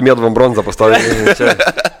periodas, kai laimėdavom bronzą pastoviai.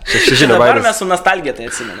 Čia žinia dabar vairas. mes su nostalgija tai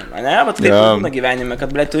atsimenam, ne? Vat taip būna gyvenime,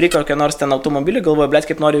 kad, blėt, turi kokią nors ten automobilį, galvoju, blėt,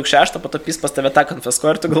 kaip noriu juk 6, patapys pas tave tą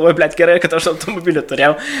konfiskuoju ir tu galvoju, blėt, gerai, kad aš automobilį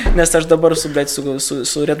turėjau, nes aš dabar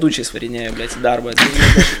su redučiais varinėjau, blėt, į darbą.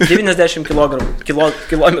 90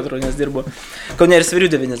 kilometrų, nes dirbu. Kaune ir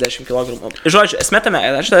sveriu 90 kg. Žodžiu, esmė tame,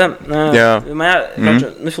 aš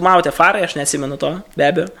nufilmavote farai, aš neatsimenu to,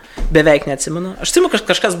 be abejo, beveik neatsimenu. Aš atsimenu,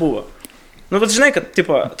 kažkas buvo. Nu, bet žinai, kad,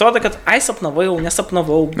 tipo, atrodo, kad sapnavau,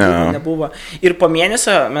 nesapnavau, nebuvo. Ir po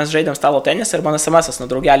mėnesio mes žaidėm stalo tenisą ir mano SMS-as nuo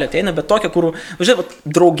draugelio ateina, bet tokia, kur, žinai,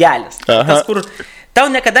 draugelis. Tas, kur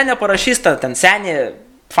tau niekada neparašys ten senį,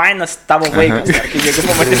 fainas tavo vaikas, jeigu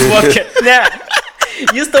pamatys fotkę. Ne.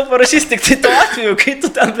 Jis tau parašys tik tai to atveju, kai tu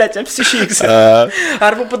ten, blėt, apsišyksi.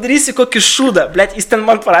 Arba padarysi kokį šūdą, blėt, jis ten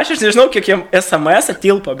man parašė, aš nežinau, kiek jam SMS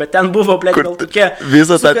atilpo, bet ten buvo, blėt, gal tokie...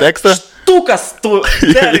 Visą tą tekstą? Štukas tu.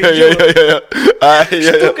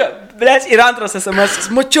 Štuka, blėt, ir antras SMS,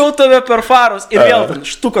 mačiau tave per farus ir vėl ten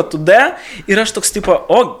štuka tu D ir aš toks tipo,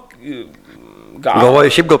 gal...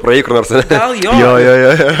 Galvoju, šiaip gal praėjai kur nors, ne? Gal jo.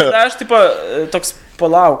 Aš tipo toks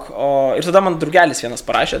palauk, ir tada man draugelis vienas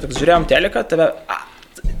parašė, toks žiūrėjom teleką, tave...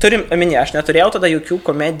 Turim omenyje, aš neturėjau tada jokių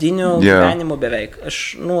komedinių gyvenimų beveik. Aš,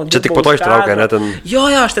 čia tik po to ištraukė, ne ten? Jo,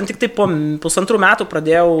 aš ten tik tai po 1,5 metų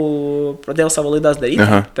pradėjau savo laidas daryti,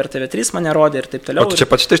 per TV3 mane rodė ir taip toliau. O tu čia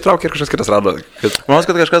pat šitą ištraukė ir kažkas kitas rado? Manau,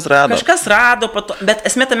 kad kažkas rado. Kažkas rado, bet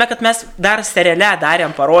esmė tame, kad mes dar seriale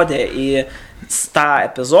darėm parodė į tą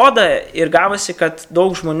epizodą ir gavosi, kad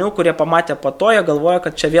daug žmonių, kurie pamatė po to, jie galvoja,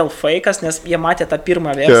 kad čia vėl fake'as, nes jie matė tą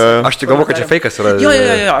pirmą versiją. Aš tik galvoju, kad čia fake'as yra. Jo,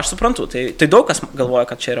 aš suprantu. Tai daug kas galvoja,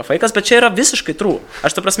 kad čia yra fake'as, bet čia yra visiškai true.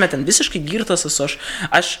 Aš ta prasme, ten visiškai girtas esu.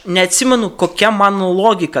 Aš neatsimenu, kokia mano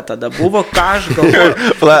logika tada buvo, ką aš galvoju.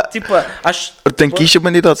 Tipo, aš... Ar ten kyšį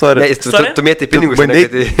bandyti atsvarę? Ne, tu mėtai pinigus.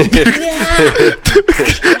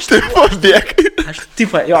 Aš taip pabėgai. Aš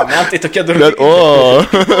tipo, jo, metai tokie durkai.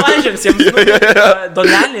 Važiams jiems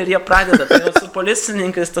donelį ir jie pradeda, tai su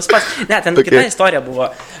policininkais tas pats. Ne, ten kita istorija buvo,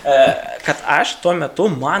 kad aš tuo metu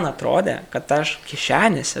man atrodė, kad aš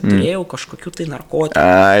kišenėse turėjau kažkokių tai narkotikų.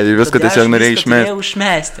 Viską tiesiog norėjau išmesti. Turėjau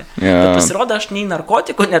išmesti. Bet pasirodo, aš nei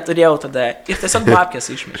narkotikų neturėjau tada ir tiesiog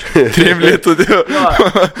babkės išmečiau. 3 litų dėjau. Jo,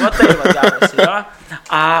 va taip vadžiavosi, jo.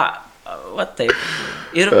 Va taip.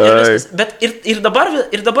 Ir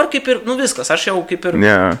dabar kaip ir, viskas, aš jau kaip ir,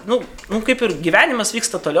 kaip ir gyvenimas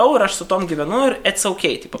vyksta toliau ir aš su tom gyvenu ir it's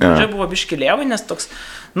okay. Pradžioje buvo biški lėvai, nes toks,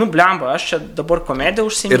 blemba, aš čia dabar komediją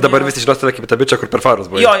užsiiminėjau. Ir dabar visi žinos tave kaip tą bičią, kur per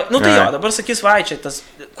farus buvo. Jo, dabar sakys, vai, čia tas,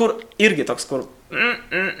 kur irgi toks, kur,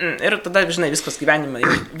 ir tada, žinai, viskas gyvenime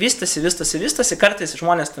vystosi, kartais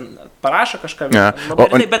žmonės ten parašo kažką,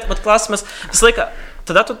 bet klausimas, visą laiką,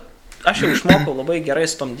 tada aš jau išmokau labai gerai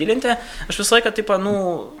su tom dilinti, aš visą laiką,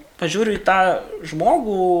 pažiūriu į tą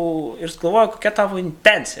žmogų ir galvoju, kokia tavo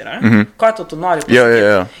intencija yra, ko tu nori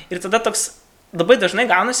pasakyti. Ir tada toks labai dažnai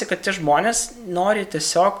gaunasi, kad tie žmonės nori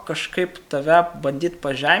tiesiog kažkaip tave bandyti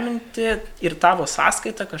pažeminti ir tavo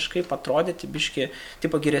sąskaitą kažkaip atrodyti biški,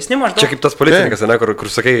 geresni maždaug. Čia kaip tas policininkas, ne, kur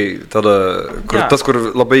sakai, tada, tas, kur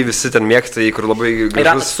labai visi ten mėgsta, kur labai gražus.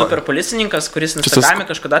 Yra tas super policininkas, kuris Instagrame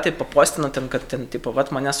kažkada tai papostino ten, kad ten,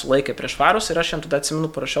 mane sulaikė prieš farus ir aš jam tada atsimenu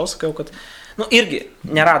parašiau, sakiau, kad, irgi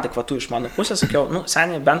nėra adekvatų iš mano pusės, sakiau,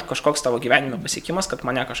 seniai bent kažkoks tavo gyvenime pasiekimas, kad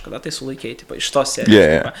mane kažkada tai sulaikė, iš tos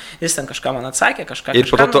serijos. Jis ten kažką man atsakė, kažką. Ir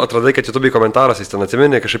po to tu atradai, kad YouTube komentaras jis ten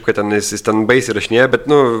atsiminė, kažkaip, kad jis ten baisiai rašinėja, bet,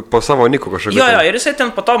 po savo niku kažkaip. Jo, ir jisai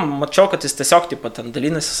ten po to mačiau, kad jis tiesiog, ten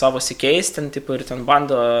dalinasi savo sikeis, ten, ir ten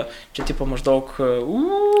bando, čia, maždaug,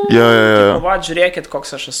 va, žiūrėkit,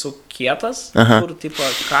 koks aš esu kietas, kur,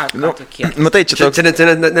 ką tu kietas. Matai, čia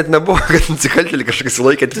net nebuvo, kad nusikaltėlį kažkokį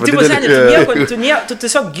sulaikė. Tu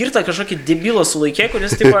tiesiog girtą kažkokį debilą sulaikė,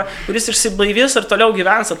 kuris išsiblaivys ir toliau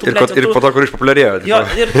gyvens. Ir po to, kur išpopuliarėjo. Jo,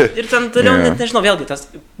 ir ten toliau, net nežinau, vėlgi, tas,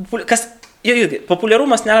 kas,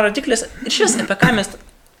 populiarumas nėra rodiklis, ir šis, apie ką mes,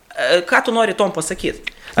 ką tu nori tom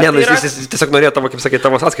pasakyti? Ne, jis tiesiog norėjo tavo, kaip sakė,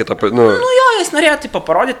 tavo sąskaitą. Jo, jis norėjo,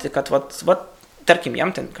 parodyti, kad, tarkim, jam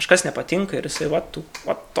ten kažkas nepatinka ir jisai,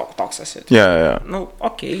 toks esi.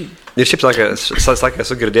 Okei. Ir šiaip sakė,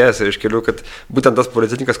 esu girdėjęs iš kelių, kad būtent tas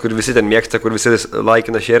policininkas, kur visi ten mėgsta, kur visi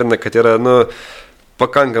laikina, šerina, kad yra,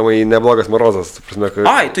 pakankamai neblogas morozas.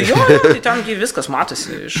 Tai tengi viskas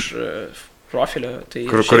matosi iš profilio. Tai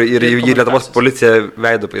Kur ir jį Lietuvos policija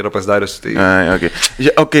veido yra pasidarius. Tai...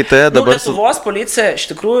 Okay, tai dabar... Lietuvos policija iš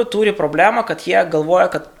tikrųjų turi problemą, kad jie galvoja,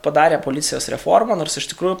 kad padarė policijos reformą, nors iš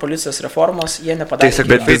tikrųjų policijos reformos jie nepadarė. Tai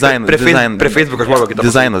bet prie Facebook'o žmogo kitą.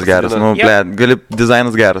 Dizainas geras,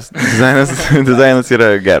 dizainas geras. Dizainas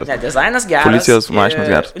yra geras. Ne, dizainas geras. Policijos mašinas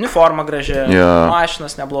geras. Uniforma graži,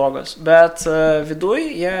 mašinas neblogos, bet viduj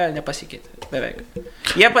jie nepasikeitė. Beveik.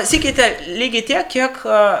 Jie pasikeitė lygiai tiek, kiek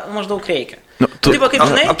maždaug reikia. Taip, kaip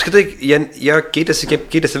žinai... Apskritai, jie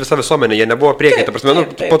keitėsi visą visuomenę, jie nebuvo priekyje.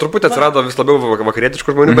 Po truputį atsirado vis labiau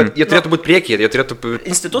vakarietiškų žmonių, bet jie turėtų būti priekyje.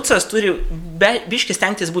 Institucijos turi biškis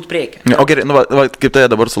stengtis būti priekyje. O gerai, kaip tai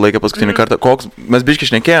dabar sulaikė paskutinį kartą, mes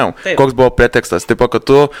biškis šnekėjom, koks buvo pretekstas. Taip, kad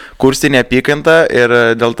tu kursti neapykantą ir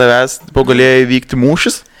dėl tavęs galėjai vykti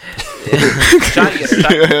mūšis?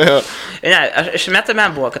 Ne, šiame tame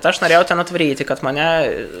buvo, kad aš norėjau ten atvaryti, kad mane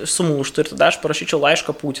sumuštų ir tada aš parašyčiau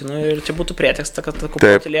laišką Putinui ir čia būtų preteksta, kad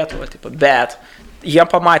okupuoti Lietuvą. Bet jie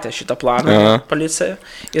pamatė šitą planą, policija,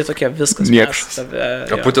 ir tokie viskas.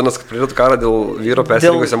 Putinas pradėtų karą dėl vyro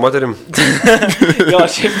persirengusią moterim. Jo,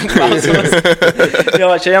 šiaip klausimas.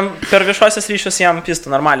 Jo, čia jam per viešuosius ryšius jam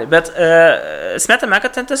pistų normaliai. Bet smetame,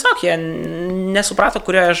 kad ten tiesiog jie nesuprato,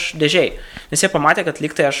 kurioje aš dėžiai. Nes jie pamatė, kad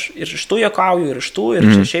lyg tai aš ir iš tų juokauju, ir iš tų, ir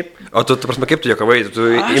čia šiaip... O tu prasme, kaip tu juokavai?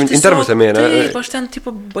 Tu intervus ėmėjai, ne? Taip, aš ten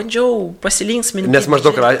tipo bandžiau pasilinksminti. Nes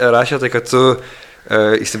maždaug rašė tai, kad tu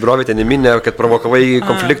įsibrovė ten į minę, kad provokavai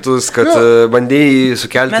konfliktus, kad bandėjai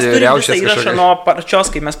sukelti riaušės. Mes turime įrašą nuo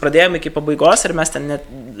pačios, kai mes pradėjome iki pabaigos ir mes ten net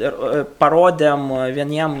parodėm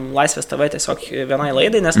vieniem Laisvės TV tiesiog vienai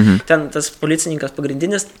laidai, nes ten tas policininkas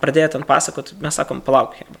pagrindinis pradėjo ten pasakoti, mes sakom,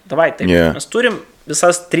 palauk, davai, taip, mes turim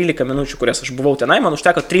visas 13 minučių, kurias aš buvau tenai, man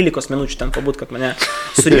užteko 13 minučių ten pabūt, kad mane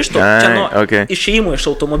surištų čia nuo išėjimo iš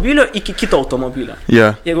automobilio iki kito automobilio.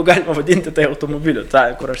 Jeigu galima vadinti tai automobiliu, tą,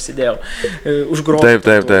 kur aš sėdėjau, užgrobtų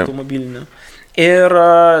automobiliniu. Ir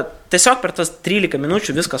tiesiog per tas 13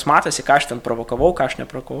 minučių viskas matosi, ką aš ten provokavau, ką aš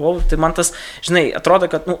neprovokavau. Tai man tas, žinai, atrodo,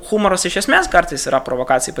 kad humoras iš esmės kartais yra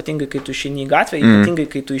provokacija, ypatingai kai tu išeini į gatvę, ypatingai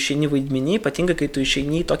kai tu išeini vaidmenį, ypatingai kai tu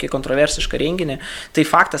išeini į tokį kontroversišką renginį. Tai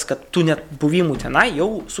faktas, kad tu net buvimų tenai jau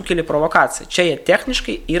sukeli provokaciją. Čia jie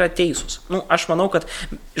techniškai yra teisūs. Aš manau, kad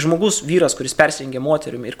žmogus, vyras, kuris persirengia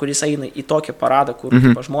moterimi ir kuris eina į tokį paradą, kur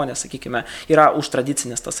žmonės, sakykime, yra už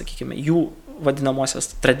tradicinės, tas, sakykime, jų vadinamosios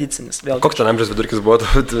tradicinis. Koks ten amžiaus vidurkis buvo?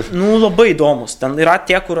 Labai įdomus. Ten yra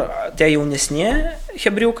tie, kur tie jaunesni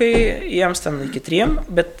hebriukai, jiems ten iki 3,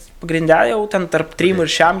 bet pagrindė jau ten tarp 3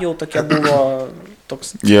 ir šiam jau tokia buvo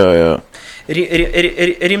toks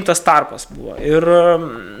rimtas tarpas buvo. Ir,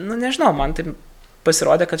 nežinau, man tai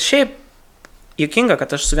pasirodė, kad šiaip juokinga,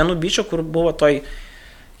 kad aš su vienu bičiu, kur buvo toj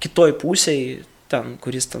kitoj pusėj, ten,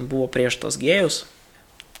 kuris ten buvo prieš tos gėjus,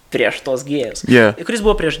 kuris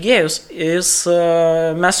buvo prieš gėjus,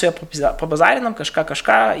 mes su juo pabazarinam kažką,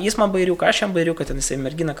 jis man bairiuką, aš jam bairiuką, ten jisai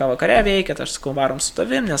mergina ką vakare veikia, aš sakau, varom su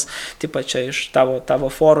tavim, nes taip pat čia iš tavo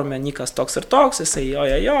forume Nikas toks ir toks, jisai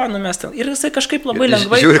jo, mes ten, ir jisai kažkaip labai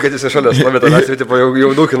lengvai... Žiūri, kad jisai šalia slavė tą atsivėti,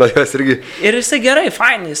 jau dūkina jos irgi. Ir jisai gerai,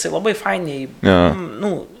 fainiai, jisai labai fainiai,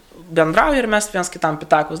 bendrauja ir mes viens kitam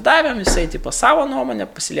pitakus davėm, jisai tipo savo nuomonę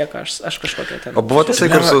pasilieka, aš kažkokią ten. O buvo tasai,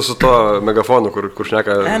 kur su tuo megafonu, kur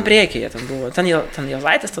šneka... Ten priekyje ten buvo, ten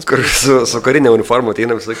Jozaitis tas... Kur su karinė uniforma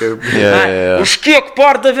ateina visą laiką... Už kiek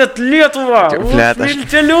pardavėt Lietuvą? Už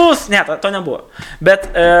miltelius! Ne, to nebuvo. Bet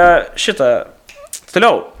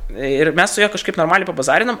toliau. Ir mes su juo kažkaip normaliai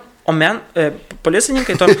pabazarinam, o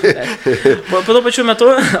policininkai po pačiu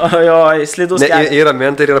metu, slidus kelias. Yra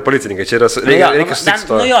mentai ir yra policininkai, čia reikia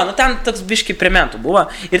sutikti to. Ten toks biški prementų buvo.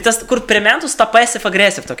 Ir tas, kur prementus, ta passive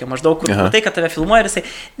aggressive tokia, maždaug, kur tai, kad tave filmuoja ir jisai,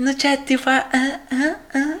 čia, tifa,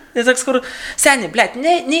 ir toks, kur, seniai, blėt,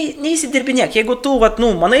 neįsidirbinėk, jeigu tu,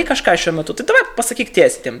 manai kažką šiuo metu, tai tavai pasakyk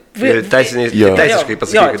tiesiai tiem. Teisiškai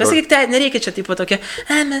pasakyk. Jo, pasakyk, nereikia čia, tipo, tokia,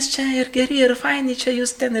 mes čia ir geri, ir faini, čia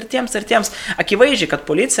jūs ten ir tiems. Akivaizdžiai, kad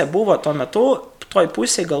policija buvo tuo metu, toj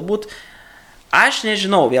pusėje galbūt, aš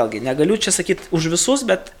nežinau, vėlgi, negaliu čia sakyti už visus,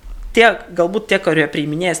 bet galbūt tie, kurie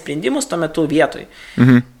priiminėja sprendimus tuo metu vietoj.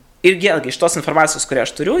 Ir vėlgi, iš tos informacijos, kurią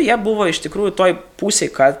aš turiu, jie buvo iš tikrųjų toj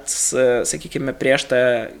pusėje, kad, sakykime, prieš tą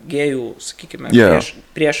gėjų, sakykime,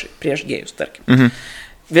 prieš gėjus, tarkim.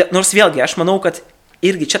 Nors vėlgi, aš manau, kad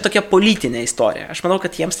irgi čia tokia politinė istorija. Aš manau,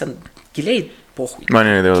 kad jiems ten giliai pohui.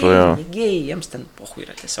 Gėjai, jiems ten pohui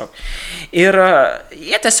yra tiesiog. Ir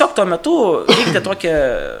jie tiesiog tuo metu vykdė tokią,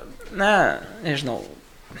 nežinau.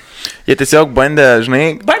 Jie tiesiog bandė,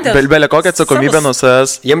 žinai, belė kokią atsakomybę nuo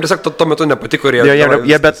savęs. Jiems tiesiog tuo metu nepatiko ir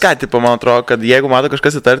jie bet ką, tipo, man atrodo, kad jeigu mato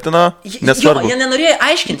kažkas įtartino, nesvarbu. Jie nenorėjo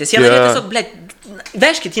aiškintis, jie norėjo tiesiog,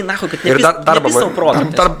 Veškit jį, nahu, kad Ir nepis savo protą.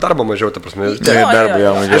 darbo mažiau, ta prasme.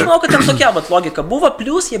 Aš manau, kad ten tokia logika buvo,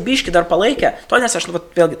 plus jie biški dar palaikė, to nes aš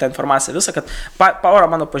vėlgi tą informaciją visą, kad porą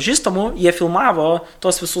mano pažįstamų, jie filmavo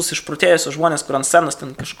tos visus išprotėjusius žmonės, kur ant scenos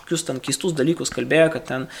ten kažkokius ten keistus dalykus kalbėjo, kad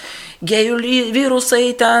ten gėjų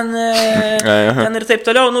virusai ten ir taip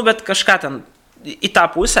toliau, nu, bet kažką ten į tą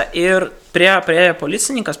pusę ir prie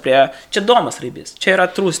policininkas, čia Domas Raibys, čia yra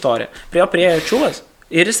true istorija, prie čiuvas.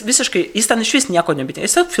 Ir jis visiškai, jis ten iš vis nieko nebitė,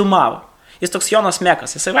 jis filmavo. Jis toks Jonas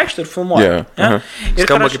Mekas, jisai vaikšto ir filmuoja.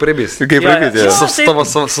 Skamba kaip Raibys. Kaip Raibys,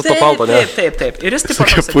 su to palto, ne? Taip. Ir jis taip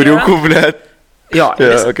pat Puriukų, blėt. Jo,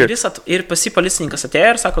 ir pasi policininkas atėjo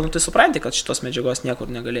ir sako, nu tai supranti, kad šitos medžiagos niekur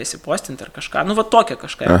negalėsi postinti ar kažką. Nu va tokia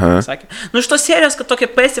kažką. Sakė. Nu iš tos serijos, kad tokia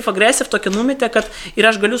passive aggressive, tokia numitė, kad ir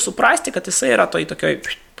aš galiu suprasti, kad jisai yra tokioj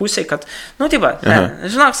pusėje, kad, nu tai va,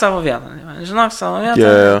 žinok savo vietą,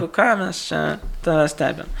 ką mes čia tave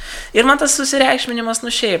stebėm. Ir man tas susireikšminimas,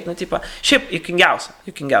 nu šiaip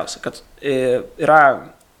juokingiausia, kad yra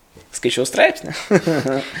skaičiau straipsnį.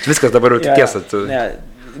 Viskas dabar jau tiesa.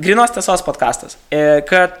 Grinos tiesos podcastas,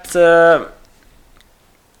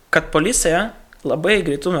 kad policija labai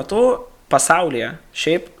greitų metų pasaulyje,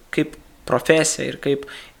 šiaip kaip profesija ir kaip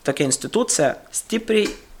tokia institucija, stipriai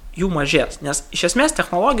jų mažės, nes iš esmės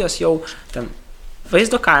technologijos jau ten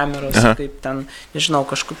vaizdo kameros, kaip ten, nežinau,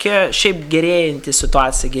 kažkokia šiaip gerėjanti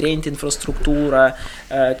situacija, gerėjanti infrastruktūra,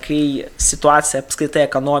 kai situacija apskaitai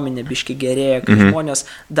ekonominė biški gerėja, kai žmonės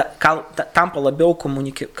tampa labiau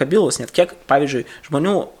komunikabilus, net kiek, pavyzdžiui,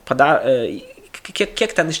 žmonių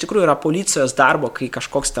kiek ten iš tikrųjų yra policijos darbo, kai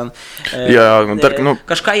kažkoks ten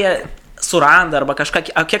kažką jie suranda arba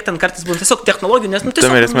kažką, kiek ten kartais būna tiesiog technologijų, nes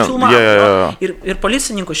tiesiog filmavo. Ir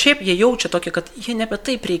policininkų šiaip jie jaučia tokį, kad jie nebe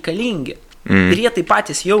taip reikalingi. Ir jie taip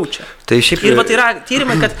patys jaučia. Ir vat yra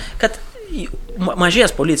tyrimai, kad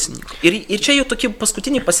mažės policininkų. Ir čia jau tokie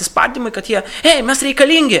paskutiniai pasispardymai, kad jie, mes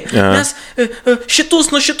reikalingi, mes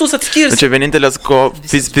šitus atskirsim. Čia vienintelės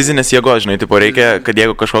fizinės jėgos, žinai, tipo reikia, kad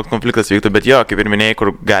jeigu kažkoks konfliktas vyktų, bet jo, kaip ir minėjai,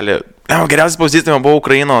 kur gali... Geriausias pavyzdys buvo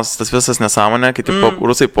Ukrainos tas visas nesąmonė, kai tipo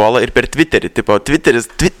rusai puola ir per Twitterį, tipo Twitteris,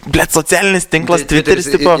 socialinis tinklas, Twitteris,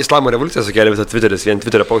 tipo... Islamo revoliucija sukėlė visą Twitteris, vien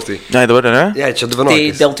Twitterio postai. Ne, dabar, ne? Ja, čia 12.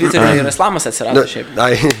 Tai dėl Twitterio ir islamas atsirado šiaip.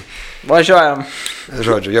 Važiuojam.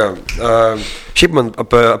 Žodžiu, jo. Šiaip man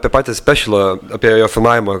apie patį specialą, apie jo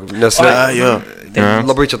filmavimą, nes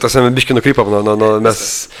labai čia tas biškį nukrypam, mes...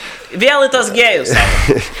 Vėl į tas gėjus.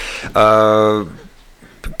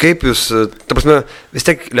 Kaip jūs, ta prasme, vis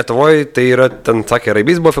tiek Lietuvoje tai yra, ten sakė,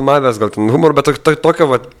 Raibys buvo filmavęs, gal ten humor, bet tokio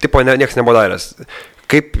tipo niekas nebuvo daręs.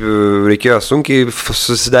 Kaip reikėjo sunkiai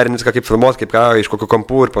susidarinti viską, kaip filmuoti, kaip ką, iš kokių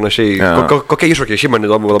kampų ir panašiai. Kokie iššūkiai, šiaip man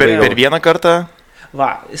įdomu labai. Per vieną kartą? Va,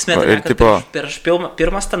 esmė, kad prieš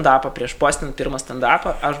pirmą stand-upą, prieš postinant pirmą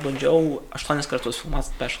stand-upą, aš bandžiau 8 kartus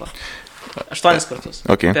filmuoti specialą. 8 kartus.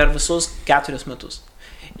 Okay. Per visus 4 metus.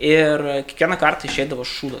 Ir kiekvieną kartą išeidavo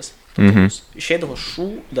šūdas. Išeidavo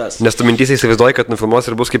šūdas. Nes tu mintysiai įsivaizduoji, kad nufilmuos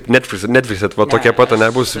ir bus kaip Netflix, va tokia pat,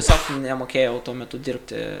 nebus. Aš tiesiog nemokėjau tuo metu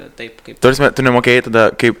dirbti taip, kaip... Tu nemokėjai tada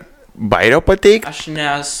kaip bairio pateikti?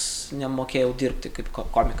 Aš nemokėjau dirbti kaip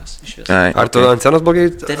komikas iš viso. Ar tu ant scenos blogai,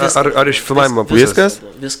 ar iš filmavimo pusės?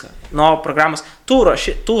 Viską. Nuo programos, tu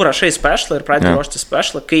rašai specialą ir pradėjai ruošti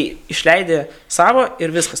specialą, kai išleidai savo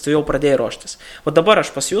ir viskas, tu jau pradėjai ruoštis. O dabar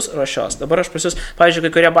aš pas jūs ruošiuos, pavyzdžiui,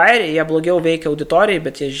 kai kurie bairiai, jie blogiau veikia auditorijai,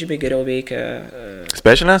 bet jie žymiai geriau veikia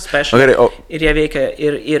specialą. Ir jie veikia,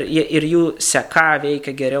 ir jų seka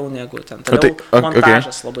veikia geriau negu ten. Toliau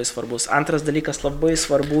montažas labai svarbus. Antras dalykas labai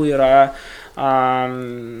svarbu yra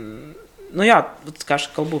nu jo, ką aš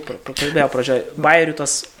kalbėjau pradžioje, bairių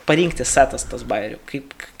tas parinkti setas, tas bairių.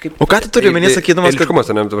 O ką tu turi menį sakydamas, kad...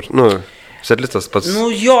 Eiliškumas, ne, dabar, setlistas pats.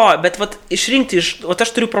 Nu jo, bet išrinkti,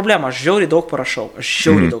 aš turiu problemą, aš žiauriai daug parašau, ir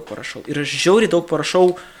aš žiauriai daug parašau,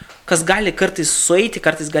 kas gali kartais sueiti,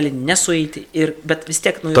 kartais gali nesueiti, bet vis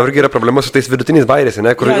tiek... Tau irgi yra problema su tais vidutiniais bairiais,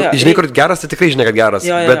 ne? Kur žinai, kur geras, tai tikrai žinai, kad geras,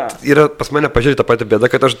 bet yra pas mane pažiūrėti tą patį bėdą,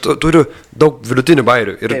 kad aš turiu daug vidutinių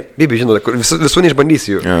bairių ir Bibi žinau, visų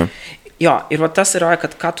neišbandysiu jų. Jo, ir tas yra,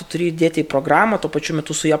 kad ką tu turi dėti į programą, tuo pačiu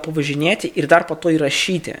metu su ją pavažinėti ir dar po to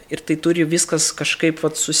įrašyti. Ir tai turi viskas kažkaip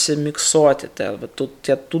susimiksuoti,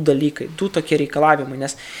 tų dalykai, tokie reikalavimai.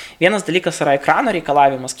 Nes vienas dalykas yra ekrano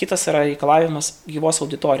reikalavimas, kitas yra reikalavimas gyvos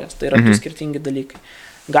auditorijos. Tai yra du skirtingi dalykai.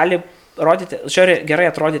 Gali gerai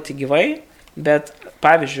atrodyti gyvai, bet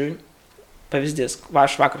pavyzdys,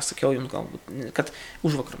 aš vakar sakiau jums galbūt, kad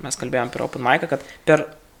užvakar mes kalbėjom per Open Mic'ą, kad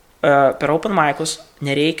per Open Mic'us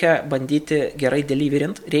nereikia bandyti gerai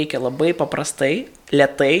deliverint, reikia labai paprastai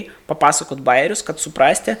lietai papasakot bairius, kad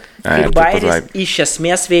suprasti, kaip bairis iš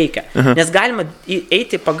esmės veikia. Nes galima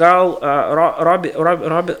eiti pagal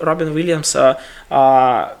Robin Williams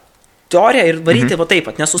teoriją ir varyti va taip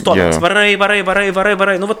pat, nesustodamas. Varai.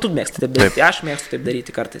 Nu, va tu mėgsti taip daryti, aš mėgstu taip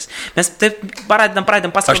daryti kartais. Mes taip pradedam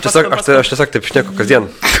pasakoti. Aš tiesiog taip šneku kasdien.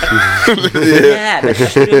 Ne, bet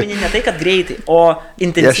aš turiu minį ne tai, kad greitai, o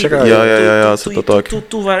intensyviai. Jo, su to tokiu.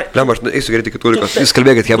 Lem, aš eisiu greitai kitų laikos. Jūs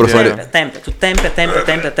kalbėkit, Hebros nori. Tu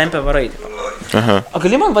tempia varai. O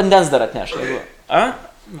gali man vandens dar atneš, jeigu?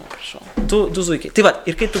 Nu, prašau. Tu zuikiai. Tai va,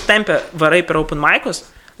 ir kai tu tempia varai per open mic'us,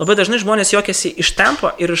 labai dažnai žmonės juokiasi iš tempo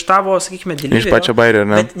ir iš tavo, sakykime, deliverio. Iš pačio bairio,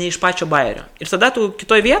 ne? Bet ne iš pačio bairio. Ir tada tu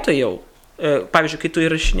kitoj vietoje jau, pavyzdžiui, kai tu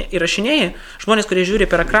įrašinėjai, žmonės, kurie žiūri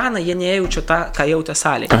per ekraną, jie nejaučia tą, ką jautė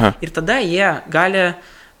salėje. Ir tada jie gali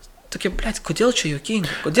tokie, blėt, kodėl čia juokinga?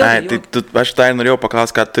 Aš tai norėjau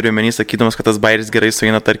paklausti, ką turiu menį, sakydamas, kad tas bairis gerai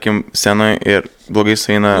sueina, tarkim, scenoje ir blogai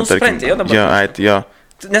sueina, tarkim. Nu, supranti, jo.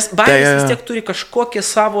 Nes bairis vis tiek turi kažkokį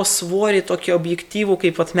savo svorį, tokį objektyvų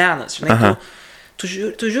kaip atmenas, žinai, tu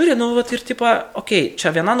žiūri, nu, vat, ir tipo, okei,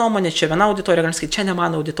 čia viena nuomonė, čia viena auditorija, galim sakyti, čia ne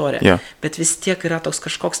mano auditorija, bet vis tiek yra toks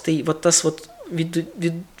kažkoks, tai, vat, tas, vat,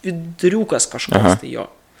 viduriukas kažkoks, tai jo.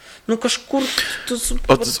 Nu, kažkur,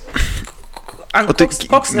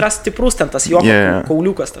 koks yra stiprus ten tas jo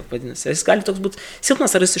kauliukas, tak vadinasi, jis gali toks būti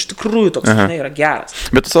silpnas, ar jis iš tikrųjų toks, žinai, yra geras.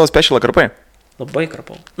 Bet tu savo specialą karpai? Labai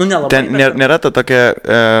karpau. Nu, nelabai. Ten nėra ta tokia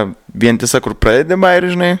vientisa, kur pradedama ir,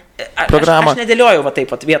 žinai, programą. Aš nedėlioju va taip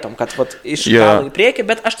pat vietom, kad va, iš galo į priekį,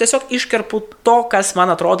 bet aš tiesiog iškerpu to, kas man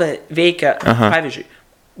atrodo veikia. Pavyzdžiui,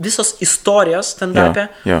 visos istorijos stand-up'e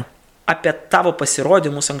apie tavo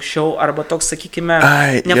pasirodymus anksčiau, arba toks, sakykime,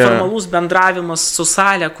 neformalus bendravimas su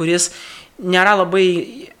salė, kuris nėra labai,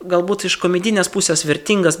 galbūt iš komedinės pusės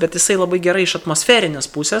vertingas, bet jisai labai gerai iš atmosferinės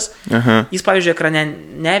pusės. Jis, pavyzdžiui, ekrane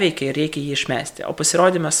neveikia ir reikia jį išmesti. O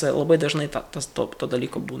pasirodymės labai dažnai to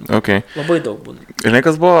dalyko būna. Labai daug būna. Žinai,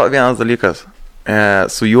 kas buvo vienas dalykas?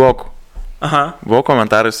 Su juoku. Buvo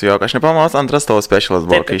komentarai su juoku. Aš nepamenu, antras tavo specialas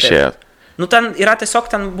buvo, kai išėjo. Nu, ten yra tiesiog,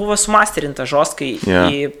 ten buvo sumasterinta žostkai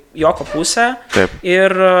į joko pusę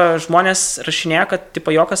ir žmonės rašinėja, kad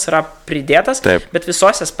tipo jokas yra pridėtas, bet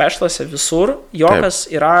visose specialuose visur jokas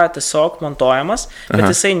yra tiesiog montuojamas, bet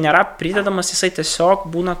jisai nėra pridedamas, jisai tiesiog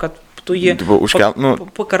būna, kad tu jį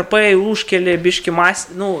pakarpai, užkeli, biški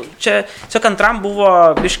nu, čia tiesiog antram buvo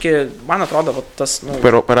biški, man atrodo, tas, nu...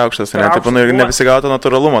 Per aukštas, ne, taip, nu, ir nevisigauta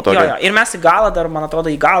natūralumo tokio. Jo, ir mes į galą dar, man atrodo,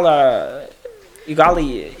 į galą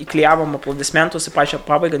įklijavom aplodismentus į pačią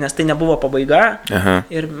pabaigą, nes tai nebuvo pabaiga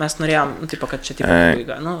ir mes norėjom, nu, taip, kad čia tipo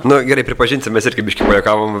pabaiga. Nu, gerai, pripažinsim, mes irgi biškai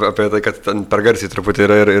pajuokavom apie tai, kad ten per garsiai truputį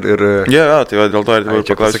yra ir... Jo, tai va, dėl to ir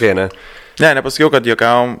paklausiau. Ne, nepasakiau, kad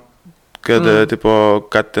juokavom, kad, tipo,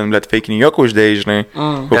 kad ten, blėt, feikinį juoką uždėjai, žinai.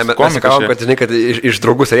 Ne, mes juokavom, kad, žinai, kad iš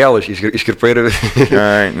draugų serialų iškirpai ir...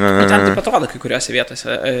 Ten taip atrodo kai kuriuose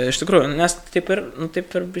vietose, iš tikrųjų, nes taip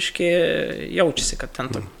ir biškai jaučiasi, kad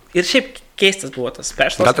ten to... Ir šiaip keistas buvo tas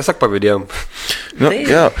specialas. Gal tiesiog pavydėjom. Nu,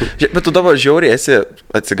 jo, bet tu dabar žiauriai esi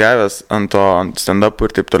atsigavęs ant stand-upų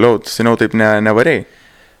ir taip toliau, tu seniau taip nevarėjai.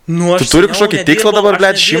 Nu, tu turi kažkokį tikslą dabar,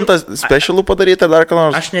 blėt, 100 specialų padaryti ar dar ką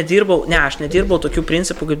nors? Aš nedirbau tokių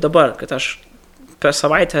principų kaip dabar, kad aš per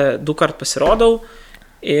savaitę 2 kart pasirodau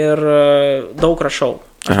ir daug rašau.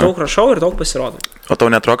 Aš daug rašau ir daug pasirodau. O tau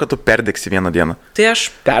netrodo, kad tu perdegsi vieną dieną? Tai aš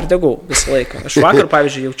perdegau visą laiką. Aš vakar,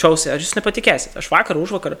 pavyzdžiui, jaučiausi, jūs nepatikėsit, aš vakar,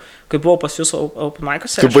 užvakar, kai buvau pas jūsų open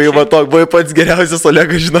mic'uose. Tu buvai pats geriausias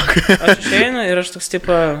olegas, žinok. Aš išeinu ir aš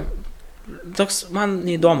toks man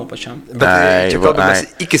neįdomu pačiam. Bet čia kalbamės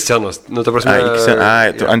iki scenos. Nu, ta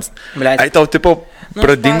prasme, tau, tipo,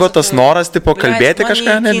 pradingo tas noras, tipo, kalbėti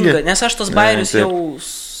kažką netgi? Nes aš tos bairius jau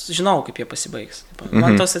žinau, kaip jie pasibaigs.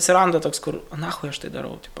 Man tos atsiranda toks, kur, nahui aš tai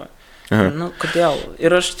darau, tipo. Nu, kodėl?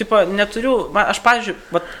 Ir aš, tipo, neturiu, aš, pavyzdžiui,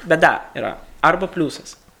 bėda yra, arba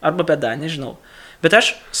pliusas, arba bėda, nežinau. Bet aš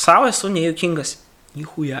savo esu nejuokingas,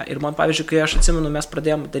 nichuja. Ir man, pavyzdžiui, kai aš atsimenu, mes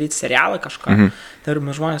pradėjom daryti serialą kažką, tai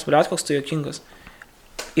žmonės, bliat, koks tu juokingas.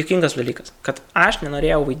 Juokingas dalykas, kad aš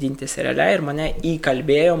nenorėjau vaidinti seriale ir mane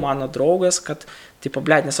įkalbėjo mano draugas, kad, tipo,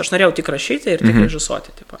 blėt, nes aš norėjau tik rašyti ir tik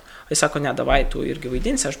režisuoti, tipo. Jis sako, ne, davai, tu irgi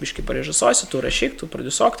vaidinsi, aš biškai parežisuosiu, tu rašyk, tu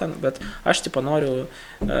prodiusuok ten, bet aš, tipo, noriu,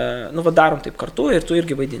 darom taip kartu ir tu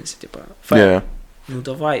irgi vaidinsi, tipo. Nu,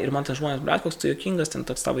 davai, ir man tas žmonės, blėt, koks tu juokingas, ten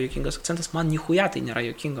toks tavo juokingas akcentas, man nichuja tai nėra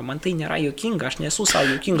juokinga, man tai nėra juokinga, aš nesu savo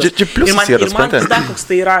juokingas. Ir man tada, koks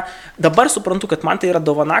tai yra, dabar suprantu, kad man tai yra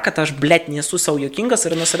dovana, kad aš, blėt, nesu savo juokingas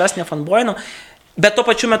ir nuo savęs nefanboinu. Bet tuo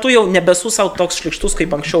pačiu metu jau nebesu savo toks šlikštus,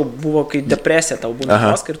 kaip anksčiau buvo, kai depresija tau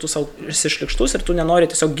būna ir tu savo esi šlikštus ir tu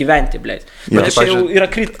nenori tiesiog gyventi, blėt. Bet čia jau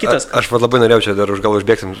yra kitas. Aš labai norėjau čia dar gal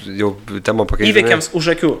užbėgsim, jau temą pakeisti. Įveikiams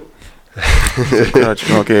už akių.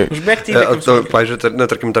 Okay. Užbėgti įveikiams. Pavyzdžiui,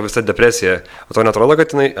 tarkim, ta visa depresija, o tau netrodo,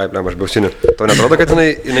 kad jinai... Ai, blem, aš biausiniu. Tau netrodo, kad jinai...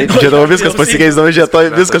 Žiūrėjau, viskas pasikeisdavo,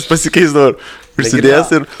 viskas pasikeisdavo.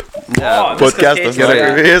 Prisidės ir podcastas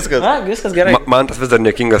gerai. Viskas gerai. Man tas vis dar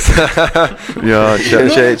nekingas. Jo,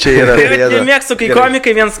 čia yra. Mėgstu, kai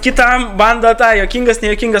komikai viens kitam bando tą jokingas,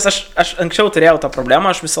 nejokingas. Aš anksčiau turėjau tą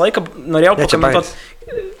problemą, aš visą laiką norėjau pakomentuoti.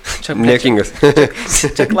 Nekingas.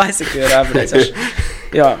 Čia klasika yra, blėt.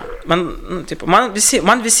 Jo, man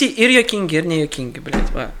visi ir jokingi, ir nejokingi, blėt,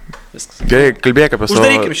 va, viskas. Gerai, kalbėk apie savo...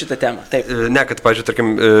 Uždarykim šitą temą, taip. Ne, kad, pavyzdžiui,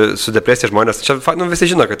 tarkim, su depresija žmonės, čia,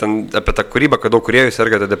 visi žino, kad ten apie tą kūrybą, kad daug kūrėjų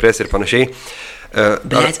serga tą depresiją ir panašiai.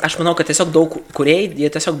 Bet aš manau, kad tiesiog daug kūrėjai, jie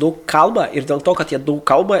tiesiog daug kalba ir dėl to, kad jie daug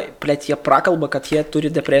kalba, blėt, jie prakalba, kad jie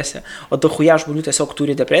turi depresiją. O dahuja žmonių tiesiog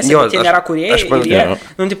turi depresiją, bet jie nėra kūrėjai ir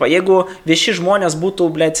jie, jeigu vieši žmonės būtų,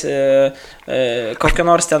 blėt, kokie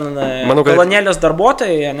nors ten kolonėlės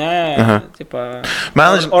darbuotojai, ne, tipa,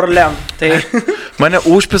 Orlen, tai... Mane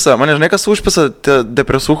užpisa, žinai, kas užpisa,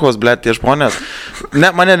 depresuchos, blėt, tie žmonės.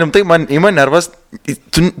 Ne, mane rimtai, ima nervas,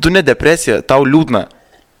 tu ne depresija, tau liūdna.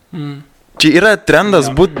 Čia yra trendas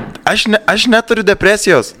būt, aš neturiu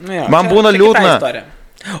depresijos, man būna liūdna.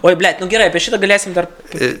 Oi, blėt, gerai, apie šitą galėsim dar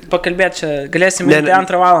pakalbėti čia, galėsim ir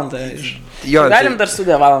 2 valandą. Galim dar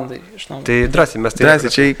studiją valandą išnaudoti. Tai drąsiai, mes tai...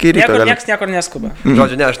 Drąsiai, čia iki ryto galim. Niekur neskuba.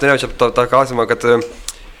 Žodžiu, ne, aš norėjau čia tą klausimą,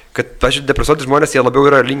 kad pažiūrėjau, depresuoti žmonės, jie labiau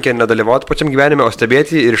yra linkę nedalyvauti pačiam gyvenime, o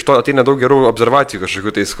stebėti ir iš to ateina daug gerų observacijų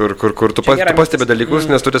kažkokių tais, kur tu pastebi dalykus,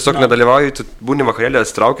 nes tu tiesiog nedalyvauji, tu būni vakarėlį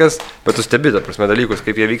atsitraukęs, bet tu stebi, ta prasme, dalykus,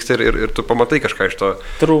 kaip jie vyksta ir tu pamatai kažką iš to.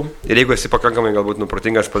 True. Ir jeigu esi pakankamai galbūt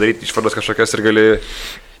protingas padaryti išvadas kažkokias ir gali...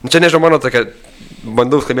 Čia nežinau, mano tokia,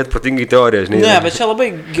 bandau skambėti protingai teoriją, žinai. Ne, bet čia labai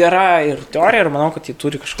gera ir teorija ir manau, kad jie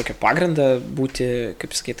turi kažkokią pagrindą būti,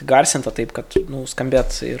 kaip sakyti, garsinta taip, kad,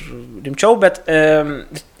 skambėt ir rimčiau, bet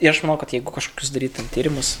ir aš manau, kad jeigu kažkokius darytum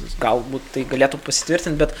tyrimus, galbūt tai galėtų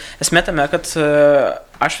pasitvirtinti, bet esmė tame, kad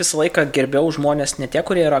aš visą laiką gerbiau žmonės ne tie,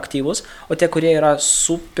 kurie yra aktyvus, o tie, kurie yra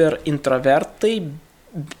super introvertai.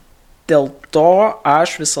 Dėl to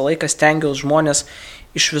aš visą laiką stengiausi žmonės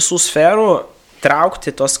iš visų sferų traukti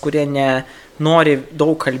tos, kurie nenori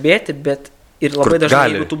daug kalbėti, bet ir labai dažnai,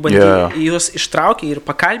 jeigu tu bandai juos ištraukti ir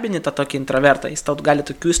pakalbini tą tokį introvertą, jis tau gali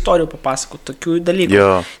tokių istorijų papasakoti, tokių dalykų,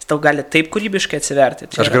 jis tau gali taip kūrybiškai atsiverti.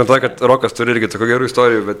 Aš garantuoju, kad Rokas turi irgi tokių gerų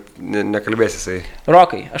istorijų, bet nekalbės jisai.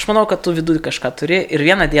 Rokai, aš manau, kad tu viduje kažką turi ir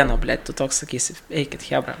vieną dieną, blėt, tu toks sakysi, eikit,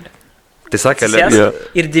 hebra, blėt. Tai sakė,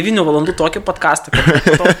 ir 9 valandų tokį podcastą,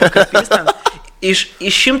 kad iš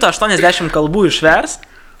 180 kalbų išvers.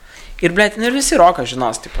 Ir, blėt, ir visi Rokas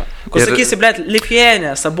žinos, tipo. Kur sakysi, blėt,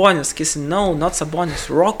 Lipienė, Sabonis, sakysi, no, not Sabonis,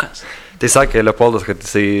 Rokas. Tai sakė Leopoldas, kad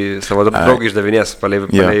jisai savo draugį išdavinės palei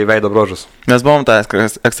veido brožus. Mes buvom tą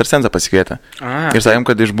ekstrasensą pasikvietę. Ir sakėm,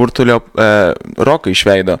 kad išburtų Roką iš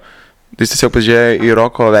veido. Jis tiesiog pažiūrėjo į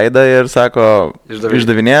Roko veidą ir sako,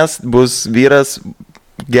 išdavinės, bus vyras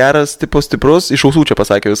geras, tipo stiprus, iš ausų čia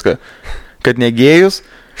pasakė viską. Kad negėjus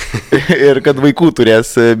ir kad vaikų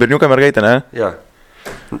turės berniuką mergaitę, ne? Ja.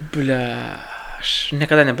 Bля, aš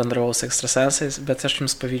niekada nebendravau su ekstrasensais, bet aš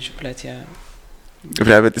jums pavydžiu, blėt, jie.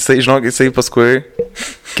 Bля, bet jisai paskui,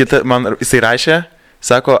 jisai rašė,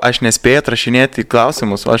 sako, aš nespėjau atrašinėti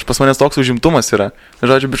klausimus, o pas manęs toks užimtumas yra.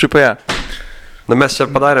 Žodžiu, bičiui paja. Na, mes čia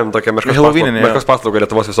padarėm tokią meškos paslaugą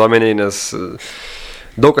Lietuvos visuomeniai, nes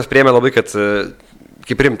daug kas priėmė labai, kad...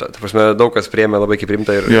 kaip rimta, ta prasme, daug kas priėmė labai kaip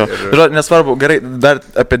rimta ir... Žodžiu, nesvarbu, gerai, dar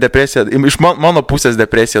apie depresiją, iš mano pusės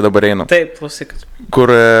depresija dabar eina. Taip, klausykit. Kur,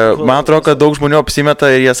 man atrodo, kad daug žmonių apsimeta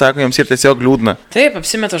ir jie sako, jiems ir tiesiog liūdna. Taip,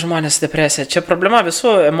 apsimeta žmonės depresiją. Čia problema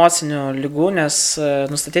visų emocinių ligų, nes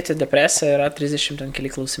nustatyti depresiją yra 30 ten keli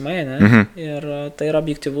klausimai, ne? Ir tai yra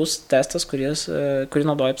objektyvus testas, kurį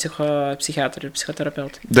naudoja psichiatrai ir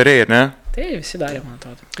psichoterapeutai. Darėjai, ne? Tai visi darė, man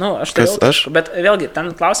atrodo. Aš turėjau, bet vėlgi,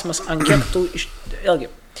 ten klausimas, ant kiek tu vėlgi,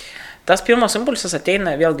 tas pirmas impulsas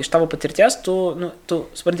ateina vėlgi iš tavo patirties, tu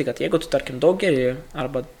supranti, kad jeigu tu, tarkim, daug geri,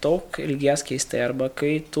 arba daug ilgies keistai, arba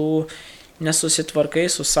kai tu nesusitvarkai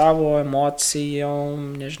su savo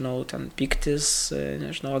emocijom, nežinau, ten piktis,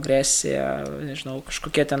 nežinau, agresija, nežinau,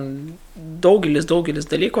 kažkokie ten daugelis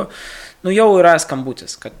dalykų, jau yra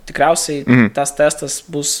skambutis, kad tikriausiai tas testas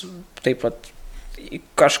bus taip pat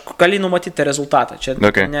gali numatyti rezultatą. Čia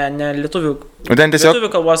ne lietuvių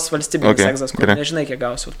kalbos valstybinis egzas, kur nežinai, kiek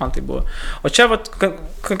gausi, man tai buvo. O čia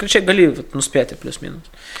konkrečiai gali nuspėti plius minus.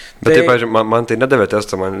 Bet taip, pavyzdžiui, man tai nedavė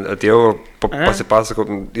testo, man atėjau pasipasakau,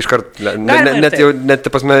 iškart, net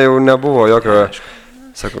pasme jau nebuvo jokio,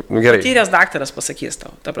 sakau, gerai. Patyręs daktaras pasakys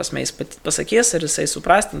tau, ta prasme, jis pasakys ir jisai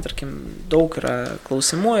suprasti, tarkim, daug yra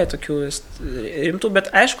klausimų, tokių rimtų, bet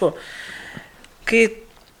aišku, kai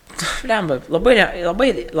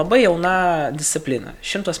labai jauna disciplina,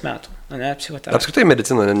 100 metų, ne, psichoterapija. Apskritai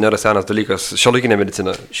medicina nėra senas dalykas, šiuolaikinė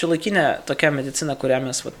medicina. Šiuolaikinė tokia medicina, kurią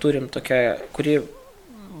mes turim, tokia, kuri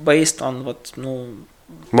based on,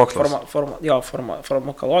 mokslas.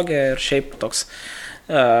 Farmakologija ir šiaip toks,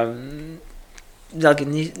 vėlgi,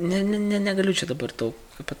 negaliu čia dabar daug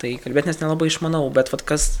apie tai kalbėti, nes nelabai išmanau, bet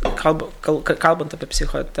kalbant apie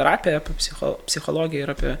psichoterapiją, apie psichologiją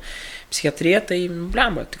ir apie psichiatriją, tai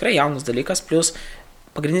tikrai jaunas dalykas, plus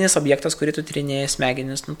pagrindinis objektas, kurį tu tyrinėjai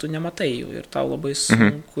smegenis, tu nematai jų ir tau labai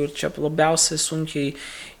sunku ir čia labiausiai sunkiai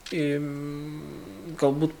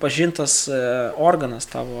galbūt pažintas organas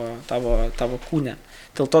tavo kūne.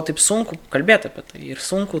 Dėl to taip sunku kalbėti apie tai ir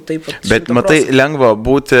sunku taip... Bet matai, lengva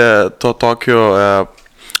būti to tokiu,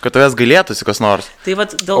 kad tavęs gailėtųsi kas nors. Tai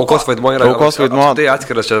aukos vaidmuo yra. Aukos vaidmuo. Tai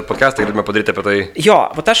atskiras čia podcastą galime padaryti apie tai.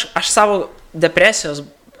 Jo, aš savo depresiją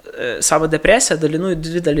dalinu į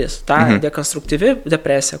 2 dalis. Ta dekonstruktyvi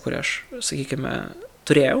depresija, kurią aš, sakykime,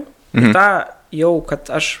 turėjau. Ir ta jau,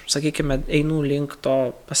 kad aš, sakykime, einu link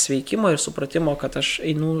to pasveikimo ir supratimo, kad aš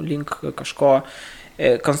einu link kažko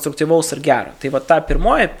konstruktyvaus ir gero. Tai ta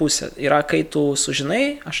pirmoji pusė yra, kai tu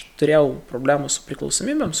sužinai, aš turėjau problemų su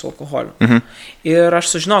priklausomybėm, su alkoholiu. Ir aš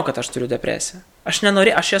sužinau, kad aš turiu depresiją. Aš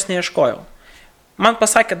jas neieškojau. Man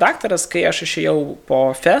pasakė daktaras, kai aš išėjau po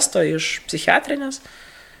festo iš psichiatrinės,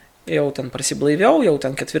 jau ten prasiblaiviau, jau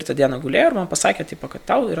ten 4 dieną gulėjau ir man pasakė, kad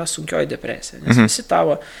tau yra sunkioji depresija. Nes visi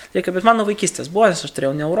tavo, bet mano vaikystės buvo, nes aš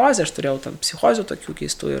turėjau neurozę, aš turėjau ten psichozių tokių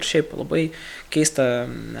keistų ir šiaip labai keistą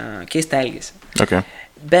elgesį. Okay.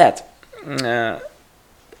 Bet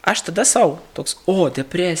aš tada savo toks,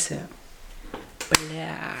 depresija,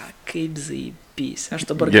 kaip zaibys, aš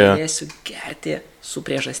dabar galėsiu gerti su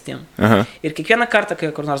priežastim. Ir kiekvieną kartą,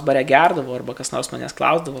 kai kur nors bare gerdavo arba kas nors manęs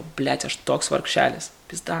klausdavo, aš toks vargšelis,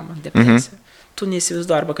 pizda, man depresija. Tu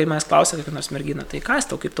neįsivaizduoji, arba kai manęs klausia, kokia nors mergina, tai kas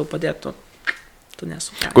tau, kaip tau padėtų, tu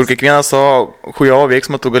nesuprasi. Kur kiekvieną savo hujovo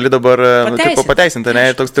veiksmą tu gali dabar pateisinti, ne?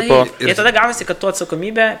 Toks tipo... Ir tada gaunasi, kad tu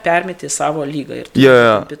atsakomybę permeti savo lygą ir tu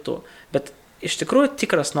pitu. Bet iš tikrųjų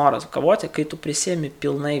tikras noras kovoti, kai tu prisiemi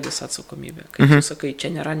pilnai visą atsakomybę. Kai tu sakai,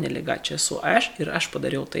 čia nėra neliga, čia esu aš ir aš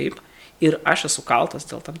padariau taip. Ir aš esu kaltas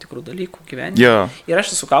dėl tam tikrų dalykų gyvenime. Ir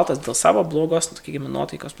aš esu kaltas dėl savo blogos,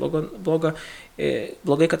 nuotaikos, blogai,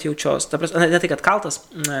 kad jaučiuosi. Ne tai, kad kaltas,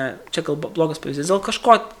 čia gal blogas pavyzdys, dėl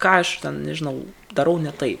kažko, ką aš ten, nežinau, darau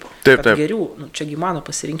ne taip. Taip. Geriau, čiagi mano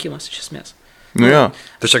pasirinkimas iš esmės.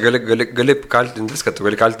 Tai čia gali kaltinti viską, tu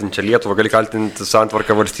gali kaltinti čia Lietuvą, gali kaltinti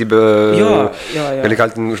santvarką valstybę, gali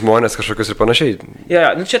kaltinti žmonės kažkokius ir panašiai.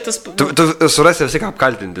 Čia tas... Tu surasi visi ką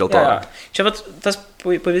apkaltinti dėl to. Čia tas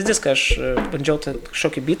pavyzdys, kai aš bandžiau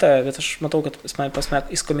kažkokį bitą, bet aš matau, kad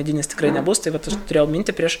jis komedinis tikrai nebus, tai aš turėjau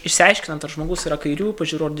mintį prieš išsiaiškinant, ar žmogus yra kairių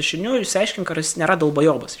pažiūrų ar dešinių, ir išsiaiškinant, ar jis nėra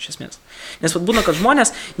dalbajobas iš esmės. Nes būna, kad žmonės,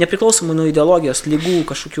 nepriklausomai nuo ideologijos, lygų,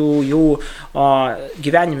 kažkokių jų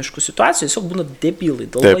gyvenimiškų situacijų, tiesiog būna debilai,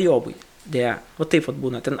 dalbajobai. Dėja, taip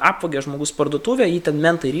būna. Ten apvogė žmogus parduotuvę, jį ten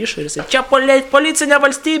mentai ryšo ir jisai, čia policinė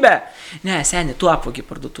valstybė. Ne, seni, tu apvogė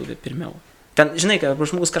parduotuvę pirmiau. Ten, žinai, kad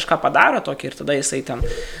žmogus kažką padaro tokį ir tada jisai ten,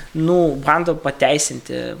 bando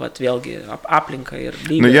pateisinti, vėlgi, aplinką ir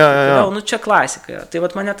lygį. Čia klasika yra.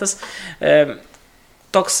 Tai mane tas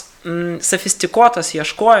toks sofistikuotas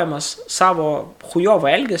ieškojimas savo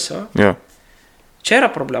hujovo elgesio, čia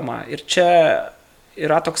yra problema. Ir čia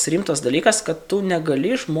yra toks rimtas dalykas, kad tu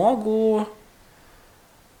negali žmogų,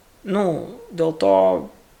 dėl to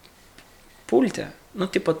pulti.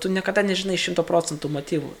 Tu niekada nežinai 100%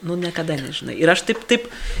 motyvų. Niekada nežinai. Ir aš taip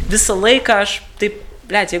visą laiką,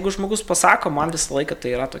 jeigu žmogus pasako, man visą laiką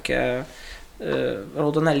tai yra tokia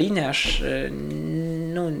raudona linija, aš,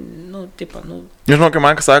 Nežinau, kai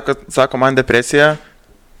man sako man depresija,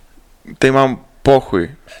 tai man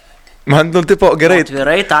pohui. Man, gerai.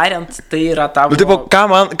 Atvirai tariant, tai yra tavo...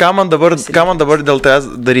 Ką man dabar dėl tavęs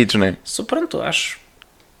daryti, žinai? Suprantu,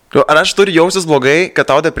 Ar aš turiu jausis blogai, kad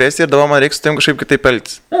tau depresija ir dabar man reikia su tavim kažkaip kitaip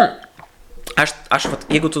elgtis? Aš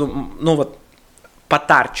jeigu tu,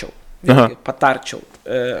 patarčiau,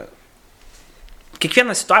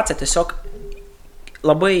 kiekvieną situaciją tiesiog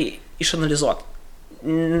labai išanalizuoti.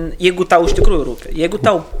 Jeigu tau iš tikrųjų rūpi, jeigu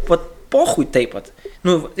tau pohui taip pat.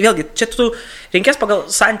 Vėlgi, čia tu renkės pagal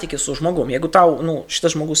santykį su žmogum. Jeigu tau,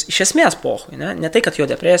 šitas žmogus iš esmės pohui, ne tai, kad jo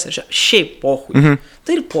depresija, šiaip pohui,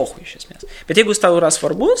 tai ir pohui iš esmės. Bet jeigu jis tau yra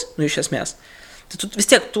svarbus, iš esmės, tai tu vis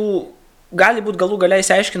tiek, gali būti galų galiai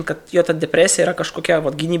išsiaiškinti, kad jo ta depresija yra kažkokia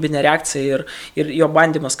gynybinė reakcija ir jo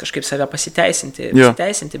bandymas kažkaip save pasiteisinti,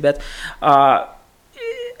 bet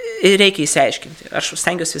reikia išsiaiškinti. Aš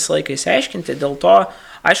stengiuosi visą laiką išsiaiškinti, dėl to,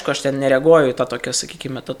 aišku, aš ten nereaguoju į tą tokią,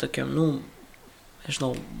 sakykime,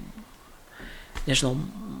 nežinau,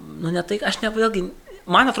 ne tai, vėlgi,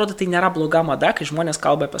 man atrodo, tai nėra bloga mada, kai žmonės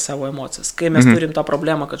kalba apie savo emocijas. Kai mes turim tą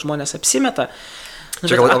problemą, kad žmonės apsimeta,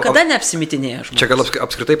 kada neapsimitinėja žmonės? Čia gal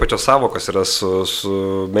apskritai pačios savokos yra su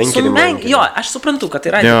menkinimu. Jo, aš suprantu, kad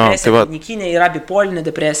yra depresija, klinikinė, yra bipolinė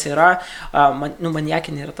depresija, yra,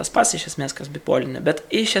 maniakinė yra tas pats iš esmės, kas bipolinė, bet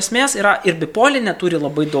iš esmės yra ir bipolinė turi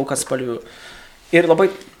labai daug atspalvių. Ir labai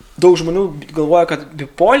daug žmonių galvoja, kad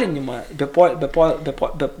bipolinė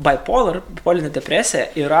depresija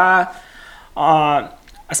yra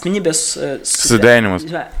asmenybės susidvejinimas.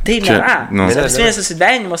 Tai nėra. Asmenybės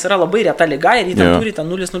susidvejinimas yra labai reta liga ir jį ten turi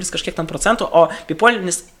 0,0 kažkiek ten procentų, o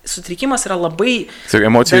bipolinis sutrikimas yra labai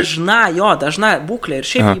dažna būklė ir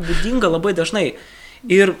šiaip jį būdinga labai dažnai.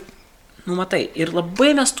 Ir, matai, ir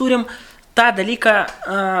labai mes turim tą dalyką,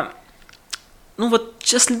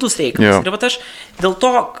 čia slidus reikalas. Ir aš dėl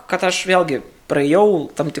to, kad aš vėlgi praėjau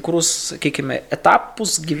tam tikrus, sakykime,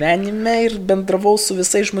 etapus gyvenime ir bendravau su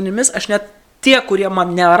visais žmonėmis, aš net tie, kurie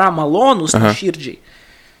man nėra malonūs nuoširdžiai,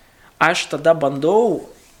 aš tada bandau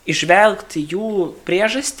išvelgti jų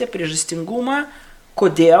priežastingumą,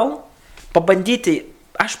 kodėl, pabandyti,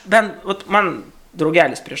 man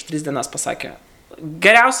draugelis prieš 3 dienas pasakė,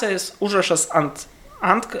 geriausias užrašas ant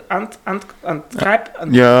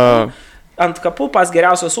kapų, pas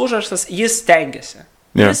geriausias užrašas, jis stengiasi.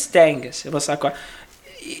 Jis stengiasi, sako,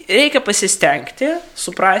 reikia pasistengti,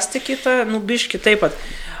 suprasti kitą, biškį taip pat.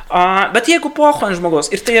 Bet jeigu pohui ant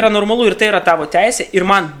žmogaus, ir tai yra normalu, ir tai yra tavo teisė, ir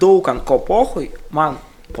man daug ant ko pohui, man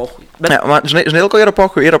pohui. Bet... Ne, žinai, dėl ko yra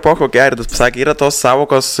pohui, Geridas pasakė, yra tos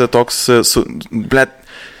savokos toks,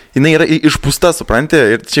 jinai yra išpūsta, supranti,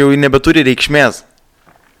 ir čia jau nebeturi reikšmės.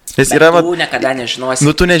 Bet yra, tu niekada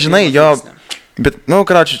nežinosi. Tu nežinai, jo, bet,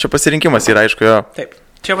 čia pasirinkimas yra, aišku, jo. Taip,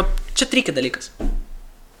 čia triki dalykas.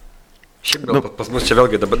 Šiaip gal pas mus čia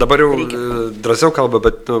vėlgi, dabar jau drąsiau kalba,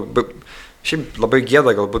 bet šiaip labai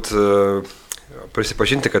gėda galbūt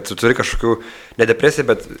prisipažinti, kad tu turi kažkokių ne depresiją,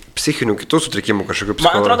 bet psichinių kitų sutrikimų kažkokių.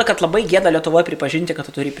 Man atrodo, kad labai gėda Lietuvoje pripažinti, kad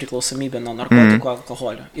tu turi priklausomybę nuo narkotikų,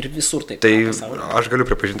 alkoholio. Ir visur taip. Tai aš galiu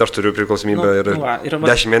pripažinti, aš turiu priklausomybę ir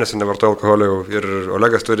 10 mėnesių nevartoju alkoholio ir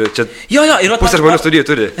Olegas turi. Čia pusė žmonių studijų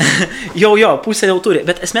turi. Pusė jau turi.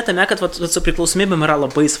 Bet esmė tame, kad su priklausomybėm yra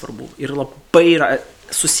labai svarbu. Ir labai yra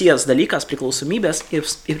susijęs dalykas priklausomybės ir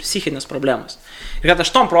psichinės problemos. Ir kad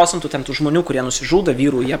 8% ten tų žmonių, kurie nusižudo,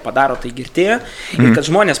 vyrų, jie padaro tai girti. Ir kad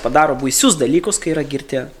žmonės padaro baisius dalykus, kai yra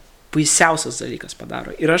girti. Baisiausias dalykas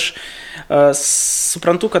padaro. Ir aš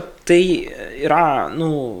suprantu, kad tai yra,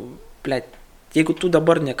 jeigu tu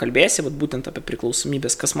dabar nekalbėsi, būtent apie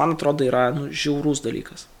priklausomybės, kas man atrodo yra, žiaurus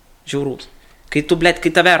dalykas. Žiaurus. Kai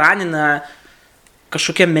tave ranina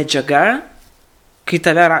kažkokia medžiaga, kai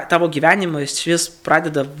tavo gyvenimas vis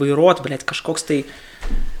pradeda vairuoti, kažkoks tai,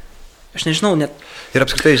 aš nežinau, net... Ir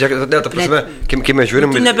apskritai, žiūrėk, ta prasme, kai mes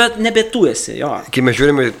žiūrim... Tu nebe tu esi, jo. Kai mes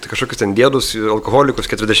žiūrim kažkokius ten dėdus, alkoholikus,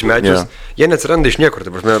 40-mečius, jie neatsiranda iš niekur,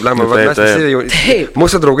 tai prasme, mes visi,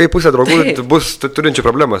 mūsų draugai, pusė draugų bus turinčių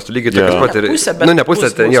problemas, tu lygiai tokias pat ir... Ne pusė,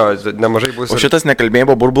 jo, nemažai bus. O šitas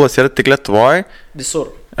nekalbėjimo burbulas yra tik Lietuvoje? Visur.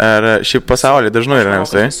 Ar šiaip pasaulyje dažnai yra,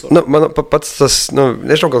 tai? Mano pats tas,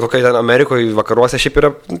 nežinau, gal kokia ten Amerikoje, vakaruose šiaip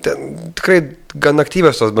yra tikrai gan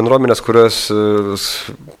aktyvios tos bendruomenės, kurios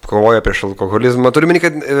kovoja prieš alkoholizmą. Turiu meni,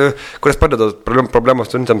 kad kurias padeda problemos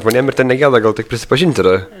turintiems žmonėms ir ten negėda gal tik prisipažinti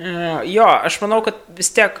yra. Jo, aš manau, kad vis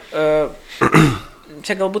tiek...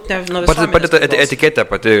 Čia galbūt ne nuo visuomenės. Padėta etiketė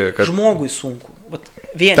pati, kad... Žmogui sunku.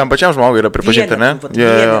 Tam pačiam žmogui yra pripažinti, ne?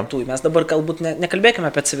 Vienetui. Mes dabar galbūt nekalbėkime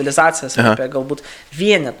apie civilizacijas, apie galbūt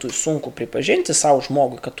vienetui sunku pripažinti savo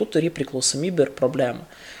žmogui, kad tu turi priklausomybę ir problemą.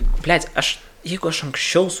 Jeigu aš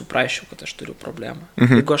anksčiau suprasčiau, kad aš turiu problemą,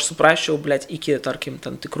 jeigu aš suprasčiau, iki, tarkim,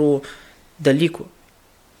 tam tikrų dalykų,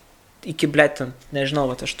 iki, nežinau,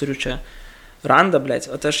 aš turiu čia randą,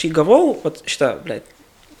 aš jį gavau, šitą,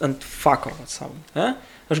 ant fako savo.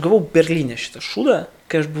 Aš gavau Berlyne šitą šūdą,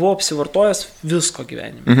 kai aš buvau apsivartojęs visko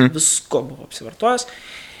gyvenime. Visko buvau apsivartojęs.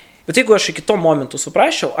 Bet jeigu aš iki to momentu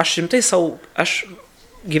suprasčiau, aš rimtai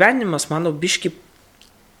gyvenimas mano biški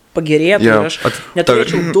pagerėtų ir aš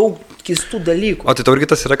neturėčiau daug keistų dalykų. O tai tau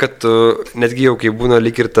irgi tas yra, kad tu netgi jau kai būna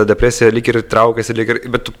lyg ir ta depresija, lyg ir traukiasi,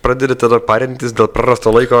 bet tu pradedi tada parintis dėl prarasto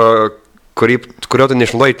laiko, kurio tu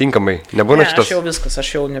neišnaudoji tinkamai. Nebūna šitas? Aš jau viskas, aš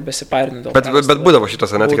jau nebesiparinu dėl prarasto. Bet būdavo šitas,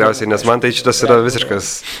 ne tikriausiai, nes man tai šitas yra visiškas.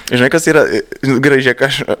 Žinai, kas yra gražiai,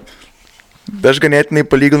 aš ganėtinai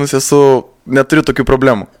palyginus esu, neturiu tokių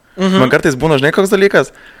problemų. Man kartais būna, žinai, koks dalykas,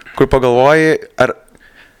 kur pagalvoji,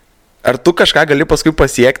 ar tu kažką gali paskui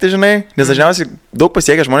pasiekti, žinai, nes dažniausiai daug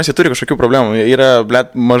pasiekę žmonės jie turi kažkokių problemų. Jie yra,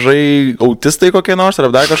 mažai autistai kokie nors, ar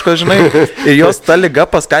dar kažkas, žinai, ir jos ta liga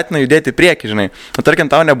paskatina judėti į priekį, žinai. Tarkim,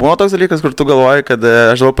 tau nebūna toks dalykas, kur tu galvoji, kad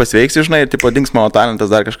aš daug pasveiksiu, žinai, ir tipo dings mano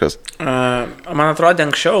talentas, dar kažkas. Man atrodė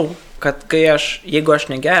anksčiau, kad jeigu aš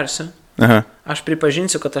negersiu, aš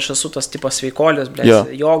pripažinsiu, kad aš esu tas tipo sveikolis,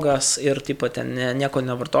 jogas ir tipo ten nieko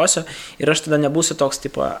nevartosiu ir aš tada nebūsiu toks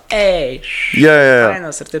tipo,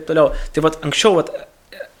 fainas ir taip toliau. Tai vat anksčiau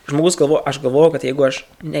žmogus aš galvoju, kad jeigu aš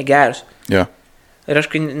negersiu ir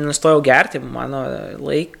aš kai nustojau gerti, mano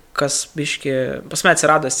laikas biški, pas mane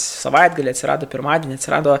atsirado savaitgalį, atsirado pirmadienį,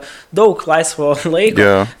 atsirado daug laisvo laiko,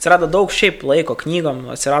 atsirado daug šiaip laiko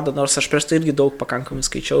knygom, atsirado, nors aš prieš tai irgi daug pakankamai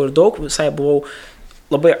skaičiau ir daug visai buvau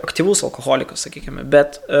labai aktyvus alkoholikas, sakykime,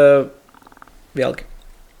 bet vėlgi.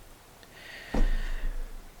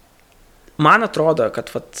 Man atrodo,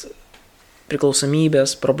 kad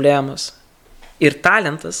priklausomybės, problemas ir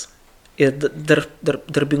talentas ir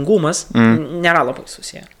darbingumas nėra labai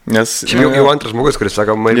susiję. Nes jau antras žmogus, kuris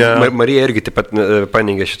sako, Marija irgi taip pat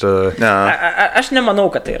paneigė šitą... Aš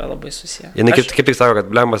nemanau, kad tai yra labai susiję. Jis kaip tik sako,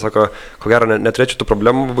 kad blemba sako, ko gero neturėčiau tų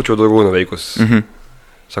problemų, būčiau daugiau nuveikus.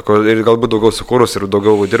 Sako, ir galbūt daugiau sukūrus, ir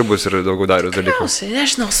daugiau dirbus, ir daugiau darius dalykų.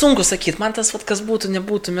 Nežinau, sunku sakyti, man tas, kas būtų,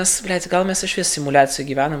 nebūtų, gal mes iš vis simuliacijų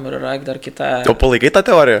gyvenam ir yra dar kita... O palaikai tą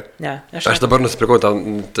teoriją? Ne. Aš dabar nusipirkau tą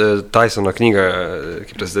Tysono knygą,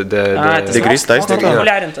 kaip tas Degrys Tysono.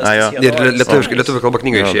 Ir lietuvių kalba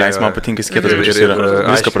knyga išėjo. Jis man patinka skėtas,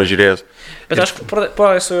 viską pražiūrėjęs. Bet aš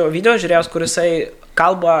esu video žiūrėjęs, kur jisai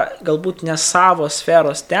kalba galbūt ne savo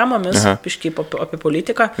sferos temomis, piškai apie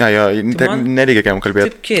politiką. Nereikia jam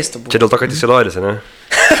kalbėti. Taip keista buvo. Čia dėl to, kad jis įlodėsi, ne?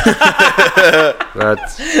 Bet...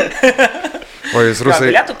 O jūs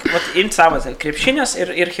rusai... Galėtų imti savo krepšinės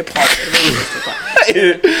ir hip-hop.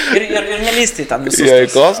 Ir nelysti ten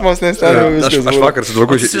visus. Kosmos, nes ten viskas. Aš vakar su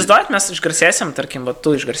draugu... Įsivaizduojat, mes išgarsėsim, tarkim, tu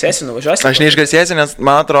išgarsėsi, nuvažiuosi. Aš neišgarsėsiu, nes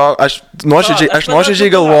man atrodo, aš nuoširdžiai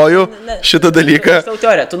galvoju šitą dalyką. Aš tau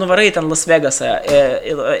teoriją, tu nuvarai ten Las Vegasą,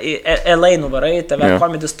 LA nuvarai, tave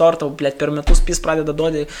Comedy Store, tau, blėt, per metus pis pradeda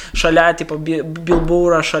duoti šalia, tipo,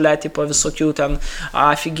 Billboardą, šalia, tipo, visokių ten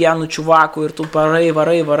aфиgenų čuvakų ir tu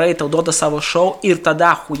varai, tau duoda savo šou ir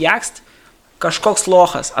tada hujakst. Kažkoks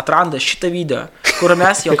lochas atranda šitą video, kur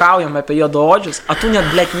mes juokaujam apie juodaodžius, a tu net,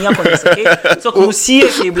 blėt, nieko nesakei, tiesiog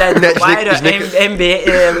nusiekiai, blėt, vairio,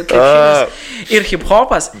 NBA krepšinis ir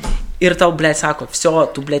hip-hopas. Ir tau, blėt, sako, visio,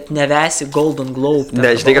 tu, blėt, nevesi Golden Globe.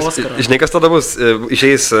 Ne, žinai, kas tada bus,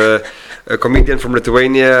 išeis comedian from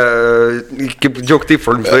Lithuania, kaip joke tip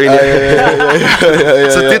from Lithuania.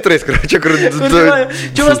 Su titrais, čia kur...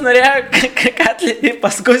 Čiūvas norėjo, kad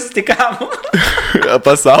paskui stikamų.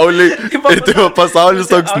 Pasauliui. Ir tai pasaulis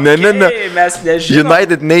toks, ne. Mes nežinom.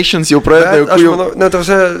 United Nations jau pradeda. Aš manau,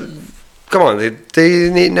 come on, tai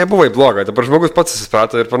nebuvo į blogą, dabar žmogus pats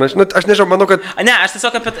susiprato ir panašiai. Aš nežinau, manau, kad... Ne, aš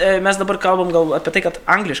tiesiog mes dabar kalbam gal apie tai, kad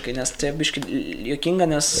angliškai, nes tai biškai juokinga,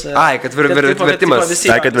 nes... Ai, kad vertimas.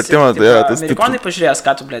 Ai, kad vertimas, Amerikonai pažiūrės,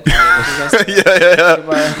 ką tu, blėt.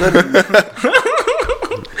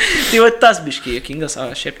 Tai va tas biškai juokingas,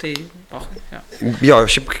 o šiaip tai... Jo,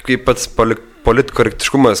 šiaip kaip pats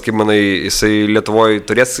politkorektiškumas, kaip manai, jisai Lietuvoje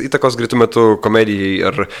turės įtakos greitų metų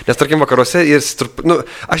komedijai, nes tarkim vakaruose,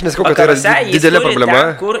 aš nesakau, kad tai yra didelė problema.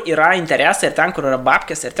 Ten, kur yra interesai, ir ten, kur yra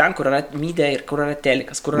babkės, ir ten, kur yra media, ir kur yra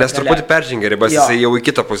telikas. Nes truputį peržengė ribas, jisai jau į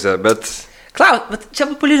kitą pusę, bet... Klaus, bet čia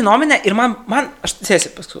populiari nuomonė ir man aš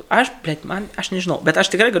sėsiu paskui, aš nežinau, bet aš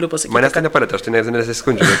tikrai galiu pasakyti. Manęs tai nepalėtė, aš tai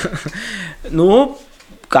nesiskundžiu.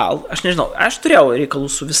 Gal, aš nežinau, aš turėjau reikalų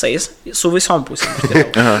su visom pusėm.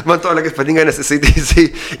 Man to Olegas patinka, nes jisai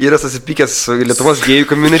yra susipykęs su Lietuvos gėjų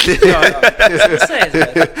community. Ir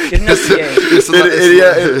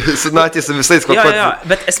nesugėjai. Su natys, su visais.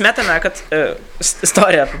 Bet esmė tame, kad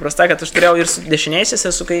istorija paprasta, kad aš turėjau ir su dešiniaisiais,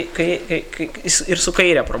 ir su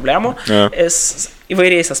kairė problemų.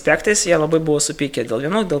 Įvairiais aspektais, jie labai buvo supykę dėl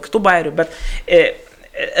vienų, dėl kitų bairių, bet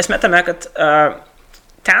esmė tame, kad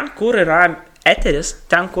ten, kur yra eteris,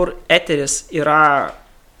 ten, kur eteris yra,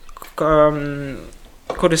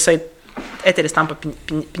 kur jisai eteris tampa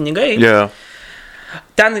pinigai,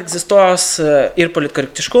 ten egzistuos ir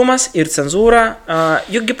politkorektiškumas, ir cenzūra.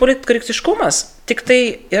 Jukgi politkorektiškumas tik tai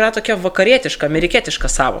yra tokia vakarietiška,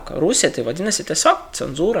 amerikietiška savoka. Rusija tai vadinasi tiesiog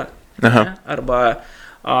cenzūra. Aha. Ne? Arba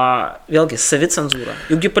vėlgi savicenzūra.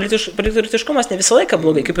 Juk politiškumas ne visą laiką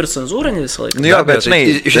blogai, kaip ir cenzūra ne visą laiką. Nu jo, bet žinai,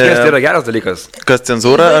 iš esmės tai yra geras dalykas. Kas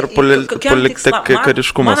cenzūra ar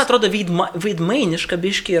politikariškumas? Man atrodo, veidmainiška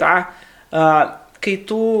biški yra, kai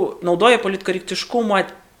tu naudoji politkorektiškumą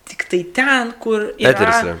tik tai ten, kur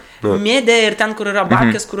yra medija ir ten, kur yra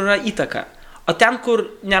babkės, kur yra įtaka. O ten, kur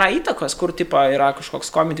nėra įtakos, kur tipo yra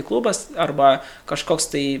kažkoks comedy klubas arba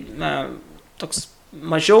kažkoks tai toks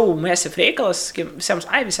mažiau massive reikalas,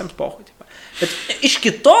 visiems pohui. Bet iš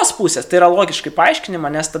kitos pusės tai yra logiškai paaiškinima,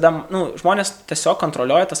 nes tada žmonės tiesiog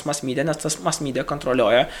kontroliuoja tas mass media, nes tas mass media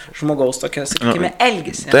kontroliuoja žmogaus tokia, sakykime,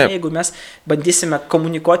 elgesį. Jeigu mes bandysime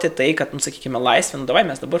komunikuoti tai, kad, sakykime, laisvė, davai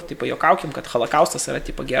mes dabar juokaukim, kad holokaustas yra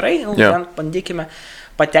gerai, bandykime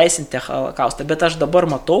pateisinti holokaustą. Bet aš dabar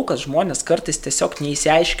matau, kad žmonės kartais tiesiog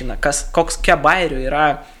neįsiaiškina, kokia bairio yra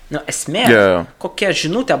esmė, kokia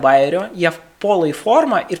žinutė bairio, jie puola į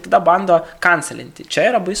formą ir tada bando kancelinti. Čia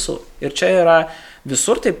yra baisu. Ir čia yra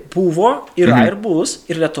visur taip buvo, yra ir bus,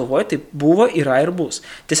 ir Lietuvoje taip buvo, yra ir bus.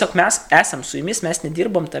 Tiesiog mes esam su jumis, mes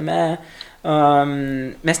nedirbam tame,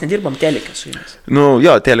 mes nedirbam teleke su jumis.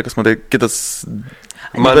 Jo, telekas, matai, kitas...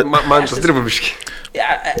 Man tas dirba biški.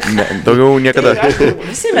 Ne, daugiau niekada.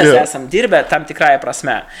 Visi mes esam dirbę tam tikrąją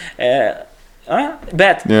prasme.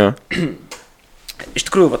 Bet iš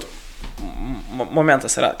tikrųjų,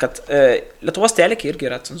 momentas yra, kad Lietuvos telekė irgi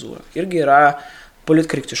yra cenzūra, irgi yra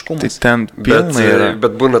politkorektiškumas. Tai ten pilnai yra.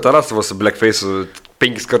 Bet būna Tarasovas su blackface'u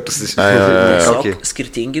 5 kartus.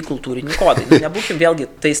 Skirtingi kultūriniai kodai. Nebūkim vėlgi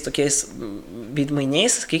tais tokiais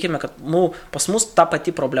veidmainiais, sakykime, kad pas mus ta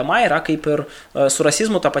pati problema yra kaip ir su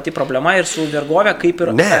rasizmu, ta pati problema ir su vergovė, kaip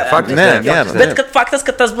ir... Ne, faktas, ne. Bet faktas,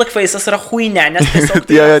 kad tas blackface'as yra huine, nes tiesiog...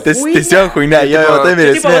 Tiesiog huine, tai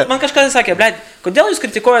vyresnė. Man kažkas sakė, blėt, kodėl jūs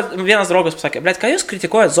kritikuojat, vienas draugas pasakė, blėt, ką jūs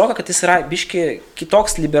kritikuojat Zoką, kad jis yra biški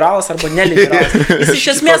kitoks liberalas arba neliberalas. Jis iš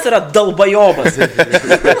esmės yra dalbajobas.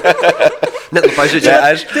 Ne, pažiūrėjau,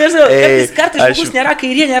 kartais žmogus nėra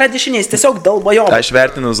kairė, nėra dešinė, jis tiesiog dalbajobas. Aš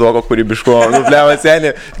vertinu Zoko kūrybiškumą. Bleva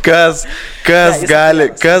seni, kas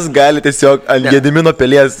gali tiesiog ant Gedimino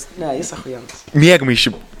pilies. Ne, jis ahujantas.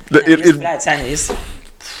 Mėgmaišį. Jis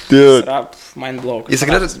yra mind blow. Jis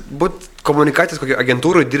galėtų būti komunikacijos kokio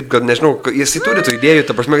agentūrui dirbti, gal nežinau, jis turi tų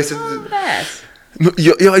idėjų, ta prasme, jis...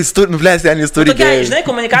 Jis turi, jis turi tokia, žinai,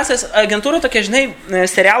 komunikacijos agentūra tokia, žinai,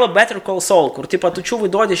 serialo Better Call Saul, kur, tipo, tu čiūvai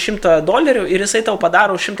duodi $100 ir jisai tau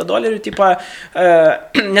padaro $100, tipo,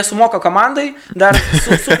 nesumoka komandai, dar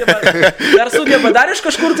sugeba dar iš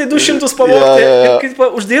kažkur tai 200 pavogti, kaip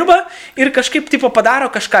uždirba ir kažkaip, tipo,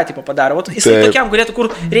 padaro kažką, tipo, padaro. Vat, jisai tokiam galėtų,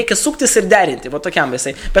 kur reikia suktis ir derinti, va tokiam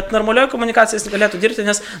jisai. Bet normalioje komunikacijoje jis galėtų dirbti,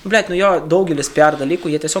 nes, jo daugelis PR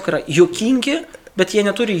dalykų, jie tiesiog yra juokingi, bet jie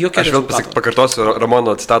neturi jokio rezultato. Aš vėl pakartosiu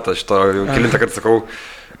Ramono citatą, šito jau kilintą kartą sakau,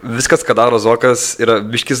 viskas, ką daro Zokas, yra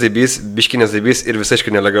biški zaibys, biški nezaibys ir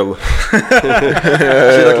visaiškai nelegalu.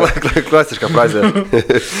 Šitą klasišką frazę.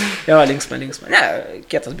 Jo, linksma. Ne,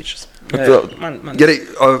 kietas bičias. Gerai,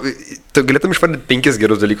 o tu galėtum išvardinti 5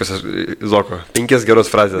 gerus dalykus Zoko? 5 gerus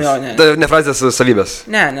frazės. Jo, ne frazės, savybės.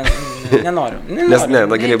 Ne, nenoriu. Nes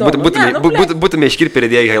būtume iškirpę ir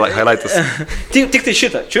idėję highlightus. Tik tai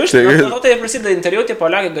šitą. Čiūš, tai prasideda interviu, tipo,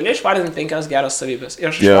 Olegai, gali išvardinti 5 geras savybės. Ir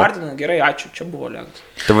aš išvardinu, gerai, ačiū, čia buvo Olegas.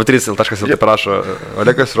 TV3.lt parašo,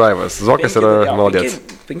 Olegas Raivas, Zokas yra malodės.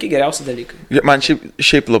 5 geriausi dalykai. Man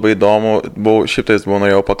šiaip labai įdomu, šiaip tais buvau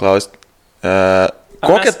norėjau paklausti,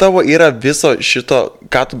 kokia tavo yra viso šito,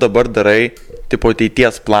 ką tu dabar darai, tipo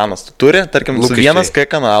ateities planas? Tu turi, tarkim, su vienas K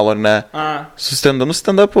kanalu, ar ne? Su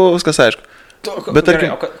stand-upu viskas aišku. Bet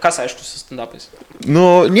tarkim, kas aišku su stand-upais?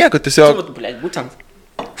 Nieko, tiesiog... Būtent.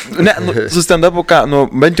 Ne, su stand-upu ką,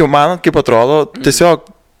 bent jau man, kaip atrodo, tiesiog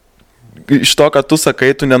iš to, kad tu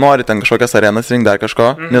sakai, tu nenori ten kažkokias arenas rinkti dar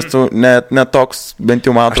kažko, nes tu ne toks, bent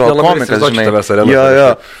jau man atrodo, komikas, žinai. Jo.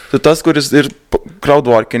 Tu tas, kuris ir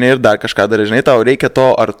crowdworkinė ir dar kažką dar, žinai, tau reikia to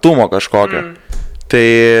artumo kažkokio. Tai,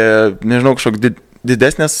 nežinau, kažkok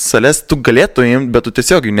didesnės salės tu galėtų imti, bet tu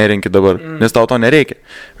tiesiog jų nerinki dabar, nes tau to nereikia.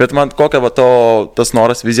 Bet man kokia va tas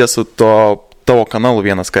noras, vizija su tavo kanalu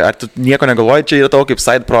vienas, ar tu nieko negalvoji, čia yra tavo kaip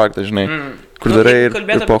side projektas, žinai. Kur darai ir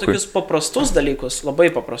kalbėti apie tokius paprastus dalykus,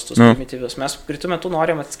 labai paprastus, primityvius. Mes greitu metu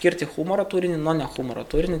norim atskirti humoro turinį, ne humoro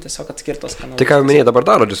turinį, tiesiog atskirtos kanalus. Tai ką minėjai dabar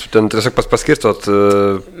daro, ten tiesiog paskirstot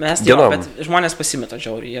mes dienom. Bet žmonės pasimeta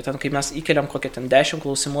žiauriai. Jie ten, kai mes įkeliam kokią ten 10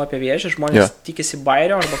 klausimų apie vėžį, žmonės tikisi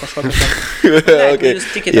bairio arba kažkokio ten... Jūs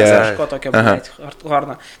tikitės kažko tokio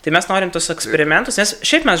horno. Tai mes norim tos eksperimentus, nes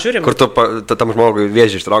šiaip mes žiūrim... Kur tu tam žmogui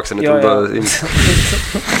vėžį ištrauksi, net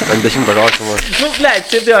ant 10 klausimų.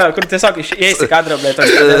 Kur tiesiog Žiūrėsi kadrą, blėt, aš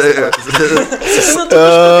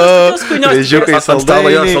Vežiukai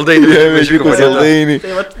saldainiai.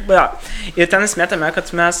 Tai vat, ja. Ir ten esmė tame, kad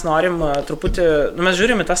mes norim truputį, nu, mes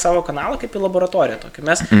žiūrim į tą savo kanalą kaip į laboratoriją tokį.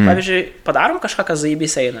 Mes, pavyzdžiui, padarom kažką, kas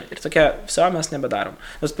zaibys eina. Ir tokie, viso mes nebedarom.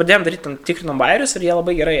 Mes pradėjom daryti, tikrinom bairius ir jie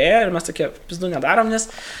labai gerai ėjo ir mes tokie pizdu nedarom, nes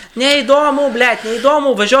neįdomu, blėt, neįdomu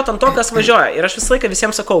važiuoti ant to, kas važiuoja. Ir aš visą laiką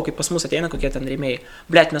visiems sakau, kai pas mus ateina kokie ten rėmėjai,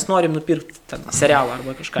 blėt, mes norim nupirkti ten serialą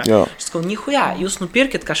arba kažką. Aš sakau, nichuja, jūs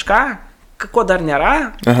nupirkit kažką, ko dar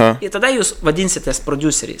nėra, ir tada jūs vadinsitės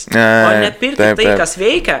produceriais. O ne pirkti tai, kas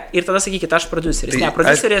veikia, ir tada sakykite, aš produceris. Ne,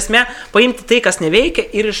 produceriai esmė paimti tai, kas neveikia,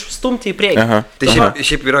 ir išstumti į priekį. Tai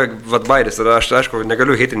šiaip yra vadbairis, ir aš, aišku,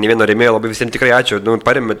 negaliu heitinti nei vieno rėmėjo, labai visiems tikrai ačiū, nu,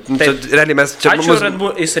 parėmėt. Realiai mes čia... Ačiū Red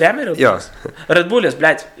Bull, jis remė Red Bullis? Red Bullis,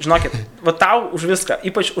 blėt, žinokit, va tau už viską,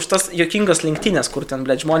 ypač už tas jokingas lenktynės, kur ten,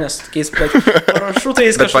 blėt, žmonės tokiais, blėt,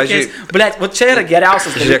 parašutais kažkokiais, blėt, va čia yra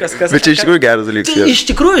geriausias dalykas, kas... Bet čia iš tikrųjų geras dalykas. Iš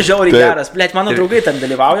tikrųjų žiauriai geras. Blet, mano draugai ten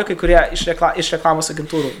dalyvauja, kai kurie iš reklamos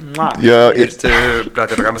agentūrų. Jo, ir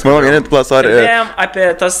reklamos mano vienintelis klasar. Kalbėjom apie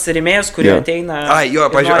tas rėmėjus, kurie ateina. Jo,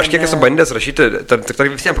 pavyzdžiui, aš kiek esu bandęs rašyti, tik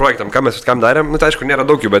visiems projektam, kam darėm, nu tai aišku, nėra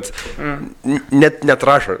daug jų, bet net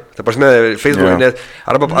rašo. Ta prasme, Facebook net,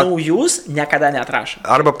 arba... Naujus niekada netrašo.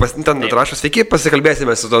 Arba ten netrašo, sveiki,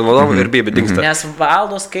 pasikalbėsime su tom vadovu ir bėbi dingsta. Nes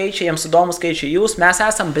valdo skaičiai, jiems įdomus skaičiai, jūs, mes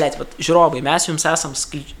esam, blet, žiūrovai, mes jums esam,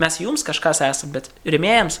 mes jums kažkas esam, bet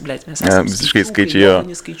rėmėjams, blet, mes esam visiškai skaičiai, jo.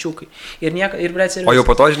 Skaičiukai. Ir blet, o jau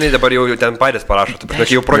po to, žinai, dabar jau ten paidės parašo, tai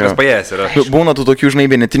jau projektas paėjęs yra. Būna tų tokių, žinai,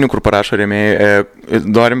 vienetinių, kur parašo rėmėjai,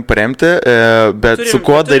 norim paremti, bet su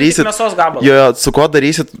kuo darysit, su kuo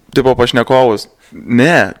darysit, tipo, pašnekovus.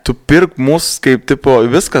 Ne, tu pirk mus kaip, tipo,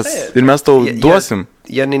 viskas ir mes tau duosim.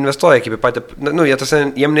 Jie neinvestuoja kaip į patį, nu,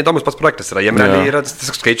 jiem neįdomus pats projektas yra, jiem realiai yra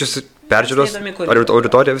tiesiog skaičius, peržiūros,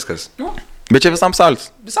 auditorija, viskas. Bet čia visam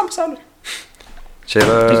pasaulis. Visam pasauliu. Čia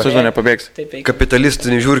yra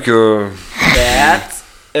kapitalistinių žiūrkių. Bet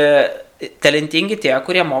talentingi tie,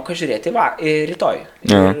 kurie moka žiūrėti rytoj.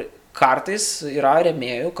 Ir kartais yra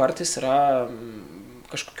rėmėjų, kartais yra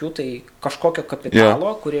kažkokio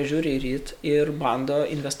kapitalo, kurie žiūri į ryt ir bando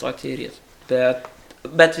investuoti į ryt.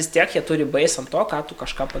 Bet vis tiek jie turi bais ant to, ką tu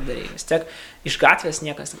kažką padarėjai. Vis tiek iš gatvės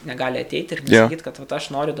niekas negali ateiti ir nesakyti, kad aš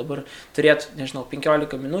noriu dabar turėti, nežinau,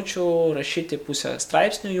 15 minučių, rašyti pusę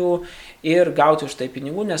straipsnių jų ir gauti už tai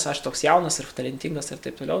pinigų, nes aš toks jaunas ir talentingas ir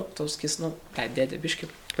taip toliau. Tu sakys, nu, dėdė, biški,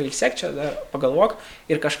 pailsėk čia, pagalvok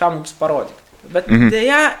ir kažką mums parodyk. Bet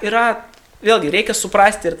dėja yra, vėlgi, reikia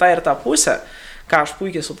suprasti ir tą pusę, ką aš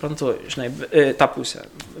puikiai suprantu, žinai, tą pusę.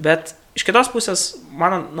 Bet iš kitos pusės,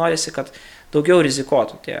 man norisi, kad daugiau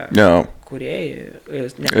rizikuotų tie kūrėjai,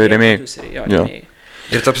 rėmėjai.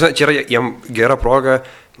 Ir čia yra jiem gera proga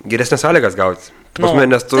geresnės sąlygas gauti.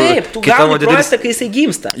 Nes tu... Taip, tu gauni projektą, kai jisai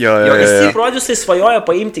gimsta. Visi produsai svajoja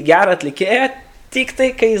paimti gerą atlikėją, tik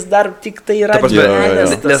tai, kai jis dar tik tai yra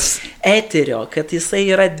nes eterio, kad jisai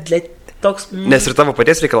yra toks... Nes ir tavo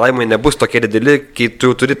paties reikalavimai nebus tokie dideli, kai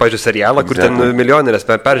tu turi, pavyzdžiui, serialą, kur ten milijonės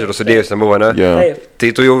peržiūrų sudėjus nebuvo, ne? Tai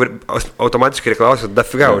tu jau automatiškai reikalausi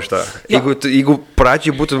dafiga už tą. Jeigu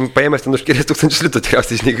pradžiai būtum paėmęs ten už kelias tūkstančius litų,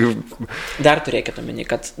 tikriausiai, žinai, dar turėkite omeny,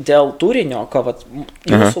 kad dėl turinio, ko vat,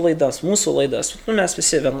 mūsų laidas, nu, mes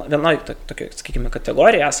visi vienoj tokioj, sakykime,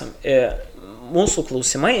 kategorijai esam, mūsų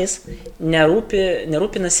klausimais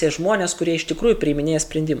nerūpinasi žmonės, kurie iš tikrųjų priiminėja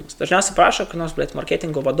sprendimus. Dažniausiai prašo, kad nors, blėt,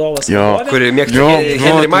 marketingo vadovas, kurie mėgsta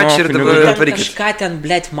Henry Match ir dabar atvarykit. Kažką ten,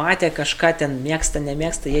 blėt, matė, kažką ten mėgsta,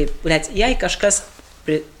 nemėgsta, jei kažkas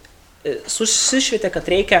susišvietė, kad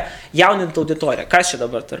reikia jauninti auditoriją. Kas čia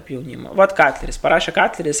dabar tarp jaunimo? Vat Katleris, parašė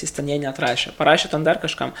Katleris, jis ten jie neatrašė, parašė ten dar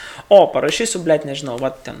kažkam. O, parašysiu, blėt, nežinau,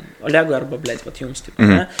 vat ten Olegui arba, blėt, vat jums taip,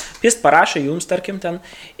 ne? Jis parašė jums, tarkim, ten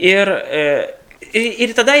ir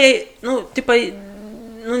tada jie, nu, tipai,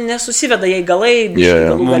 nu, nesusiveda jai galai,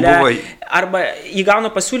 galų gale, arba įgauna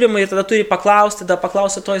pasiūlymą ir tada turi paklausti, tada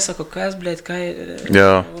paklausia to, jis sako, kas, blėt,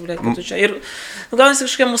 blėt, kad tu čia, ir nu, gaunasi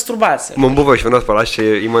kažkokia masturbacija. Man buvo iš vienos parašė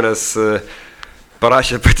įmonės,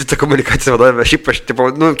 parašė pati ta komunikacija vadovė, šiaip aš, tipo,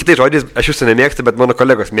 nu, kitais žodžiais, aš jūsų nemėgstu, bet mano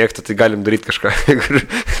kolegos mėgstu, tai galim daryti kažką.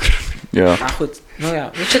 Ahut, nu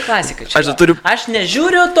čia klasika. Aš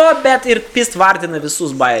nežiūriu to, bet ir pist vardina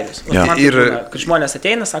visus bairius. Ir kad žmonės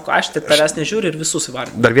ateina, sako, aš tai tavęs nežiūriu ir visus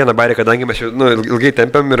vardina. Dar vieną bairį, kadangi mes ilgai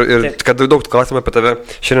tempiam ir kad daug klausimų apie tave,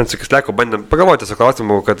 šiandien su Kisleku bandėm pagalvoti su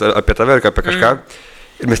klausimu apie tave ir apie kažką.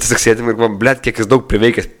 Ir mes tiesiog sėdėm ir galvom, blėt, kiek jis daug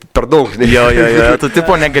priveikęs, per daug. Tu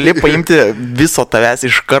tipo negali paimti viso tavęs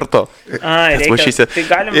iš karto. Reikia, tai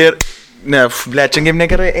galim... Ir, ne, blėt, čia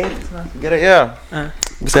negerai eiti. Gerai,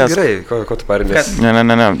 Viskas gerai, ko tu parinės? Ne,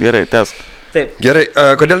 gerai, tęsk. Taip. Gerai,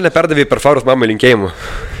 kodėl neperdavai per Farus mamai linkėjimų?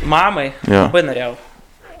 Mamai, Jo. labai norėjau.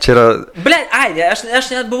 Čia yra... Ble, aš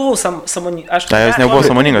net buvau sąmoningas. Jūs nebuvo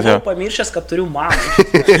sąmoningas, jo. Aš buvau pamiršęs, kad turiu mamą.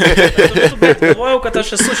 Bet galvojau, kad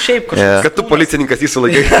aš esu šiaip kažkoks. Kad tu policininkas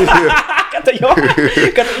įsulaikai. Kad tai jo.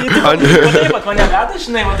 Kad matai, vat mane veda,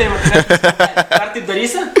 žinai, matai. Ar taip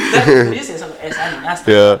darysi? Dar darysi, jis sako, mes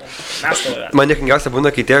to. Man nekingiausia būna,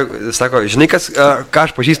 kai tie sako, žinai, ką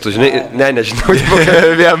aš pažįstu, žinai, nežinau.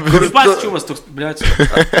 Kur pats čiūmas toks, blėt.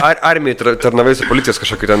 Armijai tarnavai su policijos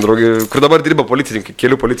kažkokį ten draugį, kur dabar dirba policininkai,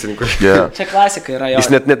 kelių policininkų. Yeah. Čia klasika yra jo.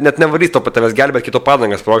 Jis net nevarys to pat tavęs gelbėt, kito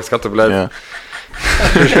padangas proks, ką tu, blėt.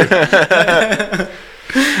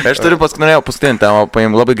 Aš turiu paskutinį temą,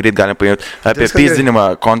 labai greit galim paimti, apie pizdinimą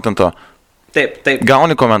kontento. Taip.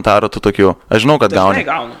 Gauni komentarų tu tokių, aš žinau, kad gauni.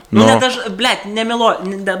 Dažnai gaunu. Blėt, nemilo,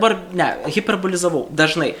 dabar, hiperbolizavau,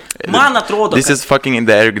 dažnai. Man atrodo, This is fucking in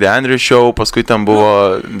the Eric the Andrew show, paskui tam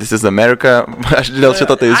buvo This is America, aš dėl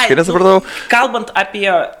šito tai visiškai nesupratau. Kalbant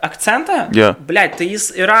apie akcentą, Jo. blėt, tai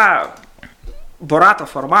jis yra Borato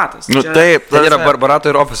formatas. Nu Čia- taip, Ten yra Barato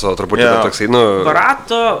ir ofiso, truputį Jo. toksai,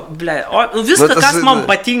 Borato, blėt, viskas, tas- kas man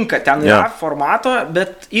patinka, ten yra Jo. formato,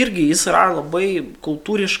 bet irgi jis yra labai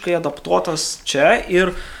kultūriškai adaptuotas čia ir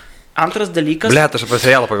antras dalykas. Blėt, aš apie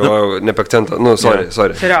serialą pagalvojau, ne apie akcentą. Nu, sorry.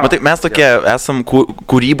 Serialą. Matai, mes tokie esam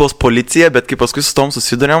kūrybos policija, bet kai paskui su tom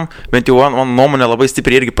susidurėm, bent jau mano nuomonė labai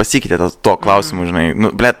stipriai irgi pasikeitė to klausimu, žinai. Nu,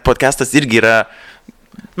 blėt, podcastas irgi yra...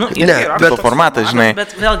 Nu, Ne, yra bet toks formatas, žinai.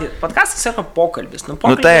 Bet vėlgi, podcastas yra pokalbis.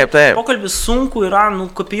 Taip. Pokalbis sunku yra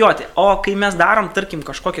nukopijuoti. O kai mes darom, tarkim,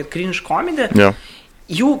 kažkokią cringe komediją, Jo.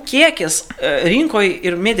 jų kiekis rinkoje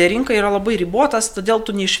ir media rinkoje yra labai ribotas, todėl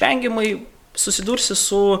tu neišvengiamai susidursi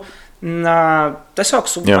su, tiesiog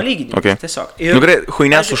su Jo, palyginimu. okay. Tiesiog. Nu gerai,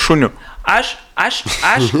 huinė su šuniu.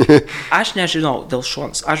 Aš nežinau dėl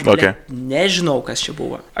šuns. Aš nežinau, kas čia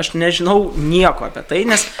buvo. Aš nežinau nieko apie tai,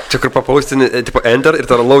 nes... Čia kur papaustinį, tipo enter ir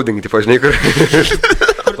tada loading, tipo, žinai, kur...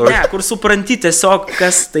 kur supranti tiesiog,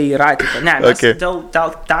 kas tai yra. Tipo, ne, mes Okay.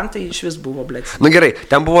 ten tai iš vis buvo, blėt. Nu gerai,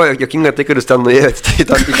 ten buvo jokinga tai, kad jūs ten nuėjote į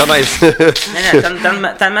tenais.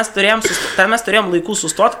 Ne, ten mes turėjom laikų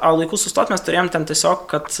sustot, o laikų sustot mes turėjom ten tiesiog,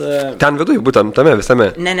 kad... Ten viduje, būtent tame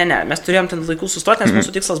visame. Ne, mes turėjom ten laikų sustot, nes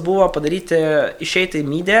mūsų tikslas buvo išeiti į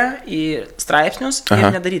mydę, į straipsnius ir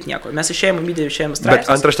nedaryti nieko. Mes išėjome į mydę, išėjome į Bet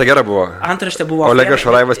straipsnius. antraštė gera buvo. Antraštė buvo... Olegas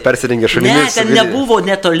Šaraivas persirengė Ne, šunimis. ten nebuvo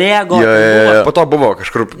net Olego. Po to buvo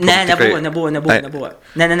kažkur. Ne, nebuvo.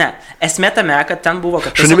 Ne. Esmė tame, kad ten buvo...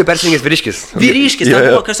 Šunimi persirengęs vyriškis. Vyriškis, ten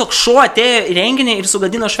buvo tiesiog šuo atėjo į renginį ir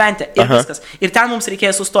sugadino šventę. Ir viskas. Ir ten mums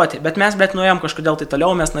reikėjo sustoti. Bet mes, blėt, nuėjom kažkodėl tai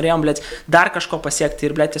toliau, mes norėjom, blėt, dar kažko pasiekti.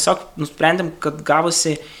 Ir, blėt, tiesiog nusprendėm, kad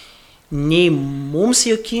gavosi nei mums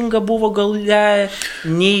jokinga buvo gale,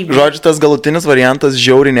 nei... Žodžiu, tas galutinis variantas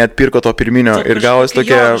žiauriai net pirko to pirminio ir gavosi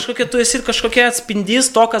tokia... Kažkokia, tu esi kažkokia atspindys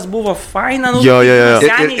to, kas buvo faina. Jo.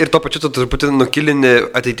 Ir tuo pačiu tu truputį nukilini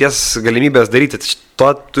ateities galimybės daryti.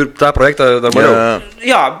 tą projektą normaliau.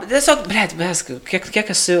 Jo, tiesiog, blėt,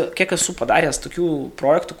 kiek esu padaręs tokių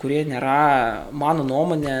projektų, kurie nėra, mano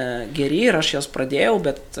nuomonė, geri ir aš jas pradėjau,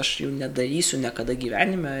 bet aš jų nedarysiu niekada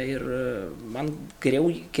gyvenime ir man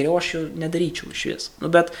geriau aš jų nedaryčiau iš vis. Nu,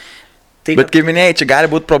 bet kaip minėjai, čia gali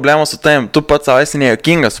būti problema su tavim, tu pats savo esi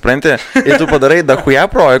nejuokingas, supranti, ir tu padarai dahuja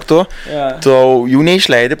projektų, tu jų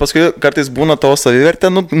neišleidi, paskui kartais būna tavo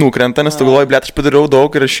savivertė nukrenta, nes tu galvoji, blėt, aš padariau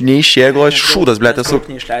daug ir aš neišėjau, aš šūdas, blėt, esu.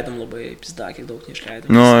 Daug neišleidom labai, pizda, kiek daug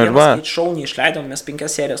neišleidom. Nu, ir va. Skate show neišleidom, mes 5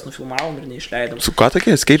 serijas nufilmavom ir neišleidom. Su ką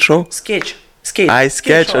tokie, skate show? Skate. Ai,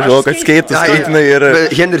 sketch, aš žinau, kad skeitus skaitinai ir...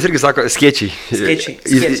 Henris irgi sako, skečiai.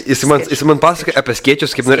 Jis man pasakoja apie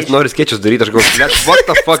skečius, kaip nori skečius daryti, aš galvoju, what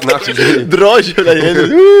the fuck, na, aš žinai. Drožė,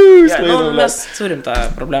 Henris. Mes turim tą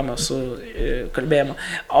problemą su kalbėjimu.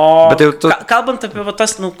 O kalbant apie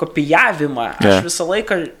tas, kopijavimą, aš visą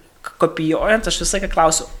laiką kopijuojant, aš visą laiką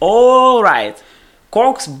klausiu, all right,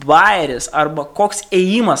 koks bairis arba koks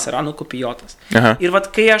ėjimas yra nukopijuotas. Ir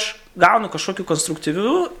kai aš gaunu kažkokių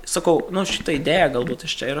konstruktyvių, sakau, šitą idėją galbūt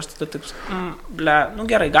iš čia ir aš tada taip,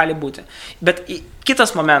 gerai, gali būti. Bet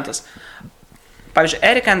kitas momentas, pavyzdžiui,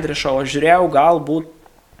 Eric Andre show aš žiūrėjau galbūt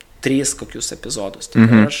 3 kokius epizodus.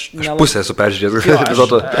 Aš pusę esu peržiūrėjęs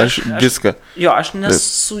epizodų. Aš viską. Jo, aš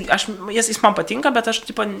nesu, jis man patinka, bet aš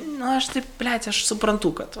aš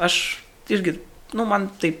suprantu, kad aš irgi, man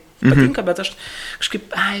taip patinka, bet aš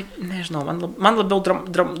kažkaip, nežinau, man labiau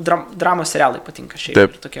dramos serialai patinka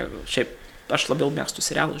šiaip. Šiaip aš labiau mėgstu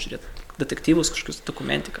serialus žiūrėti, detektyvus, kažkokius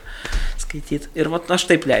dokumentiką skaityti. Ir aš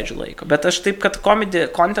taip leidžiu laiką. Bet aš taip, kad komedį,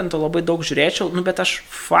 kontento labai daug žiūrėčiau, bet aš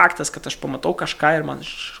faktas, kad aš pamatau kažką ir man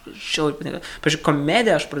žiauriai patinka. Pavyzdžiui,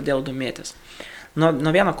 komediją aš pradėjau domėtis.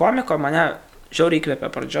 Nuo vieno komiko mane žiauriai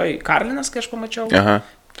įkvėpė pradžioj Karlinas, kai aš pamačiau.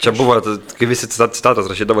 Čia buvo, kai visi citatos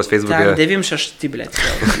rašydavos Facebook'e. 96, blėt.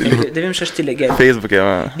 96 legenda. Facebook'e.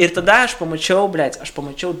 Ir tada aš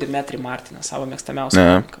pamačiau Dimitri Martiną, savo mėgstamiausią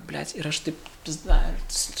komiką, blėt. Ir aš taip,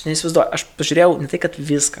 neįsivaizduoju, aš pažiūrėjau ne tai, kad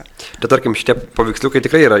viską. Tai tarkim, šitie paveiksliukai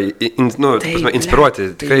tikrai yra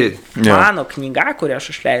inspiruoti. Tikrai. Mano knyga, kurią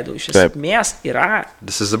aš išleidau, iš esmės yra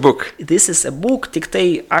This is a book. This is a book, tik tai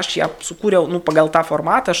aš ją sukūriau, pagal tą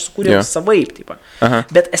formatą aš sukūriau savaip, taip.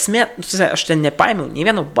 Bet esmė, aš ten nepaėmiau nei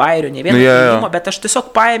vieno bairio, nei vieno filmo, bet aš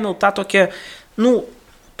tiesiog paėmiau tą tokią,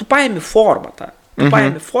 tu paėmi formą tą. Tu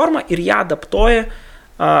paėmi formą ir ją adaptuoji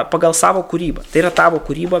pagal savo kūrybą. Tai yra tavo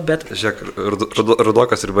kūryba, bet... Žiūrėk,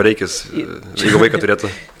 Rudokas ir Bareikis, jeigu vaiką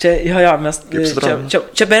turėtų.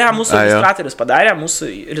 Čia beje mūsų iliustratorius padarė,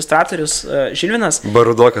 mūsų iliustratorius Žilvinas.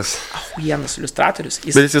 Barudokas. Vienas iliustratorius.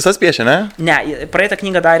 Bet jis visas piešia, ne? Ne, praeitą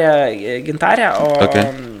knygą darė Gintarė, o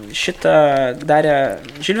šitą darė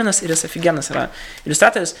Žilvinas ir jis aфиgenas yra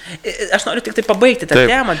iliustratorius. Aš noriu tik tai pabaigti tą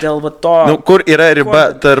temą dėl to... Kur yra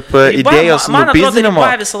riba tarp idėjos nupizdinimo?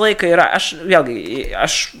 Man atrodo, riba visą laiką yra.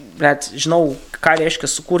 Aš žinau, ką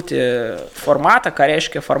reiškia sukurti formatą, ką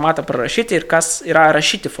reiškia formatą prarašyti ir kas yra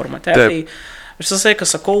rašyti formate. Tai aš visą laiką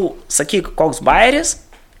sakyk, koks bairis,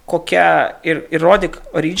 kokia ir rodyk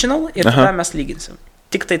original ir tada mes lyginsim.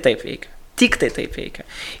 Tik tai taip veikia.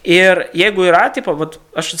 Ir jeigu yra, tipo,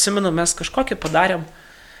 aš atsimenu, mes kažkokį padarėm,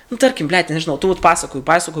 tarkim, nežinau, tu pasakoju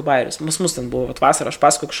bairius. Mus ten buvo vasarą, aš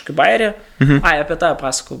pasakoju kažkokį bairį. Apie tą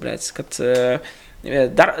pasakoju, kad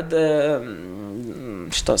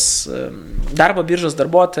darbo biržos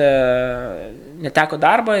darbuotoja neteko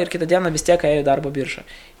darbą ir kitą dieną vis tiek ėjo į darbo biržą.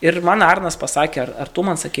 Ir man Arnas pasakė, ar tu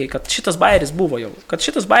man sakei, kad šitas bairis buvo jau, kad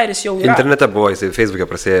šitas bairis jau yra. Internete buvo, jisai Facebook'e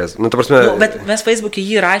prasėjęs. Bet mes Facebook'e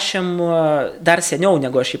jį rašėm dar seniau,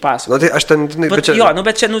 negu aš jį pasakojau. Tai aš ten...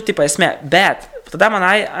 Bet čia, tipo esmė. Bet tada man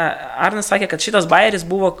Arnas sakė, kad šitas bairis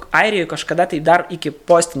buvo Airijoje kažkada tai dar iki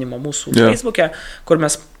postinimo mūsų Facebook'e, kur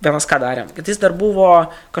mes vienas ką darėm. Kad jis dar buvo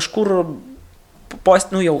kažkur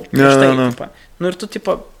jau prieš tai. Ir tu,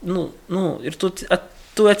 tipo, ir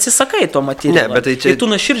tu atsisakai to matyti. Ir tu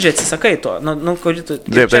nuoširdžiai atsisakai to.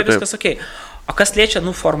 Čia viskas okei. O kas liečia,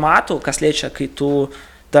 formatų, kas liečia, kai tu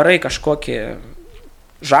darai kažkokį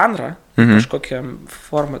žanrą, kažkokią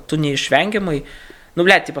formą, tu neišvengiamai,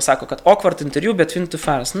 tipo sako, kad awkward interview, bet win to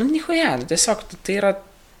fans. Nichuja, tiesiog tai yra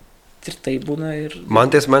ir tai būna ir... Man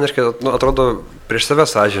tai asmeniškai atrodo prieš save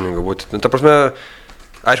sąžininga būti. Ta prasme,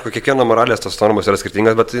 aišku, kiekvieno moralės tos normos yra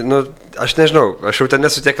skirtingas, bet, aš nežinau, aš jau ten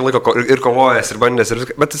nesu tiek laiko ir kovojęs, ir bandęs,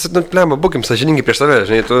 bet, būkim sąžiningi prieš save,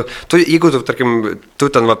 žinai, jeigu tu, tarkim,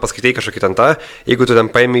 tu ten paskaitai kažkokį ten tą, jeigu tu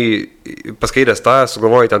ten paėmė, paskaitęs tą,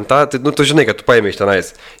 sugalvojai ten tą, tai, tu žinai, kad tu paėmė iš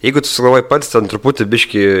tenais. Jeigu tu sugalvojai pats ten truputį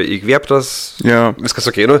biškį įkvėptas,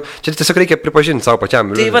 viskas okei, čia tiesiog reikia pripažinti savo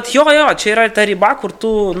pačiam. Tai, čia yra ta riba, kur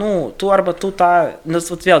tu arba tu tą,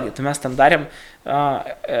 vėlgi, tai mes ten darėm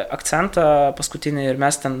akcentą paskutinį ir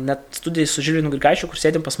mes ten net studijai su Žilvinu Grigaičiu, kur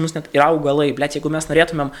sėdim pas mus net yra augalai, jeigu mes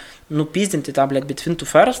norėtumėm nupizdinti tą, between two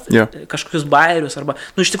first, kažkokius bairius arba,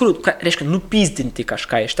 iš tikrųjų, reiškia nupizdinti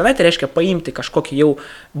kažką iš tenai, tai reiškia paimti kažkokį jau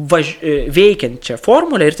veikiančią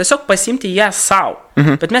formulę ir tiesiog pasimti ją savo.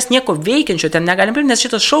 Bet mes nieko veikiančio ten negalim priimti, nes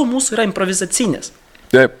šitas šou mūsų yra improvizacinis.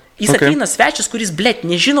 Jis ateina svečias, kuris,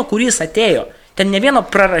 nežino, kur jis atėjo. Ten ne vieno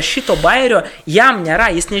prarašyto bairio jam nėra,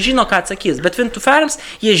 jis nežino, ką atsakys, bet Win to Farms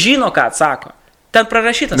jie žino, ką atsako. Ten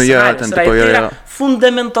prarašytas scenarijus yra, tai yra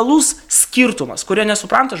fundamentalus skirtumas, kurio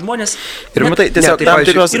nesupranta žmonės. Ir matai, tiesiog tam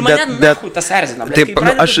tikros... Ir mane tas erzina. Taip,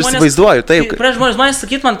 aš įsivaizduoju, taip. Žmonės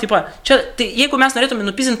sakyt man, tai jeigu mes norėtume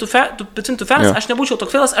nupizinti Win to Farms, aš nebūčiau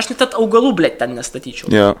toks feilas, aš net augalų, ten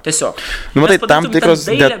nestatyčiau. Tiesiog. Matai, tam tikros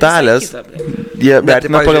detalės, jie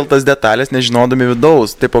vertina pagal tas detalės, nežinodami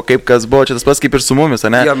vidaus. Taip, kaip kas buvo, čia tas pats kaip ir su mumis,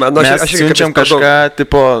 ne? Mes siunčiam kažką,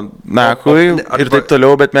 tipo, nakui ir taip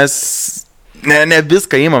toliau, bet mes... Ne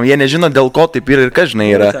viską įmam, jie nežino, dėl ko taip yra ir kas,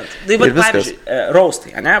 žinai, yra. Tai va, pavyzdžiui,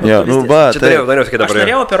 roastai, ne? Aš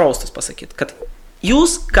norėjau apie roastus pasakyti, kad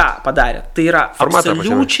jūs ką padarėt? Tai yra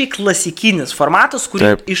absoliučiai klasikinis formatas,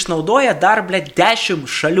 kurį išnaudoja dar, 10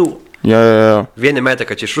 šalių. Vieni metė,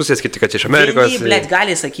 kad čia iš Rusijos, kiti, kad čia iš Amerikos. Vieni,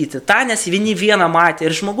 gali sakyti tą, nes vieni vieną matė.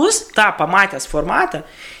 Ir žmogus tą pamatęs formatą,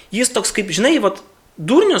 jis toks kaip, žinai,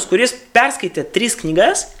 durnius, kuris perskaitė 3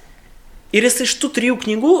 knygas, ir jis iš tų 3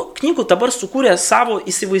 knygų dabar sukūrė savo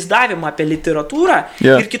įsivaizdavimą apie literatūrą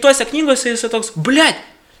ir kitose knygose jis toks,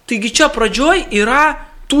 taigi čia pradžioj yra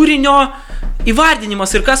turinio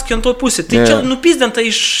įvardinimas ir kas kintoj pusė. Tai čia nupizdenta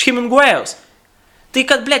iš Hemingwayaus. Tai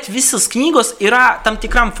kad, visos knygos yra tam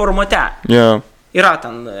tikram formate. Yra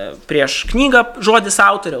ten prieš knygą žodis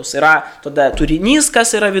autoriaus, yra tada turinys,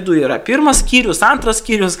 kas yra viduje, yra pirmas skyrius, antras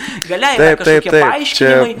skyrius, galia yra kažkokie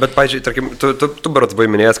paaiškinimai. Bet, pavyzdžiui, tarkim, tu berods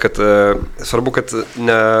buvai minėjęs, kad svarbu,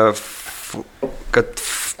 kad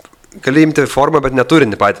gali imti formą, bet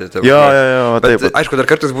neturinį patį. Jo, taip. Aišku, dar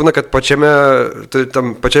kartais būna, kad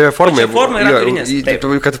pačioje formoje... Forma yra turinys.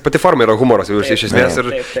 Kad pati forma yra humoras jau iš esmės.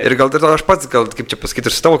 Ir gal aš pats, kaip čia pasakyti,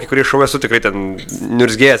 ir su tavo, kai kurie šau esu tikrai ten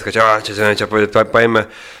niurzgėjęs, kad čia paėmė.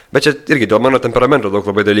 Bet čia irgi dėl mano temperamento daug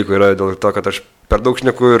labai dalykų yra, dėl to, kad aš per daug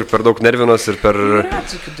šneku ir per daug nervinos ir per... Yra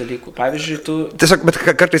tokių dalykų, pavyzdžiui, tu... Tiesiog, bet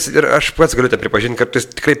kartais ir aš pats galiu pripažinti, kartais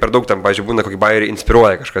tikrai per daug tam, pavyzdžiui, būna kokį bairį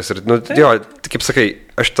inspiruoja kažkas. Ir, jo, kaip sakai,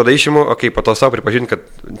 aš tada išimu, po to savo pripažinti,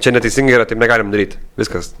 kad čia neteisingai yra, taip negalim daryti.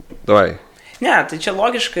 Viskas, davai. Ne, tai čia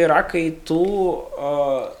logiškai yra, kai tu...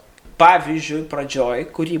 Pavyzdžiui, pradžioj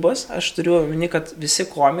kūrybos, aš turiu omeny, kad visi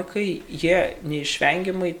komikai, jie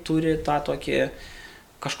neišvengiamai turi tą tokį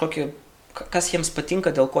kažkokį, kas jiems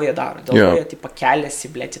patinka, dėl ko jie daro, dėl ko jie taip keliasi,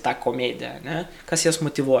 blėt, į tą komediją, ne? Kas jas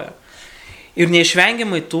motyvuoja. Ir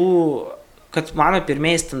neišvengiamai kad mano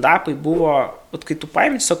pirmieji stand-upai buvo, kai tu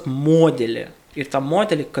paimi tiesiog modelį ir tą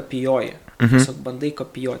modelį kopijuoji. Tiesiog bandai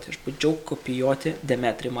kopijuoti. Aš bandžiau kopijuoti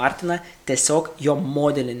Demetrį Martiną, tiesiog jo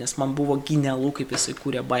modelį, nes man buvo genialu, kaip jisai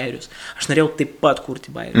kūrė bairius. Aš norėjau taip pat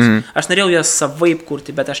kurti bairius. Aš norėjau jas savaip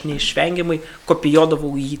kurti, bet aš neišvengiamai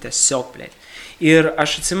kopijuodavau jį tiesiog, blėt. Ir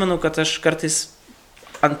aš atsimenu, kad aš kartais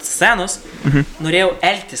ant scenos norėjau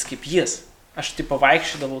elgtis kaip jis. Aš taip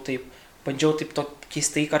pavaikščiodavau, taip, bandžiau taip to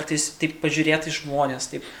keistai kartais taip pažiūrėti žmonės.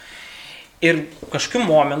 Taip. Ir kažkokiu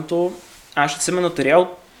momentu, aš atsimenu, turėjau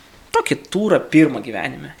tokį turą pirmą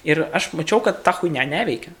gyvenime. Ir aš mačiau, kad ta huinė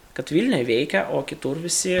neveikia. Kad Vilniuje veikia, o kitur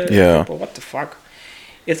visi, what the fuck.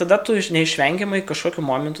 Ir tada tu neišvengiamai kažkokiu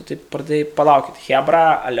momentu taip pradėjai palaukit.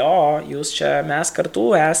 Hebra, alio, jūs čia, mes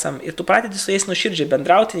kartu esam. Ir tu pradedi su jais nuoširdžiai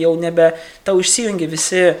bendrauti, jau nebe tau išsijungia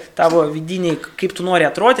visi tavo vidiniai, kaip tu nori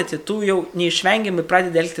atrodyti, tu jau neišvengiamai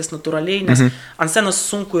pradedi elgtis natūraliai, nes ant scenos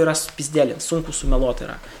sunku yra supizdėlinti, sunku sumeluoti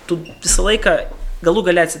yra. Tu visą laiką galų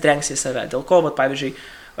gale atsitrenksi į save. Dėl ko, pavyzdžiui,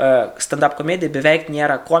 stand-up komedija beveik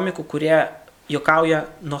nėra komikų, kurie juokauja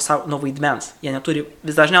nuo vaidmens. Jie neturi,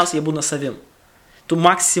 vis dažniausiai jie būna savim. Tu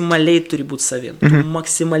maksimaliai turi būti savim,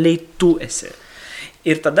 maksimaliai tu esi.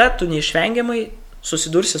 Ir tada tu neišvengiamai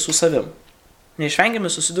susidursi su savim. Neišvengiamai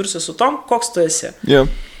susidursi su tom, koks tu esi.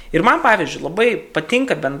 Ir man, pavyzdžiui, labai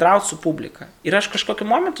patinka bendrauti su publika. Ir aš kažkokiu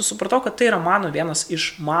momentu supratau, kad tai yra vienas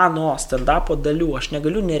iš mano stand-upo dalių. Aš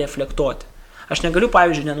negaliu nereflektuoti. Aš negaliu,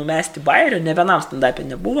 pavyzdžiui, nenumesti bairio, ne vienam stand-upė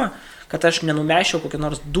nebuvo, kad aš nenumešiau kokio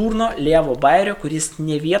nors durno, lievo bairio, kuris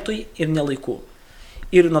ne vietoj ir ne laiku.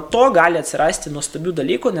 Ir nuo to gali atsirasti nuostabių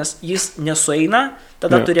dalykų, nes jis nesueina,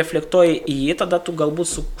 tada tu reflektuoji į jį, tada tu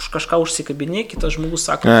galbūt už kažką užsikabini, kitas žmogus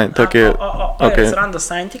sako, atsiranda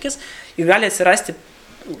santykis ir gali atsirasti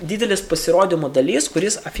didelis pasirodymo dalys,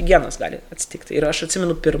 kuris aфиgenas gali atsitikti. Ir aš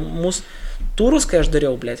atsimenu pirmus turus, kai aš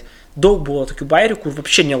dariau, blėt, daug buvo tokių bairių, kur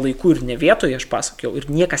vapščiai ne laiku ir ne vietoje aš pasakiau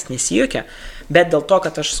ir niekas nesijokė, bet dėl to,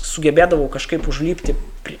 kad aš sugebėdavau kažkaip užlipti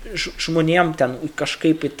žmonėm ten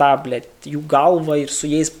kažkaip į tą, blėt, jų galvą ir su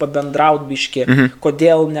jais pabendraut biški,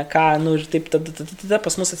 kodėl, ne ką, ir taip, tada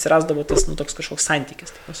pas mus atsirasdavo tas, toks kažkoks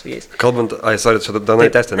santykis su jais. Kalbant, čia Danai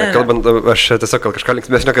tęsti, kalbant, aš tiesiog kažką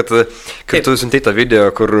linksmėsnio, kad kai tu siuntei tą video,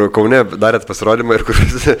 kur Kaune darėt pasirodymą ir kur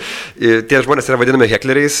tie žmonės yra vadinami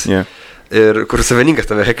hekleriais. Ir kur savininkas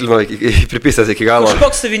tave heklino pripistęs iki galo.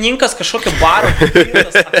 Kažkoks savininkas, kažkokio baro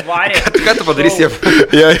atvarė. Ką tu padarysi jam?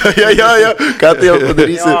 Ką tu jam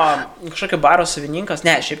padarysi? Kažkokio baro savininkas.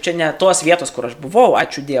 Ne, šiaip čia ne tos vietos, kur aš buvau,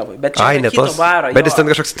 ačiū Dievui. Bet čia ne kito baro. Bet jis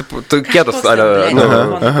ten kažkoks kietas.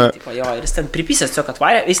 Ir jis ten pripistęs tiesiog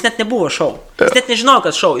atvarė. Jis net nebuvo šou. Jis net nežinojo,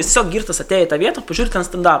 kad šou. Jis tiesiog girtas atėjo į tą vietą, pažiūrė ten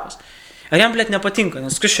stand-upus. Ar jam, blėt, nepatinka,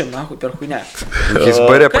 nes kas čia, nahui, per huinę. Jis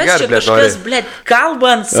barė pagar, blėt, nori. Kažkas, blėt,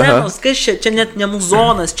 kalba ant scenos, kas čia net ne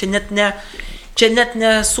muzonas, čia net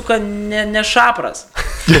nesuka, ne šapras.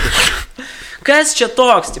 Kas čia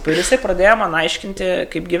toks, tipo, ir jisai pradėjo man aiškinti,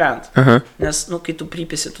 kaip gyventi. Nes, kai tu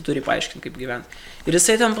pripisi, tu turi paaiškinti, kaip gyventi. Ir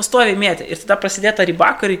jisai ten pastoviai mėtė. Ir tada prasidėjo tą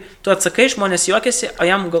ribakarį, tu atsakai, žmonės juokiasi, o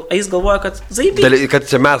jis galvoja, kad zaibys. Kad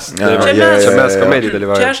čia mes komedijai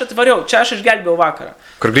dalyvaujame. Čia aš atvariau, čia aš išgelbėjau vakarą.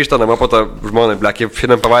 Kur grįžta namo po to žmonai, blėt, kaip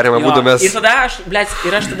šiandien pavarėme būtų mes. Ir tada aš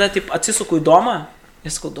tada taip atsisuku į Domą,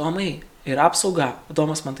 ir sakau, Domai, ir apsauga.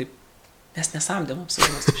 Domas man taip Mes nesamdėm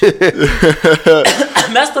apsauginis.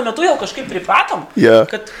 Mes tuo metu jau kažkaip pripratom,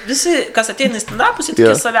 kad visi, kas ateina į stand-upus, jie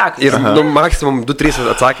tokie savekai. Ir maksimum 2-3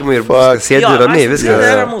 atsakymai ir sėdi ramiai, viskas.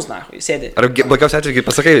 Tai yra mūsų nahui, sėdi. Ar blogiausia atveju, kai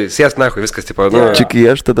pasakai, sėsk nahui, viskas, tipo, Čia kai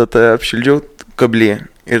aš tada apšildžiau kablį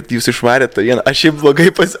ir jūs išvarėte tą vieną, aš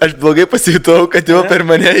blogai pasijutau, kad jau per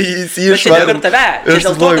mane jis išvarė. Čia per tave,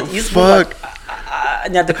 dėl to, kad jis buvo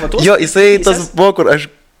neadekvatus. Jo, jisai tas buvo, kur aš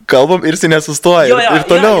kalbam ir jis nesustoja. Ir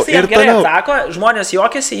toliau. Jis gerai atsako, žmonės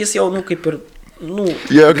juokiasi, jis jau, kaip ir,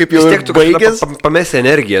 kaip jau baigęs. Pamesi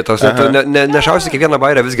energiją, nešausi kiekvieną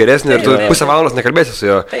bairę vis geresnį ir tu pusę valandos nekalbėsi su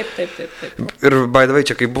juo. Taip. Ir by the way,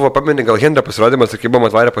 čia kai buvo pameni, gal Henrio pasirodymas, ir kai buvom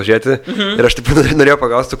atvarę pažiūrėti, ir aš taip norėjau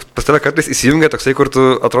pagalsti, pas tave kartais įsijungia toksai, kur tu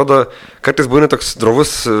atrodo, kartais būna toks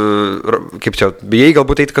drovus, kaip čia, bijai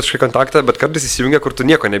galbūt eiti kažkokį kontaktą, bet kartais įsijungia, kur tu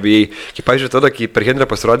nieko nebijai. Kaip pažiūrėjau, tada, kai per Henrio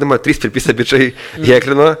pasirodymą 3 pilpysę bičiai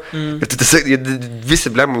jėklino, ir tu tiesiog visi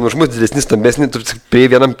blem už mus didesni, stambesni, tu prie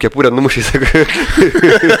vienam kepurę numušai, sakai.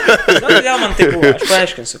 Kodėl man tai buvo, aš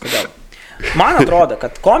paaiškinsiu kodėl. Man atrodo,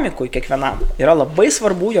 kad komikui kiekvienam yra labai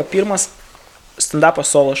svarbu jo pirmas stand-upo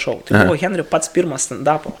solo show. Tai buvo Henrio pats pirmas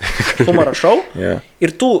stand-upo humoro show.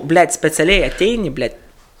 Ir tu, blėt, specialiai ateini, blėt,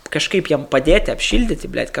 kažkaip jam padėti, apšildyti,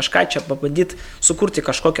 blėt, kažką čia pabandyti sukurti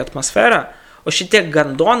kažkokią atmosferą. O šitie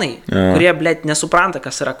gandonai, kurie, blėt, nesupranta,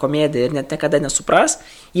 kas yra komedija ir net niekada nesupras,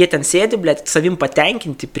 jie ten sėdi, blėt, savim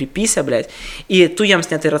patenkinti, pripysę, blėt. Ir tu jiems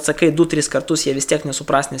net ir atsakai 2-3 kartus, jie vis tiek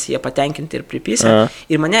nesupras, nes jie patenkinti ir pripysę.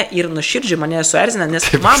 Ir mane, ir nuoširdžiai mane suerzina, nes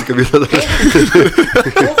man...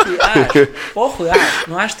 Pohui,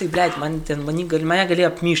 aš tai, blėt, mane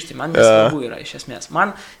galėjo apmyšti, man nesvarbu yra iš esmės.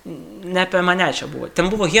 Man ne apie mane čia buvo.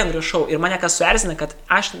 Ten buvo Henrio show ir mane kas suerzina, kad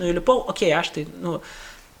aš nulipau, aš tai,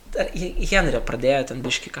 Henrio pradėjo ten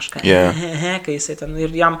biški kažką, kai jisai ten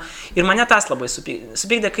ir mane tas labai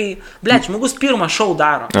supykdė, kai, blėt, žmogus pirmą šou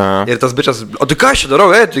daro. Ir tas bičias, o tai ką aš čia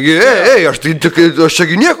darau, aš čia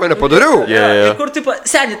nieko nepadariau. Ir kur, tipo,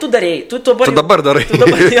 seni, tu darėjai, tu dabar darai. Tu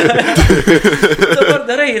dabar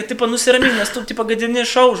darai ir, tipo, nusiramin, nes tu, tipo, gadini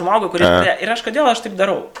šou žmogui, kuris, ir aš kodėl aš taip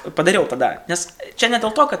padariau tada, nes čia ne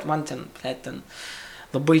dėl to, kad man ten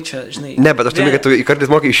labai čia, žinai... Ne, bet aš turiu, kad tu kartais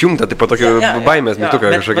mokai išjungti, taip pat tokį baimės mituką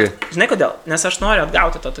kažkokį. Žinai kodėl? Nes aš noriu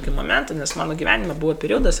atgauti tą tokį momentą, nes mano gyvenime buvo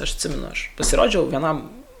periodas, aš atsimenu, aš pasirodžiau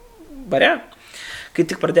vienam bare, kai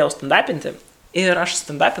tik pradėjau stand-upinti, ir aš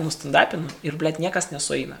stand-upinu, ir, blėt, niekas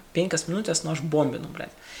nesueina. 5 minutės, aš bombinu,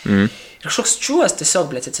 blėt. Ir kažkoks čiūvas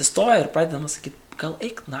tiesiog, blėt, atsistoja ir pradedama sakyti, gal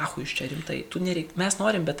eik nahui iš čia rimtai, mes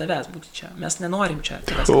norim be tavęs būti čia, mes nenorim čia.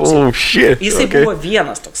 Jisai buvo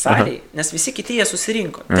vienas toks salėj, nes visi kiti jie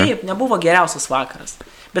susirinko. Taip, nebuvo geriausias vakaras,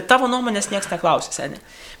 bet tavo nuomonės niekas neklausė, seni.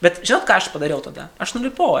 Bet žinot, ką aš padariau tada? Aš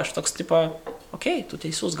nulipau, aš toks, tipo, tu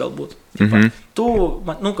teisus galbūt. Tu,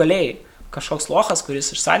 galėjai kažkoks lochas,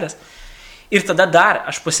 kuris iš salės. Ir tada dar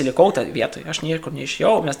aš pasilikau tą vietoj, aš niekur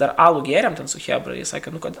neišėjau, mes dar alų gėrėm ten su Hebra, jis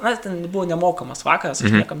sakė, ten buvo nemokamas vakaras,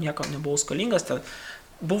 aš niekam nebuvau skolingas, ten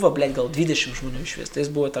buvo, blėt, gal 20 žmonių iš vis, tai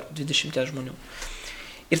jis buvo tarp 20 žmonių.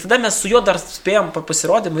 Ir tada mes su juo dar spėjom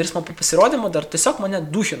pasirodymą ir jis man pasirodymą dar tiesiog mane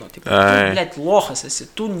dušino, tipo, tu, blėt, lochas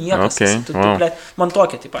esi, tu niekas esi, tu, blėt, man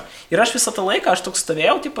tokia, tipo. Ir aš visą tą laiką, aš toks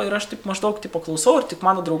stovėjau, tipo, ir aš taip maždaug, tipo, klausau, ir tik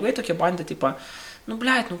mano draugai tokie bandė, tipo,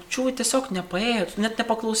 blėt, čiūvai tiesiog nepaėjo, tu net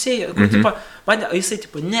nepaklausėjai, tipo, jisai,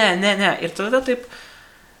 tipo, ne, ir tada taip,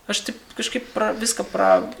 aš taip kažkaip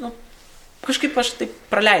kažkaip aš taip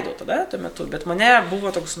praleidau tada, tuo metu, bet mane buvo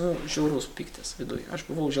toks, žiaurus pyktis viduje, aš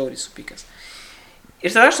buvau žiauriai supykęs. Ir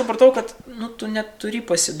tada aš supratau, kad, tu neturi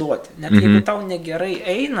pasiduoti, net jeigu tau negerai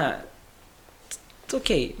eina,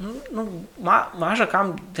 maža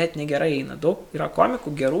kam net negerai eina, daug yra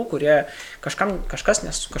komikų gerų, kurie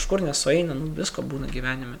kažkur nesueina, visko būna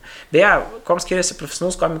gyvenime. Beje, kom skiriasi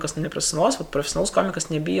profesionalus komikas nuo neprofesionalus, profesionalus komikas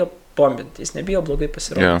nebijo bombinti, jis nebijo blogai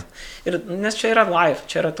pasirodyti. Ir nes čia yra live,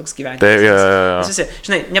 čia yra toks gyvenimas. Visi,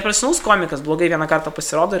 žinai, neprofesionalus komikas blogai vieną kartą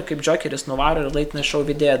pasirodo ir kaip Džokeris nuvaro ir late night show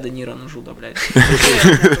vedėją Danyrą nužudo, blėt.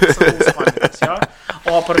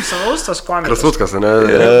 O profesionalus tas komikas. Krasutkas, ne?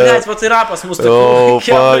 Blėt, va tai yra pas mus tokių.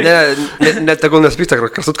 Ne, tegul nespyksta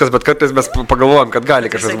Krasutkas, bet kartais mes pagalvojam, kad gali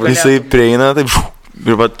kažkas būti. Jisai prieina, taip,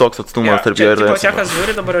 ir va toks atstumas tarp jo ir... Čia kas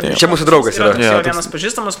žiūri dabar... Čia mūsų draugas yra. Yra vienas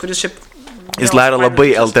pažįstamas, kuris šiaip... Jis daro labai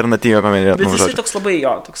alternatyvę komediją. Bet jisai toks labai,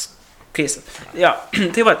 toks keistas.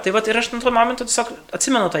 Tai va, ir aš nuo to momento tiesiog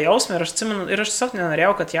atsimenu tą jausmą ir aš tiesiog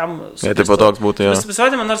nenorėjau, kad jam... Taip pat toks būtų, jo.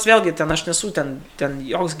 Pasirodymą, nors vėlgi ten aš nesu ten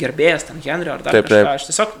joks gerbėjas, ten Henrio ar dar kažką. Aš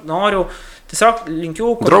tiesiog noriu, tiesiog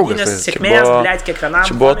linkiu komedinės sėkmės, blėt, kiekvienam.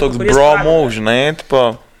 Čia buvo toks bro move, žinai,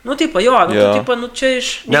 tipo... Nu, tipo, jo, tipo, čia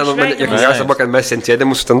iš... Ne, jokingiausia buvo, kad mes ten sėdėm,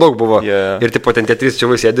 mūsų ten daug buvo. Ir, tipo, ten tie 3 čia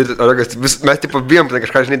sėdė, mes, tipo, bijom, ten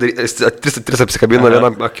kažką, žinai, 3 apsikabino, vieną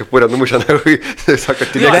kepurę numušę, sako,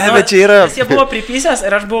 tai ne, bet čia yra... Nes jie buvo pripysęs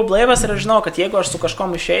ir aš buvau blaivas ir aš žinau, kad jeigu aš su kažkom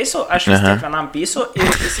išeisiu, aš vis tiek vienam pysiu ir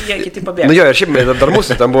visi jie kiti pabėgs. Nu jo, ir šiaip dar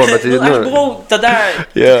mūsų ten buvo, bet... Aš buvau tada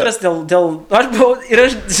tikras dėl... Aš buvau ir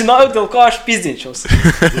aš žinojau, dėl ko aš pizdinčiaus.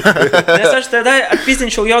 Nes aš tada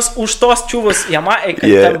atpizdinčiau jos už tos čiūvus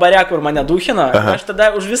Jamaikai. Bare, kur mane duhina, aš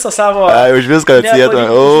tada už visą savo... už viską atsijėtų.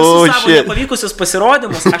 Už savo nepavykusius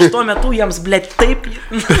pasirodymus, aš tuo metu jiems, blėt, taip...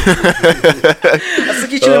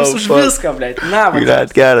 Atsakyčiau jiems už viską, blėt. Na, va.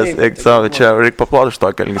 Blėt, geras, eik savo, čia reikia paploti iš to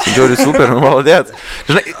kelnis. Žiūri, super, malodėt.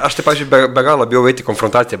 Žinai, aš taip, pažiūrėjau, be galo labiau eiti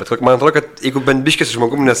konfrontaciją, bet man atrodo, kad jeigu bent biškis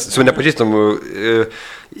žmogum, nes su nepažįstamu,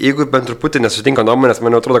 jeigu bent truputį nesutinka nuomonės,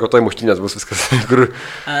 man atrodo, kad toj muštynės bus viskas. Žiūrėk,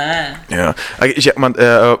 man...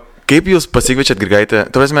 Kaip jūs pasikviečiat Grigaitę?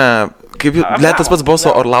 Tavasme, kaip jūs... Tas pats buvo su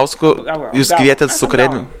Orlausku, jūs kvietėt su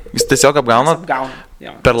Karediniu? Jūs tiesiog apgaunat?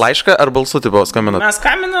 Per laišką ar balsu tipo skambinat? Mes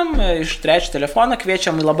skambinam iš 3 telefoną,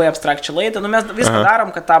 kviečiam į labai abstrakčią laidą. Nu, mes viską darom,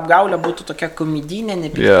 kad ta apgaulė būtų tokia komedinė,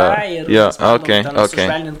 nepikta ir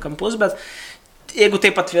sušvelnint kampus, bet jeigu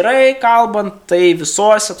taip atvirai kalbant, tai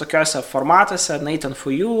visuose tokiuose formatuose, Nathan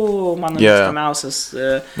For You, mano mėgstamiausias,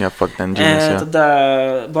 tada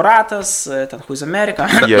Boratas, ten Who's America.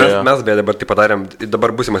 Mes beje dabar taip padarėm,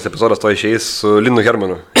 dabar būsimas epizodas to išeis su Linu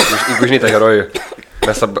Hermanu, jeigu žinai tą herojų.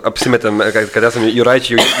 Mes apsimetėm, kad esame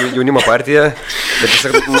Juraičių jaunimo partija, bet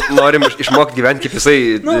tiesiog norim išmokti gyventi, kaip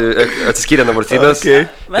jisai atsiskyrė nuo valstybės ir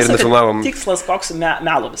nufilmavom. Tikslas koks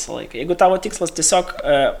melo visą laiką. Jeigu tavo tikslas tiesiog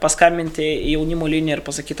paskambinti į jaunimo liniją ir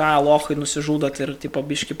pasakyti, lohai nusižudot ir tipo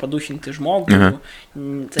biški paduhinti žmogų,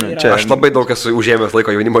 tai yra... Aš labai daug esu užėmęs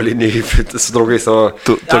laiko jaunimo linijai su draugais savo...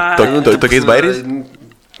 Tokiais bairiais?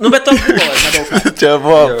 Nu, bet to buvo nedaug. Čia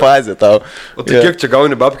buvo fazė tau. O tai kiek čia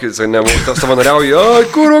gauni babkis, savanoriauji,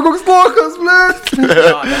 kuro koks lokas, blėt.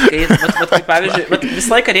 Bet pavyzdžiui,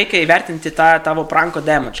 visą laiką reikia įvertinti tą tavo pranko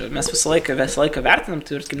damage. Mes visą laiką vertinam,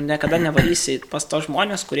 tai ir niekada nevarysi pas to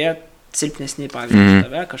žmonės, kurie silpnesni, pavyzdžiui,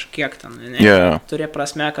 tave kažkiek ten. Turė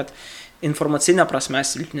prasme, kad informacinė prasme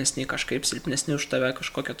silpnesni, kažkaip silpnesni už tave,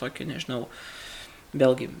 kažkokia tokia, nežinau.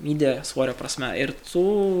 Vėlgi, mydė svorio prasme. Ir tu,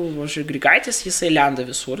 Grigaitis, jisai lenda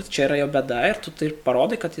visur, čia yra jo bėda ir tu tai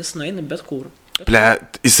parodai, kad jis nueina bet kur.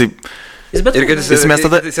 Jisai... Ir kad jis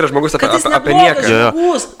yra žmogus apie nieką.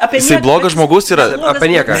 Jisai blogas žmogus yra apie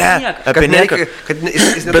nieką. Apie nieką. Kad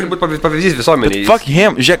jis neturi būti pavyzdys visuomeniai. Fuck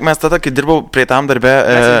him. Žiūrėk, mes tada, kai dirbau prie tam darbę...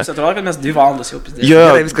 Mes atrodo, kad mes 2 valandas jau pizdėjome.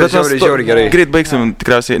 Jo, viskas žiauriai gerai. Greit baigsim,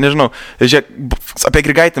 tikriausiai, nežinau. Žiūrėk, apie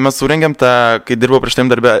Grigaitį mes surengėm tą, kai dirbau prieš tam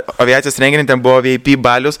darbę, aviacijos renginį, ten buvo VIP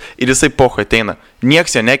balius ir jisai pocho ateina.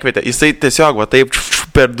 Nieks jo nekvietė. Jisai tiesiog, va taip,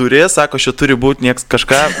 per duris, sako, šio turi būti nieks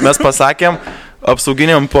kažką. Mes pasakėm,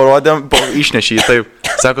 apsauginiam parodėm, išnešė jį taip.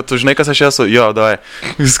 Sako, tu žinai, kas aš esu? Jo, davai.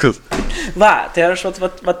 Viskas. Va, tai aš,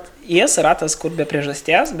 jis yra tas, kur be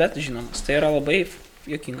priežasties, bet žinomas. Tai yra labai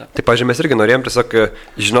juokinga. Taip, pažiūrėjau, mes irgi norėjom, tiesiog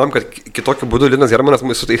žinom, kad kitokiu būdu Linas Hermanas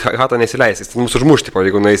mūsų į hatą nesileis. Jis mūsų užmušti,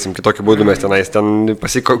 jeigu nueisim kitokiu būdu, mes tenais ten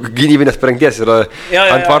pasiko gynybinės parengties yra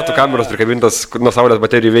ant vartų kameros prikabintas, nuo saulės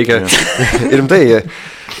baterijų veikia. Ir rimtai.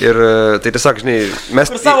 Ir tai tiesiog, žinai, mes...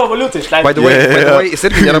 Kur savo valiutą išleidžiame. By the way, jis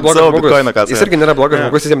irgi nėra blogas žmogus. Jis irgi nėra blogas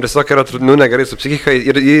žmogus, jis jam tiesiog yra negerai su psichika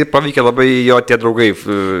ir jį paveikia labai jo tie draugai.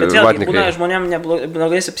 Bet vėlgi, būna žmonėm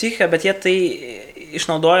neblogai su psichika, bet jie tai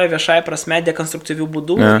išnaudoja viešai prasme dekonstruktyvių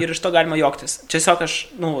būdų ir iš to galima juoktis. Čia tiesiog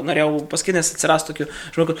aš, norėjau pasakyti, nes atsiras tokių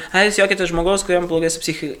žmonių, jūs juokite žmogaus, kuriems blogai su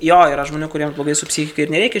psichika. Jo, yra žmonių, kuriems blogai su psichika ir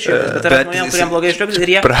nereikia šiuoktis, bet yra žmonėms, kuriems blogai išliuktis ir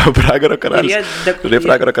jie... Pragaro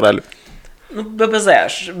karalius. Nu,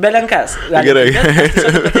 aš belenkas. Gerai. Bet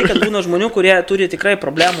tiesiog apie tai, kad būna žmonių, kurie turi tikrai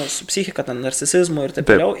problemų su psichika, narcisizmu ir taip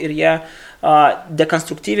toliau, ir jie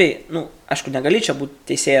dekonstruktyviai, aišku, negali čia būti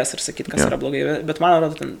teisėjas ir sakyti, kas yra blogai, bet man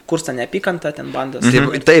atrodo, ten kursta neapykanta, ten bandas.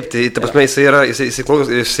 Taip, tai prasme,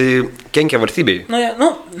 jisai kenkia valstybei.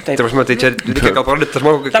 Taip. Tai prasme, tai čia reikia gal parodyti tą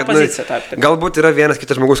žmogų, kad galbūt yra vienas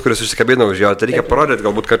kitas žmogus, kuris užsikabina už jo, tai reikia parodyti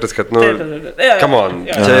galbūt kartais, kad, come on,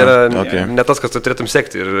 čia yra ne tas, kas tu turėtum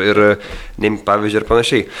sekti ir neimti pavyzdžių ir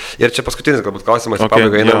panašiai. Ir čia paskutinis galbūt klausimas į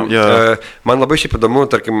pabaigą einam. Man labai šiaip įdomu,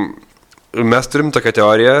 tarkim, mes turim tokią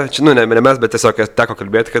teoriją, čia, ne mes, bet tiesiog teko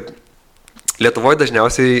kalbėti, kad Lietuvoje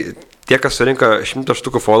dažniausiai tie, kas surinka 100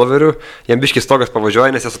 štukų followerių, jam biškis stogas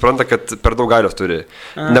pavažiuoja, nes jie supranta, kad per daug galios turi.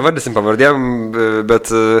 Nevardysim pavardėm,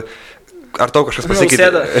 bet ar tau kažkas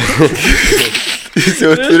pasikeitė? Jis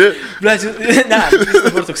jau turi? Bliadži, ne, jis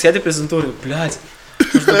dabar toks sėdi prezentūrių, bliadži.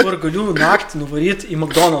 Aš dabar galiu naktį nuvaryti į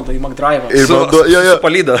McDonald'ą, į McDrive'ą. Su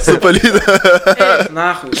palyda. Su palyda.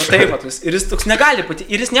 Nahui, o taip pat vis. Ir jis toks negali pati,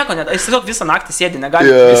 ir jis nieko net, jis tiesiog visą naktį sėdi,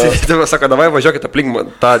 negali. Jis sako, davai važiuokit aplink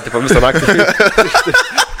tą, tipo, visą naktį.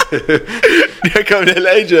 Niekam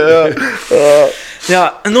neleidžia. Ja,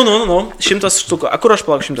 nu, 100 štukų. A, kur aš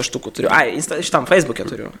palauk 100 štukų turiu? Ai, šitam Facebook'e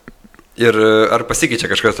turiu. Ir ar pasikeičia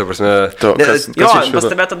kažkas, ta prasme? Jo, pas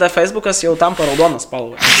tebe tada Facebookas jau tampa raudonas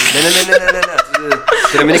spalva. Ne.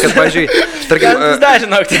 Tai meni, kad, pavyzdžiui, tarkim,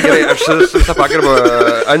 gerai, aš su tą pagarbą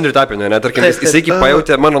Andriu Tapinu, ne, tarkim, jis iki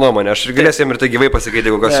pajutė, mano nuomonė, aš ir galėsiu jam ir tai gyvai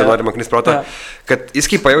pasakyti, jeigu kas čia nori maknis protą, kad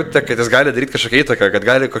jis iki pajutė, kad jis gali daryti kažkokią įtaką, kad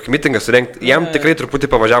gali kokį mitingą surengti, jam tikrai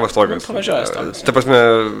truputį pavažiavo stogas. Ta prasme,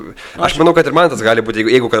 aš manau, kad ir man tas gali būti,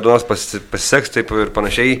 jeigu kada nors pasiseks taip ir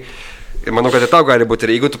panašiai. Manau, kad ir tau gali būti,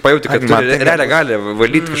 ir jeigu tu pajauti, kad tu realiai gali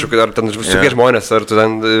valyti kažkokį, ar ten visokie žmonės, ar tu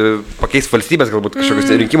ten pakeis valstybės, galbūt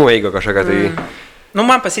kažkokius rinkimų eigą kažkokią, tai... Nu,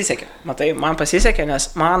 man pasisekė, matai, nes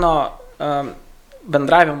mano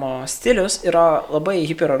bendravimo stilius yra labai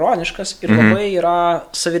hiperironiškas ir labai yra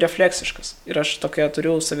savirefleksiškas. Ir aš tokia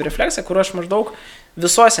turiu savirefleksiją, kur aš maždaug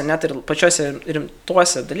visuose, net ir pačiuose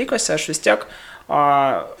rimtuose dalykuose, aš vis tiek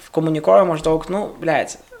komunikuoju maždaug,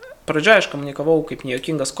 Pradžioje aš komunikavau kaip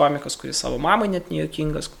nejuokingas komikas, kuris savo mamai net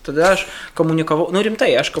nejuokingas. Tada aš komunikavau,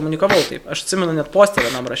 rimtai, aš komunikavau taip. Aš atsimenu, net postą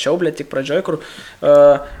vienam rašiau, tik pradžioje, kur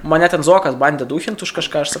mane ten Zokas bandė duhinti už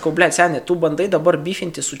kažką. Aš sakau, senė, tu bandai dabar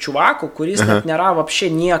bifinti su čiuvaku, kuris net nėra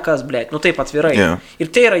apšė niekas, taip atvirai. Ir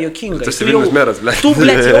tai yra juokinga. Tu jau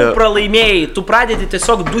pralaimėjai, tu pradedi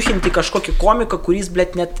tiesiog duhinti kažkokį komiką, kuris,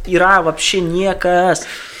 net yra apšė niekas.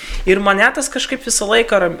 Ir mane tas kažkaip visą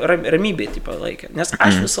laiką ramybėj laikė. Nes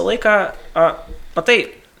aš visą laiką, matai,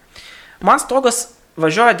 man stogas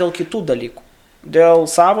važiuoja dėl kitų dalykų. Dėl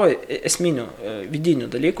savo esminių,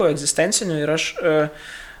 vidinių dalykų, egzistencinių. Ir aš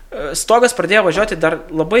stogas pradėjo važiuoti dar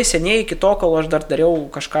labai seniai iki to, kol aš dar dariau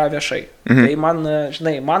kažką viešai. Tai man,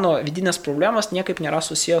 mano vidinės problemas niekaip nėra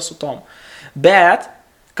susijęs su tom. Bet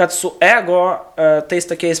kad su ego, tais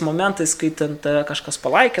tokiais momentais, kai ten kažkas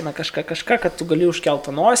palaikina, kažką, kad tu gali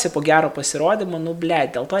užkeltą nosį po gero pasirodymą,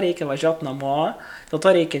 dėl to reikia važiuoti namo, dėl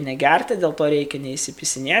to reikia negerti, dėl to reikia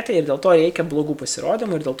neįsipisinėti ir dėl to reikia blogų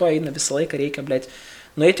pasirodymų ir dėl to eina visą laiką reikia,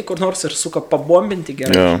 nueiti kur nors ir pabombinti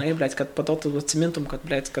gerai, kad po to tu atsimintum,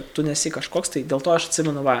 kad tu nesi kažkoks, tai dėl to aš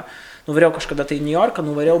atsimenu, nuvariau kažkada tai į New Yorką,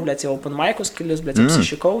 nuvariau, jau open mic'us kelius,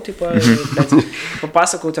 apsišikau,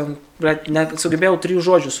 papasakau ten, sugebėjau 3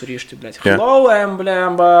 žodžių surišti, hello,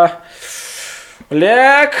 emblemba,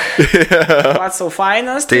 Lek, pats savo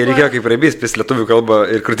fainas. Tai reikėjo kaip Raibys, pis lietuvių kalbą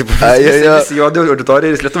ir kur visi jo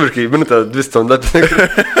auditorija, jis lietuviškai minutę 2 stand-up.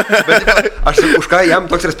 Bet aš už ką jam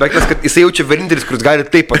toks respektas, kad jisai jaučia vienintelis, kuris gali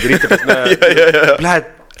taip padaryti. Blet,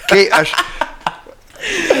 kai aš...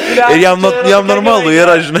 Ir jam normalu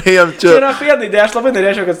yra, žinai, jam čia... Čia yra priedai, tai aš labai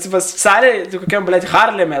norėčiau, kad pas salėje, kokiam,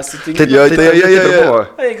 Harleme sutikti. Tai buvo.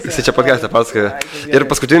 Jisai čia podcast'e pasakoja. Ir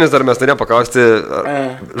paskutinis dar mes norėjom paklausti,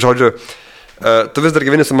 žodžiu, tu vis dar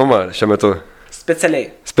gyveni su mama šiuo metu? Specialiai.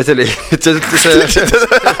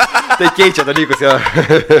 Tai keičia dalykus, jo.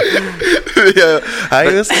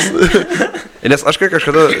 Nes aš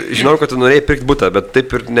kažkada žinau, kad tu norėjai pirkti butą, bet taip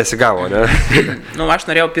ir nesigavo, ne? Aš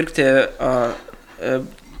norėjau pirkti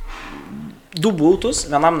 2 būtus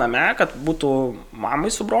vienam name, kad būtų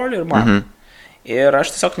mamai su broliu ir man. Ir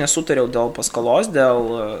aš tiesiog nesutariau dėl paskolos, dėl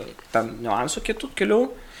niuansų kelių.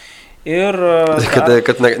 Ir...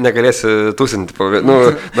 Kad negalėsi tūsinti,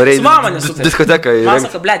 norėjai diskoteką. Man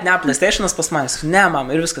sako, ne, PlayStation'as pas manęs. Ne, mama,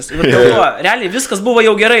 ir viskas. Ir dėl to, realiai viskas buvo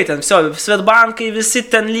jau gerai, ten Svetbankai, visi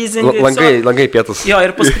ten leasingai. Langai pietus. Jo,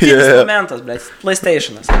 ir paskutinis momentas,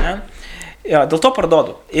 PlayStation'as, ne? Jo, dėl to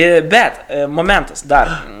parduodu. Bet momentas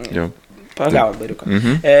dar. Pagavo, bariuką.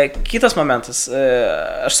 Kitas momentas.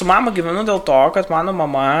 Aš su mama gyvenu dėl to, kad mano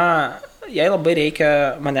mama... Jai labai reikia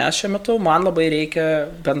manęs šiuo metu, man labai reikia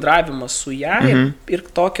bendravimas su ją ir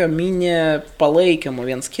tokio mini palaikymo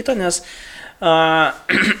viens kito, nes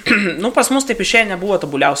pas mus taip išėję nebuvo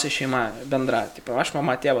tobuliausia šeima bendra. Aš,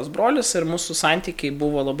 mama, tėvas, brolis ir mūsų santykiai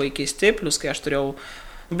buvo labai keisti, plus kai aš turėjau,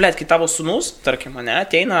 kai tavo sūnus, tarkim, mane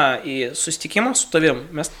ateina į susitikimą su tavim.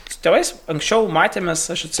 Mes su tėvais anksčiau matėmės,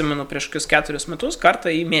 aš atsimenu, prieš 4 metus, kartą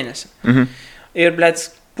į mėnesį. Ir,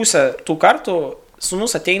 pusę tų kartų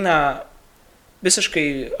sūnus ateina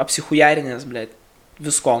visiškai apsichujarinės,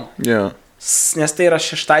 viskom. Nes tai yra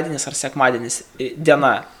šeštadienis ar sekmadienis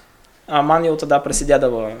diena. Man jau tada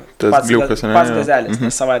prasidėdavo pats gazelis,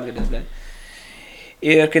 nes savaitgalis,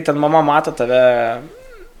 Ir kai ten mama mato tave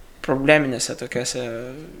probleminėse tokiose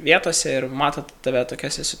vietose ir mato tave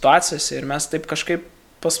tokiose situacijose ir mes taip kažkaip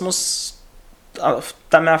pas mus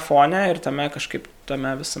tame fone ir tame kažkaip,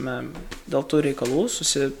 tame visame dėl tų reikalų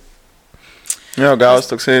Jo, gaus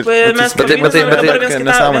toksai... Mes Bet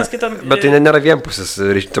tai nėra vienpusis,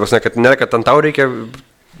 kad nėra, kad ant tau reikia,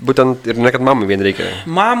 būtent ir ne, kad mamai vien reikia.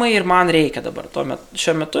 Mamai ir man reikia dabar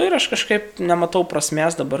šiuo metu ir aš kažkaip nematau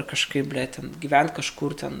prasmės dabar kažkaip, blėt, gyventi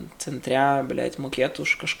kažkur ten centre, blėt, mokėti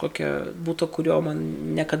už kažkokią būtą, kurio man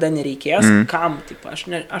niekada nereikės. Kam, taip,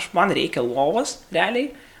 man reikia lovas,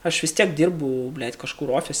 realiai. Aš vis tiek dirbu, blėt, kažkur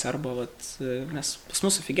ofise arba, nes pas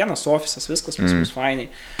mus aфиgenas ofisas, viskas pas mus fainai.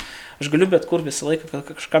 Aš galiu bet kur visą laiką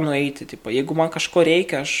kažką nueiti. Tipo, jeigu man kažko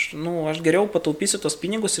reikia, aš geriau pataupysiu tos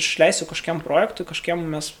pinigus ir išleisiu kažkiam projektui, kažkiam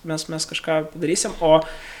mes kažką padarysim, o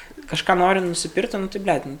kažką noriu nusipirkti, tai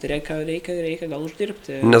blėt, tai reikia gal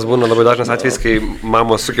uždirbti. Nes būna labai dažnas atvejs, kai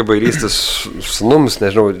mamos sugeba įlįstis sunums,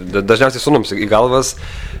 nežinau, dažniausiai sunums į galvas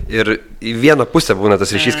ir į vieną pusę būna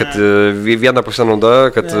tas ryšys, kad vieną pusę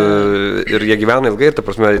naudoja, kad ir jie gyvena ilgai ir ta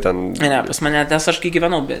prasme ten... Ne, pas mane, nes aš kai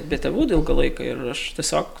gyvenau be tėvų ilgą laiką ir aš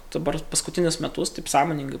tiesiog dabar paskutinius metus taip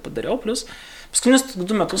sąmoningai padariau, plus paskutinius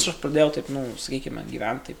 2 metus aš pradėjau taip, sakykime,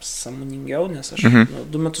 gyventi taip sąmoningiau, nes aš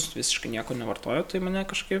 2 metus visiškai nieko nevartoju, tai mane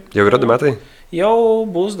kažkaip... Jau yra 2 metai? Jau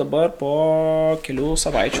bus dabar po kelių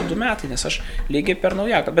savaičių 2 metai, nes aš lygiai per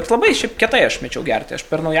naujaką, bet labai šiaip kietai aš mečiau gerti, aš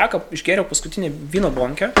per naujaką išgėriau paskutinį vyno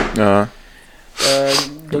bonkę,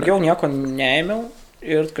 daugiau nieko neėmiau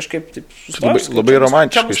ir kažkaip taip sustojau. Labai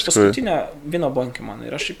romantiškai. Čia bus paskutinė vyno bonkė mano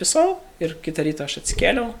ir aš įpisau ir kitą rytą aš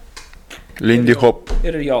atsikėliau. Lindy Hop.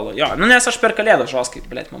 Ir jolo. Jo, nes aš per kalėdą žoskai,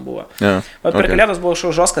 blėt, man buvo. Per kalėdas buvo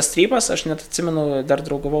žoskas strypas, aš net atsimenu, dar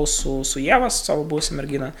draugavau su Ieva, su savo buvusią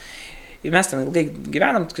merginą. Ir mes ten ilgai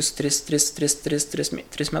gyvenam, tokius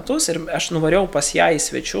 3 metus ir aš nuvariau pas ją į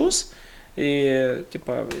svečius,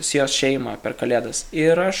 su jos šeimą per kalėdas.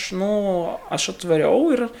 Ir aš atvariau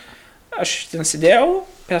ir aš ten sėdėjau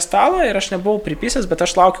prie stalo ir aš nebuvau pripisęs, bet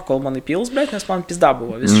aš laukiu, kol man įpils, blėt, nes man pizda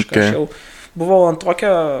buvo visiškai. Aš jau buvau ant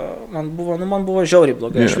tokio, man buvo žiauriai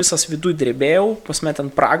blogai, aš visas viduj drebėjau, pas mane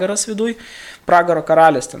ten pragaras viduj, pragaro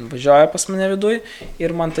karalis ten važiuoja pas mane viduj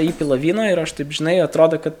ir man tą įpila vyno ir aš taip, žinai,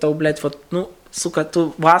 atrodo, kad tau, blėt, suka,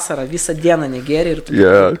 tu vasarą visą dieną negeri ir tu...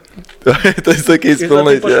 Tai sakeis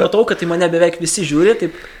pilnai. Ir aš matau, kad į mane beveik visi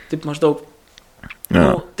žiūri, taip maždaug,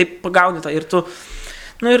 taip pagauni tą ir tu...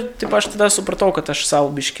 ir taip aš tada supratau, kad aš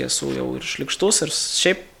savo biškį esu jau ir šlikštus ir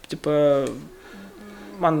šiaip, taip,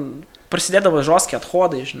 man... prasidėdavo žoskiai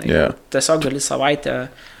athodai, žinai, tiesiog gali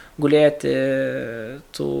savaitę gulėti,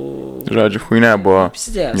 tu... Žodžiu, huinė buvo.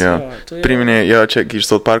 Prisidėjęs, Priminė, čia iš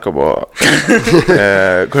South Parko buvo.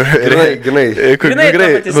 Grinai.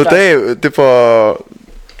 Tai, tipo,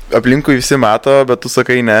 aplinkui visi mato, bet tu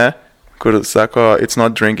sakai ne, kur sako, it's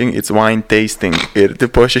not drinking, it's wine tasting. Ir,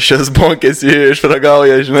 tipo, 6 bonkės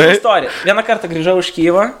išragauja, žinai. Istorija. Vieną kartą grįžau iš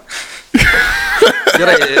Kyjivą.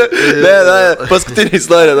 Gerai. Paskutinė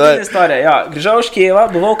istorija, jo. Grįžau iš Kyjivą,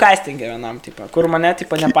 buvau castingė vienam, tipo, kur mane,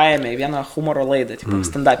 tipo, nepaėmė į vieną humoro laidą, tipo,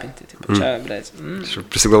 stand-upinti, tipo, čia, blėt.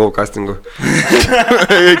 Prisiglavau castingu.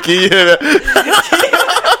 Kyjeve.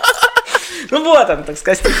 Buvo ten toks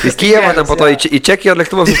castingas. Į Kyjevą, ten po to į Čekiją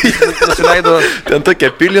lėktuvas nusileido. Ten tokia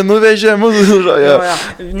pilį nuvežė mūsų.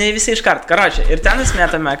 Ne visi iškart, karočią. Ir ten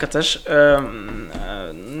esmėtame, kad aš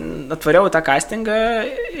atvariau tą castingą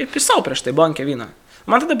ir pisau prieš tai bonkę vyno.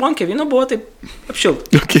 Man tada bonkė vyno buvo taip apšilt.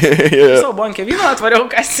 Pisau bonkę vyno, atvariau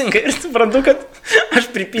castingą ir suprantu, kad aš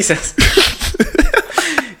pripysęs.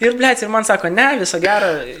 Ir, blėt, ir man sako, ne, viso gero,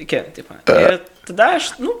 ir tada aš,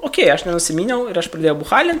 aš nenusiminiau ir aš pradėjau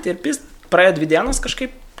buhalinti ir praėjo 2 dienas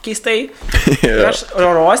kažkaip keistai. Ir aš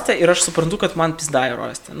roste ir aš suprantu, kad man pizdaja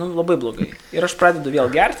roste. Labai blogai. Ir aš pradedu vėl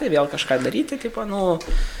gerti, vėl kažką daryti, tipo,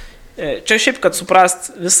 čia šiaip, kad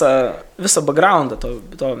suprast visą backgroundą to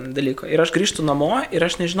dalyko. Ir aš grįžtu namo ir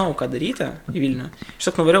aš nežinau, ką daryti į Vilnių. Aš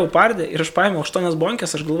tik nuvariau pardį ir aš paėmiau 8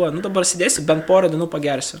 bonkės, aš galvoju, dabar sėdėsiu, bent porą dienų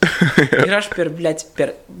pagersiu. Ir aš per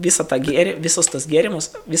visą tą visus tas gėrimus,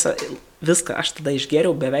 viską aš tada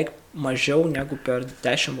išgėriau beveik mažiau negu per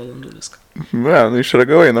 10 valandų viską.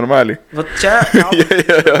 Išragavai normaliai. Vat čia,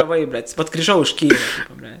 išragavai, blėt. Vat grįžau iš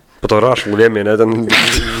Kyjivo, blėt. Po to rašom lėmė, ne, ten...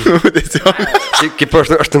 Kaip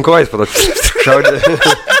 8 kojais, po to šaudė.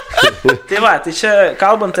 Tai va, tai čia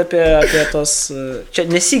kalbant apie tos... Čia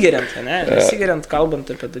nesigeriant, ne? Nesigeriant, kalbant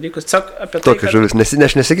apie dalykus. Tiesiog apie tai, tokia žuvis,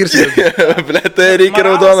 aš nesigirsiu. Ble, tai reikia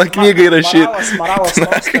raudoną knygą įrašyti. Moralas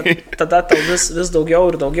toks, kad tada tau vis daugiau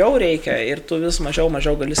ir daugiau reikia ir tu vis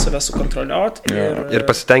mažiau gali save sukontroliuoti. Ir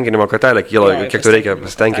pasitenkinimo kartelė kyla, kiek tu reikia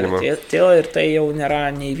pasitenkinimo. Ir tai jau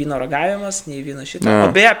nėra nei vyno ragavimas, nei vyno šito.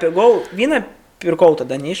 O beje, vyną pirkau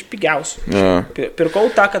tada, ne iš pigiausių. Pirkau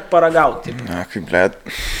tą, kad paragauti. Na, kaip, blėt.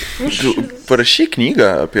 parašyk knygą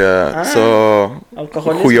apie savo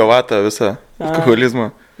hujovatą visą alkoholizmą.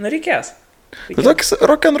 Nu, reikės. Tai toks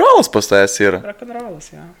rock'n'rollas pastais yra. Rock'n'rollas,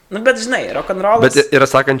 jo. Nu, bet žinai, rock'n'rollas... Bet yra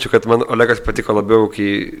sakančių, kad man Olegas patiko labiau,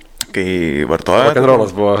 kai vartoja.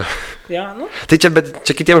 Rock'n'rollas buvo. Ja, nu. Tai čia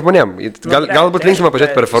kitiems žmonėms. Galbūt linksma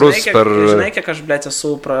pažiūrėti per farus, Žinai, kiek aš, blėt,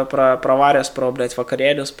 esu pravaręs pro, blėt,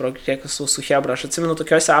 vakarėlius, kiek esu su Hebra. Aš atsimenu,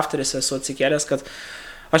 tokiuose afterėse esu atsikėlęs, kad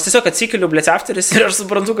aš tiesiog atsikeliu, blėt, afteris ir aš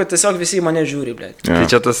suprantu, kad tiesiog visi į mane žiūri, blėt. Ja. Tai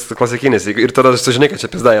čia tas klasikinis. Ir tada sužinai, kad čia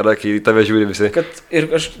pizda yra, kai tave žiūri visi. Ir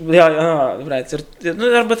aš, blėt, nu,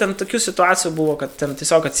 arba ten tokių situacijų buvo, kad ten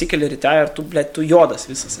tiesiog atsikeli ryte ir tu, blėt, tu jodas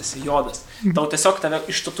visas esi, jodas. Tau tiesiog tave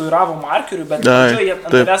ištatuiravo markeriu, bet jie ant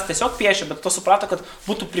tavęs tiesiog piešia, bet tu suprato, kad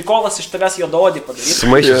būtų prikolas iš tavęs juodaodį padaryti.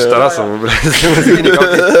 Sumaišęs tarasam,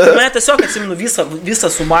 mane tiesiog atsimenu visą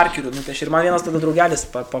su markeriu nupiešė. Ir man vienas tada draugelis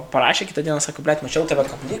parašė, kitą dieną sako, blėt, mačiau tave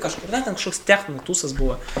kablį kažkur, ten kažkoks technotusas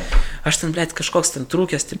buvo. Aš ten, blėt, kažkoks ten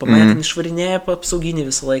trūkęs, tipo, mane ten išvarinėja apsauginį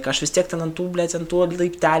visą laiką. Aš vis tiek ten ant tų, blėt, ant tų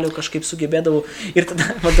laiptelių kažkaip sugebėdavau. Ir tada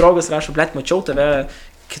man draugas rašo, blėt, mačiau tave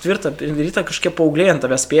 4 rytą kažkiek paaugliai ant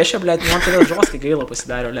tavęs piešia, blėt, man tada žoskai gaila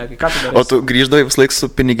pasidarė, Olegai, ką tu darai? O tu grįždavai vis laik su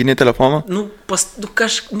piniginį telefonu? Nu,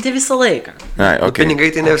 ne visą laiką. Ai, okay. Pinigai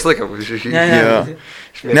tai ne visą laiką.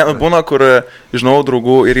 Ne, būna, kur, žinau,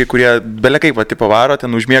 draugų irgi, kurie belekai pati pavaro, ten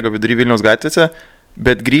užmiega vidury Vilniaus gatvėse,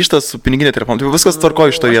 bet grįžta su piniginė telefonu. Tai viskas tvarko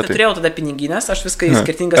iš to vietoj. Aš turėjau tada piniginės, aš viską į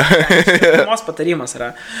skirtingas pirmos patarimas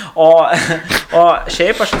yra. O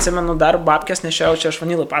šiaip aš atsimenu, dar babkės nešiau, čia aš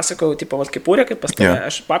Vanilai pasakojau, tipo, vat kepurė, kaip pas tave,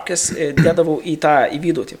 aš babkės dėdavau į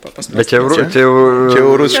vidų, tipo, pas bet čia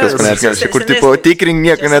jau rusiškas paneškės, kur, tipo, tikrink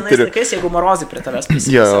nieko neturi. Laikais, jeigu morozai prie tavęs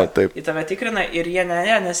prisipisa, į tave tikrina ir jie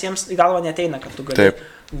nes jiems į galvą neteina, kad tu gali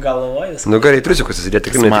galvoji viską. Nu, gerai, trusikus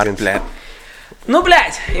įsidėti, tikrinai. Nu,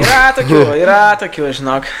 blėt, yra tokių,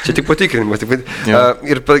 žinok. Čia tik patikrinimas.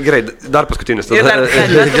 Ir gerai, dar paskutinis. Ir dar,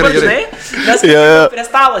 mes prie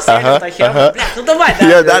stalo sėdėm tą chemą. Blėt, nu davai,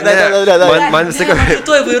 dar. Man visą laiką...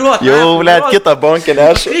 Tuoj vairuot. Jau, blėt, kitą bonkę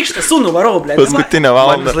neš. Krikštą, sūnų varau, blėt. Paskutinę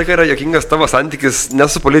valandą. Man visą laiką yra jokingas tavo santykis ne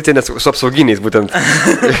su policija, nes su apsauginiais būtent.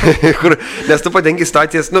 Nes tu patenki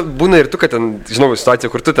situacijas, nu, būna ir tu, kad ten, žinau, situacija,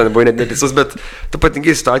 kur tu ten buvai neteisus, bet tu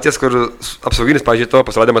patenki situacijas, kur apsauginis, pažiūrėjau, tavo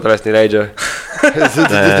pasirodymą tavęs neleidžia. Nes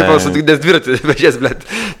dviratį vežės, blėt,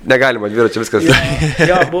 negalima dviračiu viskas.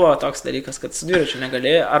 Jo, buvo toks dalykas, kad su dviračiu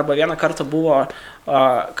negalėjai, arba vieną kartą buvo,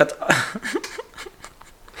 kad...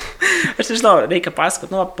 Aš nežinau, reikia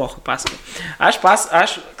pasakot, nu, pasakot. Aš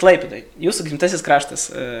Klaipėdai, jūsų gimtasis kraštas.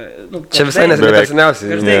 Čia visai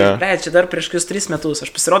neseniausiai. Čia dar prieš 3 metus,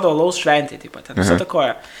 aš pasirodau Alaus šventėje, taip pat, ten visą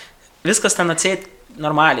takoja. Viskas ten atseit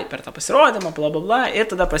normaliai per tą pasirodymą, bla bla bla, ir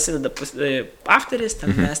tada prasideda afteris,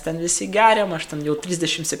 ten mes ten visi geriam, aš ten jau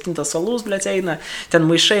 37 alus, blėt, eina, ten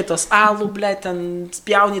maišai tos alų, blėt, ten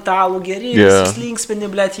spjauni tą alų gerį, visi linksmini,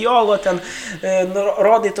 blėt, jolo, ten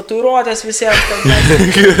rodai tatuiruotės visiems, ten, blėt,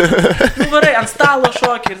 nuvarai ant stalo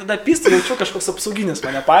šokį, ir tada pistą jaučiu kažkoks apsauginis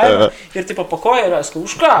mane paėmė, ir tipo pakoja, ir aš sakau,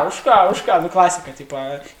 už ką, nu klasika, tipo,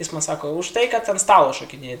 jis man sako, už tai, kad ant stalo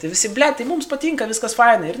šokinėjai, tai visi, blėt, tai mums patinka, viskas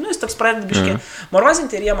faina, ir nu jis toks pradeda biškį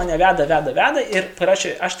morozinti ir jie mane veda ir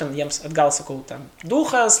parašė, aš ten jiems atgal sakau, ten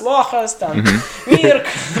duhas, lohas, ten mirk.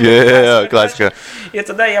 Klasika. Ir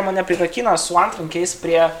tada jie mane prirakina su antrankiais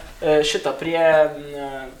prie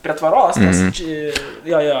tvaros,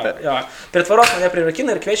 prie tvaros mane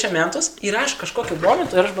prirakina ir kviečia mentus ir aš kažkokiu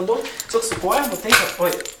momentu ir aš bandau su kojom, tai kad,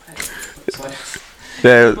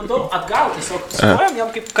 bandau atgal, tiesiog su kojom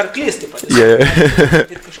jam kaip karklys, taip pat.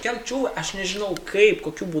 Ir kažkiam čiūvą, aš nežinau kaip,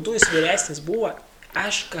 kokiu būdu jis vyresnis buvo,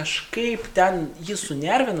 aš kažkaip ten jį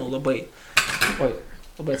sunervinau labai.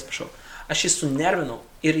 Labai atsiprašau. Aš jį sunervinau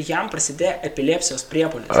ir jam prasidėjo epilepsijos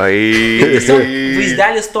priepuolis. Tiesiog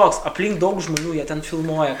vaizdelis toks, aplink daug žmonių, jie ten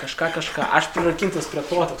filmuoja kažką, aš prirakintas prie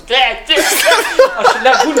to, aš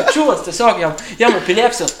guliu čiūvas, tiesiog jam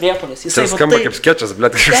epilepsijos priepuolis. Tai skamba kaip skečas,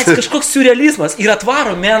 blėt. Kažkoks surrealizmas ir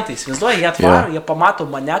atvaro mentais, vaizduoja, jie atvaro, jie pamato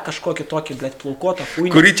mane kažkokį tokį, blėt, plaukotą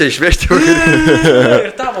fuinį. Kurį čia išvežti?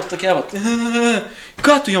 Ir tavo tokia,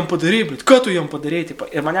 ką tu jam padarei, blėt,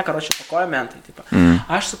 ir mane, karočią, pakoja mentai,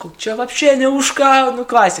 aš sakau, čia vapšė ne už ką, nu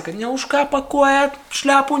klasika, ne už ką pakoja,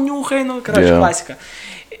 šlepo niuchai, nu, karočią, klasika.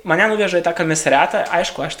 Mane nuveža į tą komisariatą,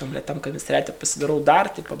 aišku, aš tam komisariatę pasidarau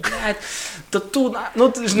dar, blėt, tu,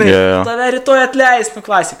 nu, žinai, tave rytoj atleis, nu,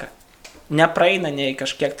 klasika. Nepraeina nei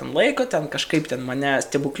kažkiek ten laiko, ten kažkaip ten mane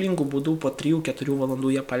stebuklingų būdų po 3-4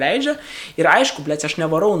 valandų jie paleidžia ir aišku, blėt, aš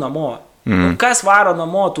nevarau namo. Kas varo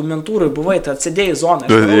namo, tu mentūrai buvai, tai atsidėjai zoną.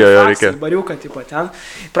 Reikia. Bariuką, tipo, ten.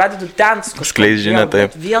 Pradedu ten Skleis žinia,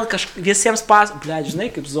 taip. Vėl visiems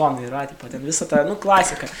žinai, kaip zona yra, tipo, ten visą tą,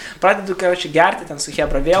 klasika. Pradedu, gerti ten su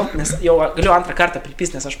hebra vėl, nes jau galiu antrą kartą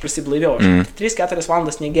pripis, nes aš prasiblaiviau. Aš 3-4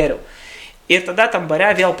 valandas negeriau. Ir tada tam bare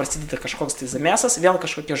vėl prasideda kažkoks tai zamesas, vėl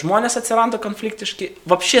kažkokie žmonės atsiranda konfliktiški,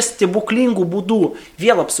 vapšės stebuklingų būdų,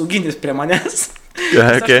 vėl apsauginis prie manęs.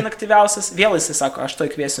 Aš ten aktyviausias, vėl jisai sako, aš to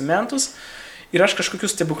įkviesiu mentus ir aš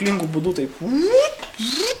kažkokius stebuklingų būdų taip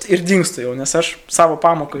ir dingstu jau, nes aš savo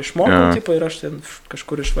pamoką išmokau, tipo, ir aš ten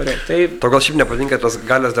kažkur išvariau. Tai... To gal šiaip nepatinka tas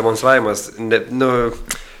galios demonstravimas,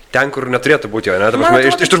 ten, kur neturėtų būti jo, ne?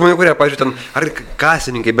 Iš tų žmonių, kurie, pažiūrėjau, ten, ar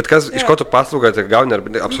kasininkai, bet kas iš ko tu paslaugą tai gauni, ar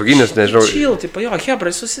apsauginis, nežinau. Chill, tipo,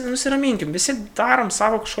 hebrai, nusiraminkim, visi darom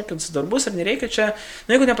savo kažkokius darbus ir nereikia čia,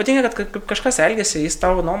 jeigu nepatinka, kad kažkas elgesi, jis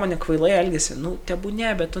tavo nuomonė kvailai elgesi,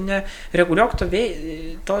 tebūnė, bet tu nereguliuok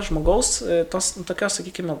to žmogaus, tos, tokios,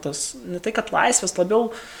 sakykime, tos, ne tai, kad laisvės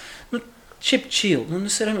labiau, šiaip chill,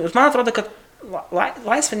 nusiraminkim. Ir man atrodo, kad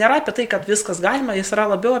laisvė nėra apie tai, kad viskas galima, jis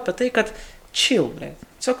yra labiau apie tai, kad chill, ble.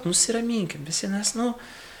 Tiesiog nusiraminkim visi, nes,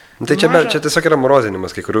 Tai čia tiesiog yra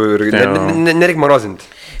morozinimas, kai kurių ir nereik morozinti.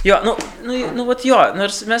 Jo,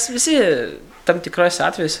 nors mes visi tam tikrose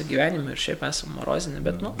atvejuose gyvenime ir šiaip esame morozinė,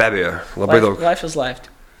 bet, Be abejo, labai daug. Life is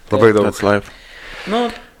life. Labai daug. That's life.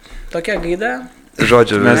 Tokia gaida.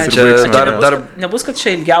 Žodžiu, mes čia nebus, kad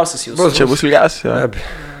čia ilgiausias jūsų. Čia bus ilgiausias, jo.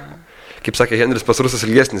 Kaip sakė Henris, pas rusas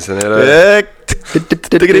ilgesnis, nėra.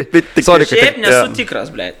 Šiaip nesu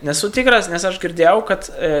tikras, ble. Nesu tikras, nes aš girdėjau, kad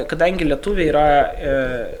kadangi lietuviai yra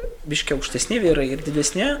biškiai aukštesni vyrai ir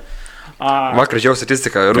didesni. Vakar žiau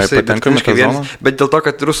statistiką, rusai patenkamai vienas, bet dėl to,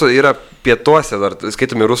 kad rusai yra pietuose, dar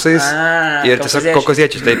skaitomi rusais ir tiesiog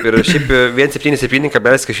kokosiečiai, taip, ir šiaip 177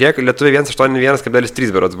 kablelis kažkiek, lietuviai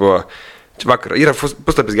 181,3 berods buvo. Vakar yra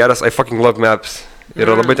puslapis geras, I fucking love maps.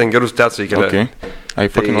 Yra labai ten gerų stacijų įkelia. Okay. I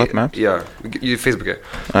fucking love maps? Jo, Facebook'e.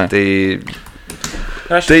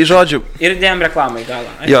 Tai žodžiu. Ir dėjom reklamai galą.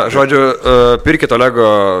 Jo, žodžiu, pirkit Olego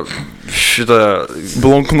šitą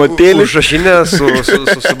blanknotėlį užrašinę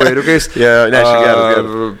su bairiukais.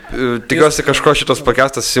 Tikiuosi kažko šitos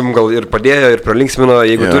podcastas jums gal ir padėjo, ir pralinksmino.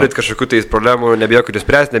 Jeigu turit kažkokių tai problemų, nebijokit jūs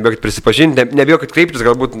spręsti, nebijokit prisipažinti, nebijokit kreiptis,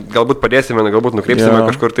 galbūt padėsime, galbūt nukreipsime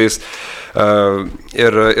kažkur tais.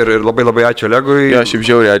 Ir labai labai ačiū Olegui. Jo, šiaip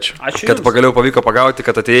žiauriai ačiū. Kad pagaliau pavyko pagauti,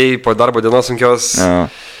 kad atėjai po darbo dienos sunkios.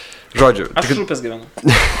 Žodžiu. Aš rūpės gyvenu.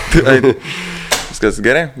 Viskas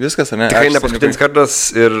gerai, viskas, ar ne? Tikrai nepaskutinis kartas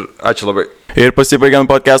ir ačiū labai. Ir pasibaigiant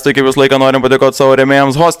podcast'ui, kaip visą laiką norim padėkoti savo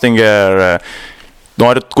rėmėjams Hostinger.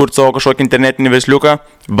 Norit kurti savo kažkokį internetinį versliuką,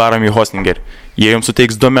 varom į Hostinger. Jie jums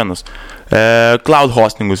suteiks domenus. Cloud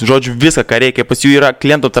hostingus, žodžiu, visą, ką reikia. Pas jų yra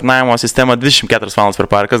klientų aptarnavimo sistema 24 valandas per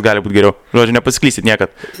parą, kas gali būti geriau. Žodžiu, nepasiklysit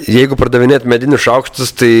niekad. Jeigu pardavinėt medinius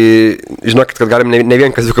šaukštus, tai žinokit, kad galim ne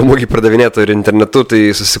vien kaziuko mūgį pardavinėti ir internetu, tai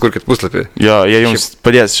susikurkit puslapį. Jo, jie jums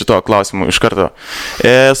padės šito klausimu iš karto.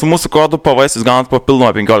 Su mūsų kodu PVS jūs gaunat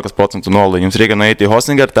papildomą 15% nuolaidą. Jums reikia nueiti į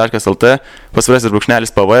hostinger.lt, pasvirasis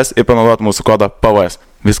brūkšnelis PVS ir panaudoti mūsų kodą PVS.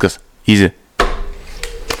 Viskas. Easy.